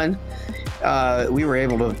lap 1, we were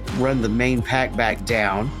able to run the main pack back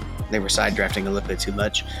down. They were side drafting a little bit too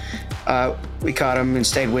much. We caught him and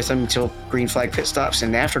stayed with him until green flag pit stops.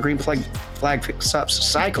 And after green flag pit stops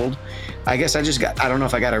cycled, I guess I don't know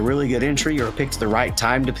if I got a really good entry or picked the right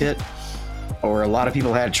time to pit, or a lot of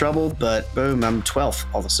people had trouble, but boom, I'm 12th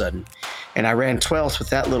all of a sudden. And I ran 12th with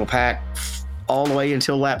that little pack all the way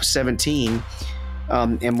until lap 17.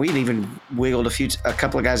 And we'd even wiggled a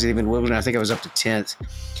couple of guys had even wiggled, and I think I was up to 10th.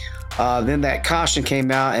 Then that caution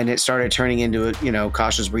came out, and it started turning into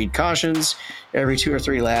cautions breed cautions every 2 or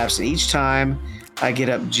 3 laps. And each time I get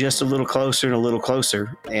up just a little closer and a little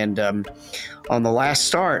closer. And on the last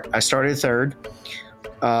start, I started 3rd.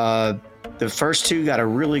 The first 2 got a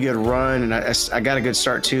really good run, and I got a good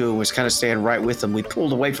start too, and was kind of staying right with them. We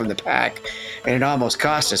pulled away from the pack, and it almost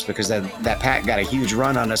cost us because that pack got a huge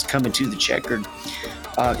run on us coming to the checkered.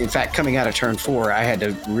 In fact, coming out of turn 4, I had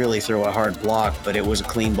to really throw a hard block, but it was a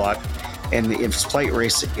clean block. And if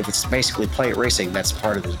it's basically plate racing, that's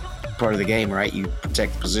part of the game, right? You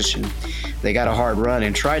protect the position. They got a hard run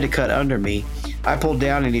and tried to cut under me. I pulled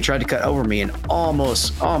down, and he tried to cut over me and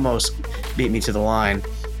almost beat me to the line,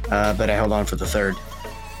 but I held on for the 3rd.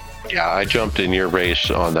 Yeah, I jumped in your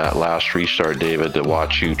race on that last restart, David, to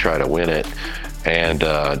watch you try to win it. And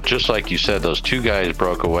just like you said, those two guys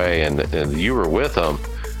broke away, and you were with them.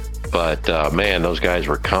 But man, those guys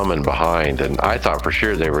were coming behind, and I thought for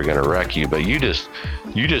sure they were going to wreck you. But you just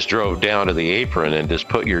drove down to the apron and just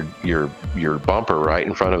put your bumper right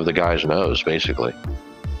in front of the guy's nose, basically.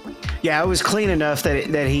 Yeah, it was clean enough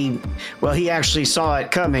that he actually saw it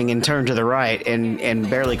coming and turned to the right and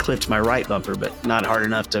barely clipped my right bumper, but not hard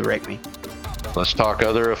enough to wreck me. Let's talk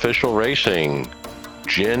other official racing.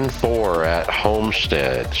 Gen 4 at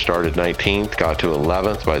Homestead started 19th, got to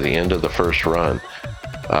 11th by the end of the first run.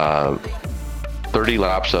 30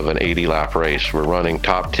 laps of an 80-lap race. We're running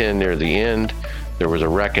top 10 near the end. There was a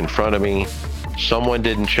wreck in front of me. Someone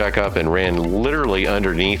didn't check up and ran literally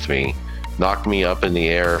underneath me, knocked me up in the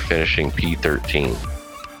air, finishing P13.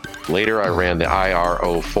 Later, I ran the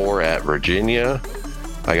IR04 at Virginia.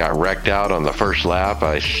 I got wrecked out on the first lap.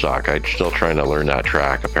 I suck. I'm still trying to learn that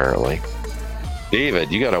track, apparently.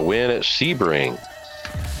 David, you got a win at Sebring.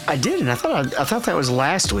 I did, and I thought that was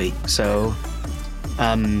last week. So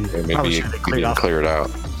maybe you didn't clear it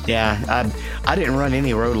out. Yeah, I didn't run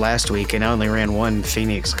any road last week, and I only ran one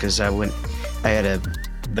Phoenix because I had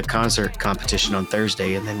the concert competition on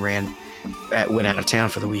Thursday, and then went out of town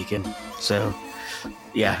for the weekend. So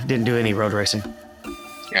yeah, didn't do any road racing.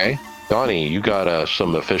 Okay, Donnie, you got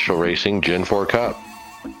some official racing Gen 4 Cup.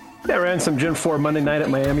 Yeah, I ran some Gen 4 Monday night at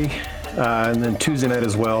Miami, and then Tuesday night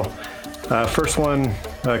as well. First one,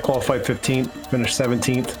 qualified 15th, finished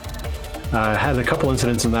 17th. Had a couple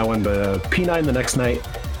incidents in that one, but P9 the next night.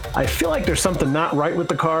 I feel like there's something not right with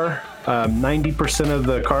the car. 90% of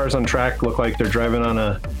the cars on track look like they're driving on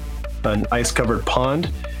an ice-covered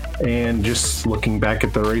pond. And just looking back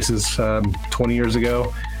at the races 20 years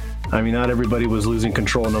ago, I mean, not everybody was losing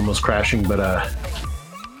control and almost crashing, but I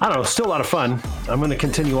don't know, still a lot of fun. I'm going to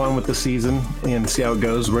continue on with the season and see how it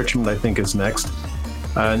goes. Richmond, I think, is next.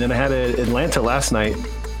 And then I had Atlanta last night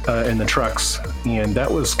in the trucks, and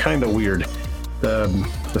that was kind of weird.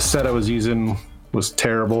 The set I was using was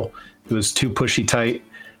terrible. It was too pushy tight.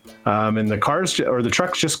 And the cars or the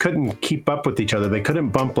trucks just couldn't keep up with each other. They couldn't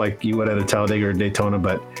bump like you would at a Talladega or Daytona,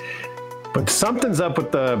 but something's up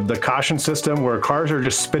with the caution system where cars are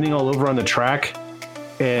just spinning all over on the track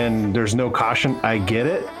and there's no caution. I get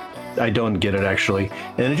it. I don't get it, actually.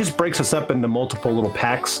 And it just breaks us up into multiple little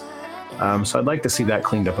packs. So I'd like to see that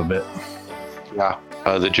cleaned up a bit. Yeah.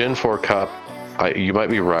 The Gen 4 Cup, you might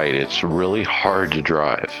be right. It's really hard to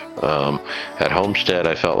drive. At Homestead,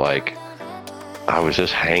 I felt like I was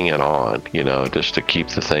just hanging on, just to keep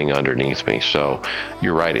the thing underneath me. So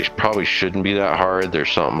you're right. It probably shouldn't be that hard.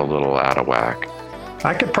 There's something a little out of whack.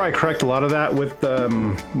 I could probably correct a lot of that with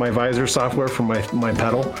my visor software for my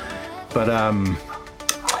pedal. But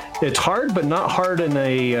it's hard, but not hard in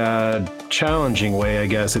a challenging way, I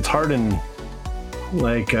guess. It's hard in,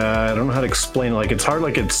 like, I don't know how to explain it. Like, it's hard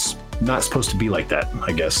like it's not supposed to be like that,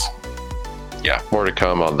 I guess. Yeah, more to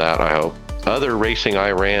come on that, I hope. Other racing I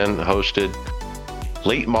ran, hosted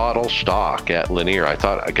late model stock at Lanier. I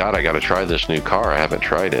thought, God, I got to try this new car. I haven't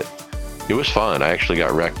tried it. It was fun. I actually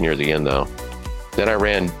got wrecked near the end, though. Then I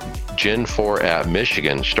ran Gen 4 at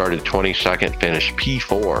Michigan, started 22nd, finished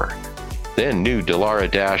P4. Then new Dallara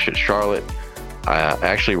Dash at Charlotte. I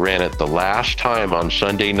actually ran it the last time on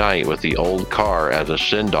Sunday night with the old car as a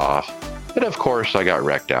send-off. And of course, I got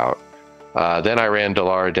wrecked out. Then I ran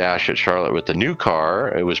Dallara Dash at Charlotte with the new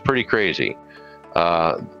car. It was pretty crazy.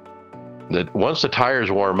 Once the tires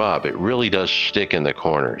warm up, it really does stick in the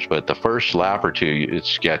corners. But the first lap or two, it's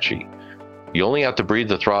sketchy. You only have to breathe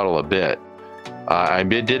the throttle a bit. I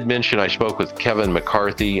did mention I spoke with Kevin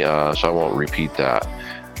McCarthy, so I won't repeat that.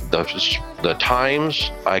 The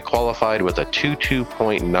times, I qualified with a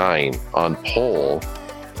 2.2.9 on pole,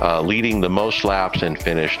 leading the most laps and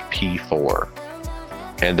finished P4.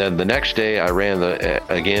 And then the next day I ran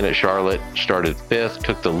again at Charlotte, started 5th,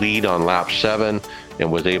 took the lead on lap 7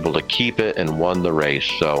 and was able to keep it and won the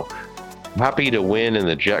race. So happy to win in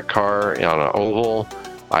the jet car on an oval.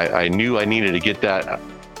 I knew I needed to get that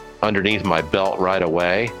underneath my belt right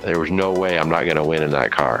away. There was no way I'm not going to win in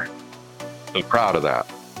that car. So proud of that.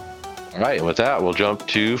 All right, and with that, we'll jump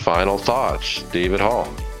to final thoughts. David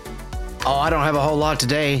Hall. Oh, I don't have a whole lot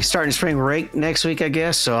today. Starting spring break next week, I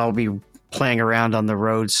guess, so I'll be playing around on the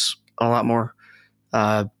roads a lot more.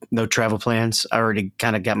 No travel plans. I already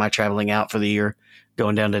kind of got my traveling out for the year,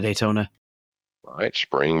 going down to Daytona. All right,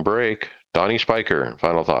 spring break. Donnie Spiker,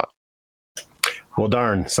 final thought. Well,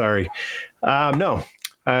 darn, sorry. No,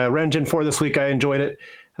 ran Gen 4 this week. I enjoyed it.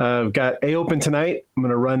 Got A Open tonight. I'm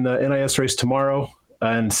going to run the NIS race tomorrow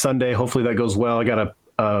and Sunday. Hopefully that goes well. I got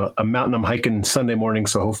a mountain I'm hiking Sunday morning,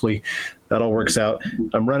 so hopefully that all works out.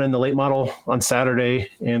 I'm running the late model on Saturday,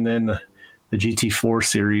 and then the GT4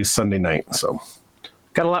 series Sunday night. So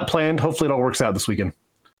got a lot planned. Hopefully it all works out this weekend.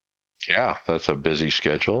 Yeah, that's a busy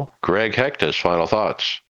schedule. Greg Hectus, final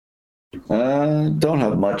thoughts. Don't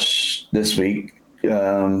have much this week.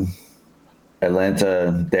 Atlanta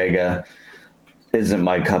Dega isn't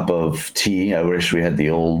my cup of tea. I wish we had the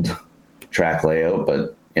old track layout,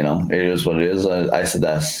 but it is what it is. I said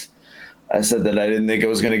that I didn't think I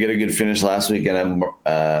was going to get a good finish last week, and I'm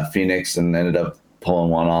Phoenix, and ended up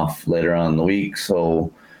pulling one off later on in the week.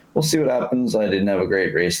 So we'll see what happens. I didn't have a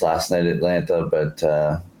great race last night at Atlanta, but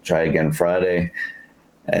try again Friday.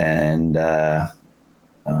 And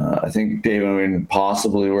I think Dave and we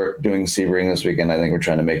possibly work doing Sebring this weekend. I think we're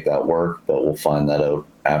trying to make that work, but we'll find that out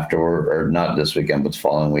afterward, or not this weekend, but the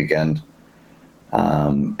following weekend.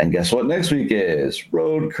 And guess what next week is?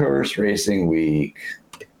 Road Course Racing Week.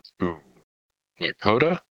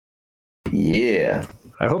 Dakota? Yeah.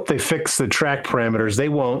 I hope they fix the track parameters. They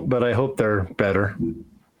won't, but I hope they're better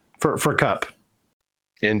for Cup.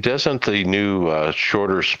 And doesn't the new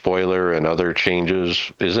shorter spoiler and other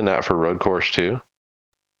changes, isn't that for road course too?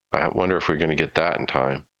 I wonder if we're going to get that in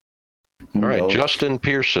time. All right, Justin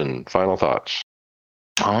Pearson, final thoughts.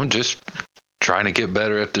 I'm just trying to get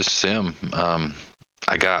better at this sim.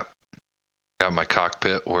 I got my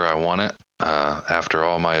cockpit where I want it. After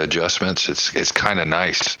all my adjustments, it's kind of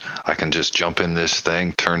nice. I can just jump in this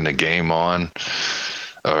thing, turn the game on,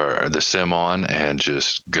 or the sim on, and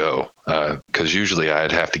just go. Because usually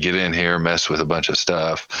I'd have to get in here, mess with a bunch of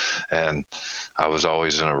stuff, and I was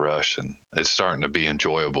always in a rush, and it's starting to be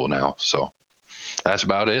enjoyable now. So that's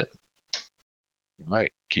about it. All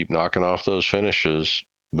right, keep knocking off those finishes.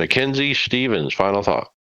 Mackenzie Stevens, final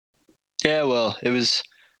thought. Yeah, well, it's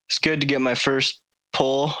good to get my first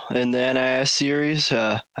pole in the NIS series.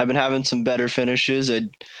 I've been having some better finishes. I'd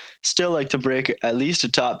still like to break at least a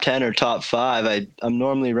top 10 or top 5. I'm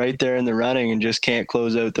normally right there in the running and just can't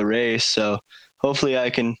close out the race. So hopefully I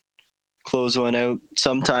can close one out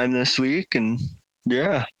sometime this week. And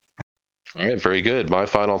yeah. All right, very good. My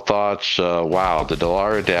final thoughts. Wow, the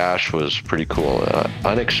Dallara Dash was pretty cool.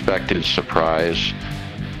 Unexpected surprise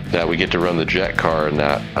that we get to run the jet car in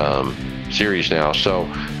that series now. So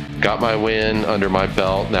got my win under my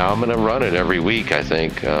belt. Now I'm going to run it every week, I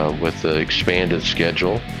think, with the expanded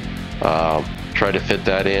schedule. Try to fit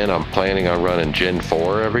that in. I'm planning on running Gen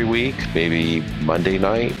 4 every week, maybe Monday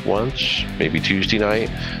night once, maybe Tuesday night,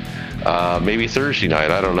 maybe Thursday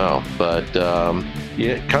night. I don't know. But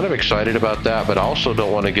yeah, kind of excited about that, but also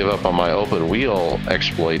don't want to give up on my open wheel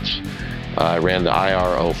exploits. I ran the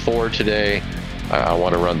IR04 today. I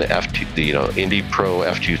want to run the Indy Pro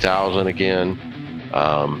F2000 again.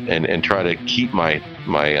 And try to keep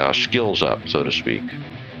my skills up, so to speak.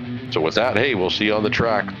 So with that, hey, we'll see you on the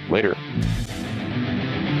track later.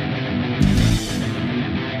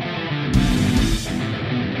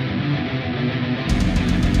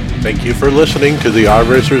 Thank you for listening to the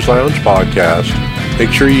iRacers Lounge podcast.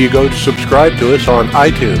 Make sure you go to subscribe to us on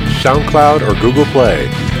iTunes, SoundCloud, or Google Play,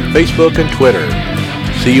 Facebook, and Twitter.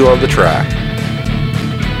 See you on the track.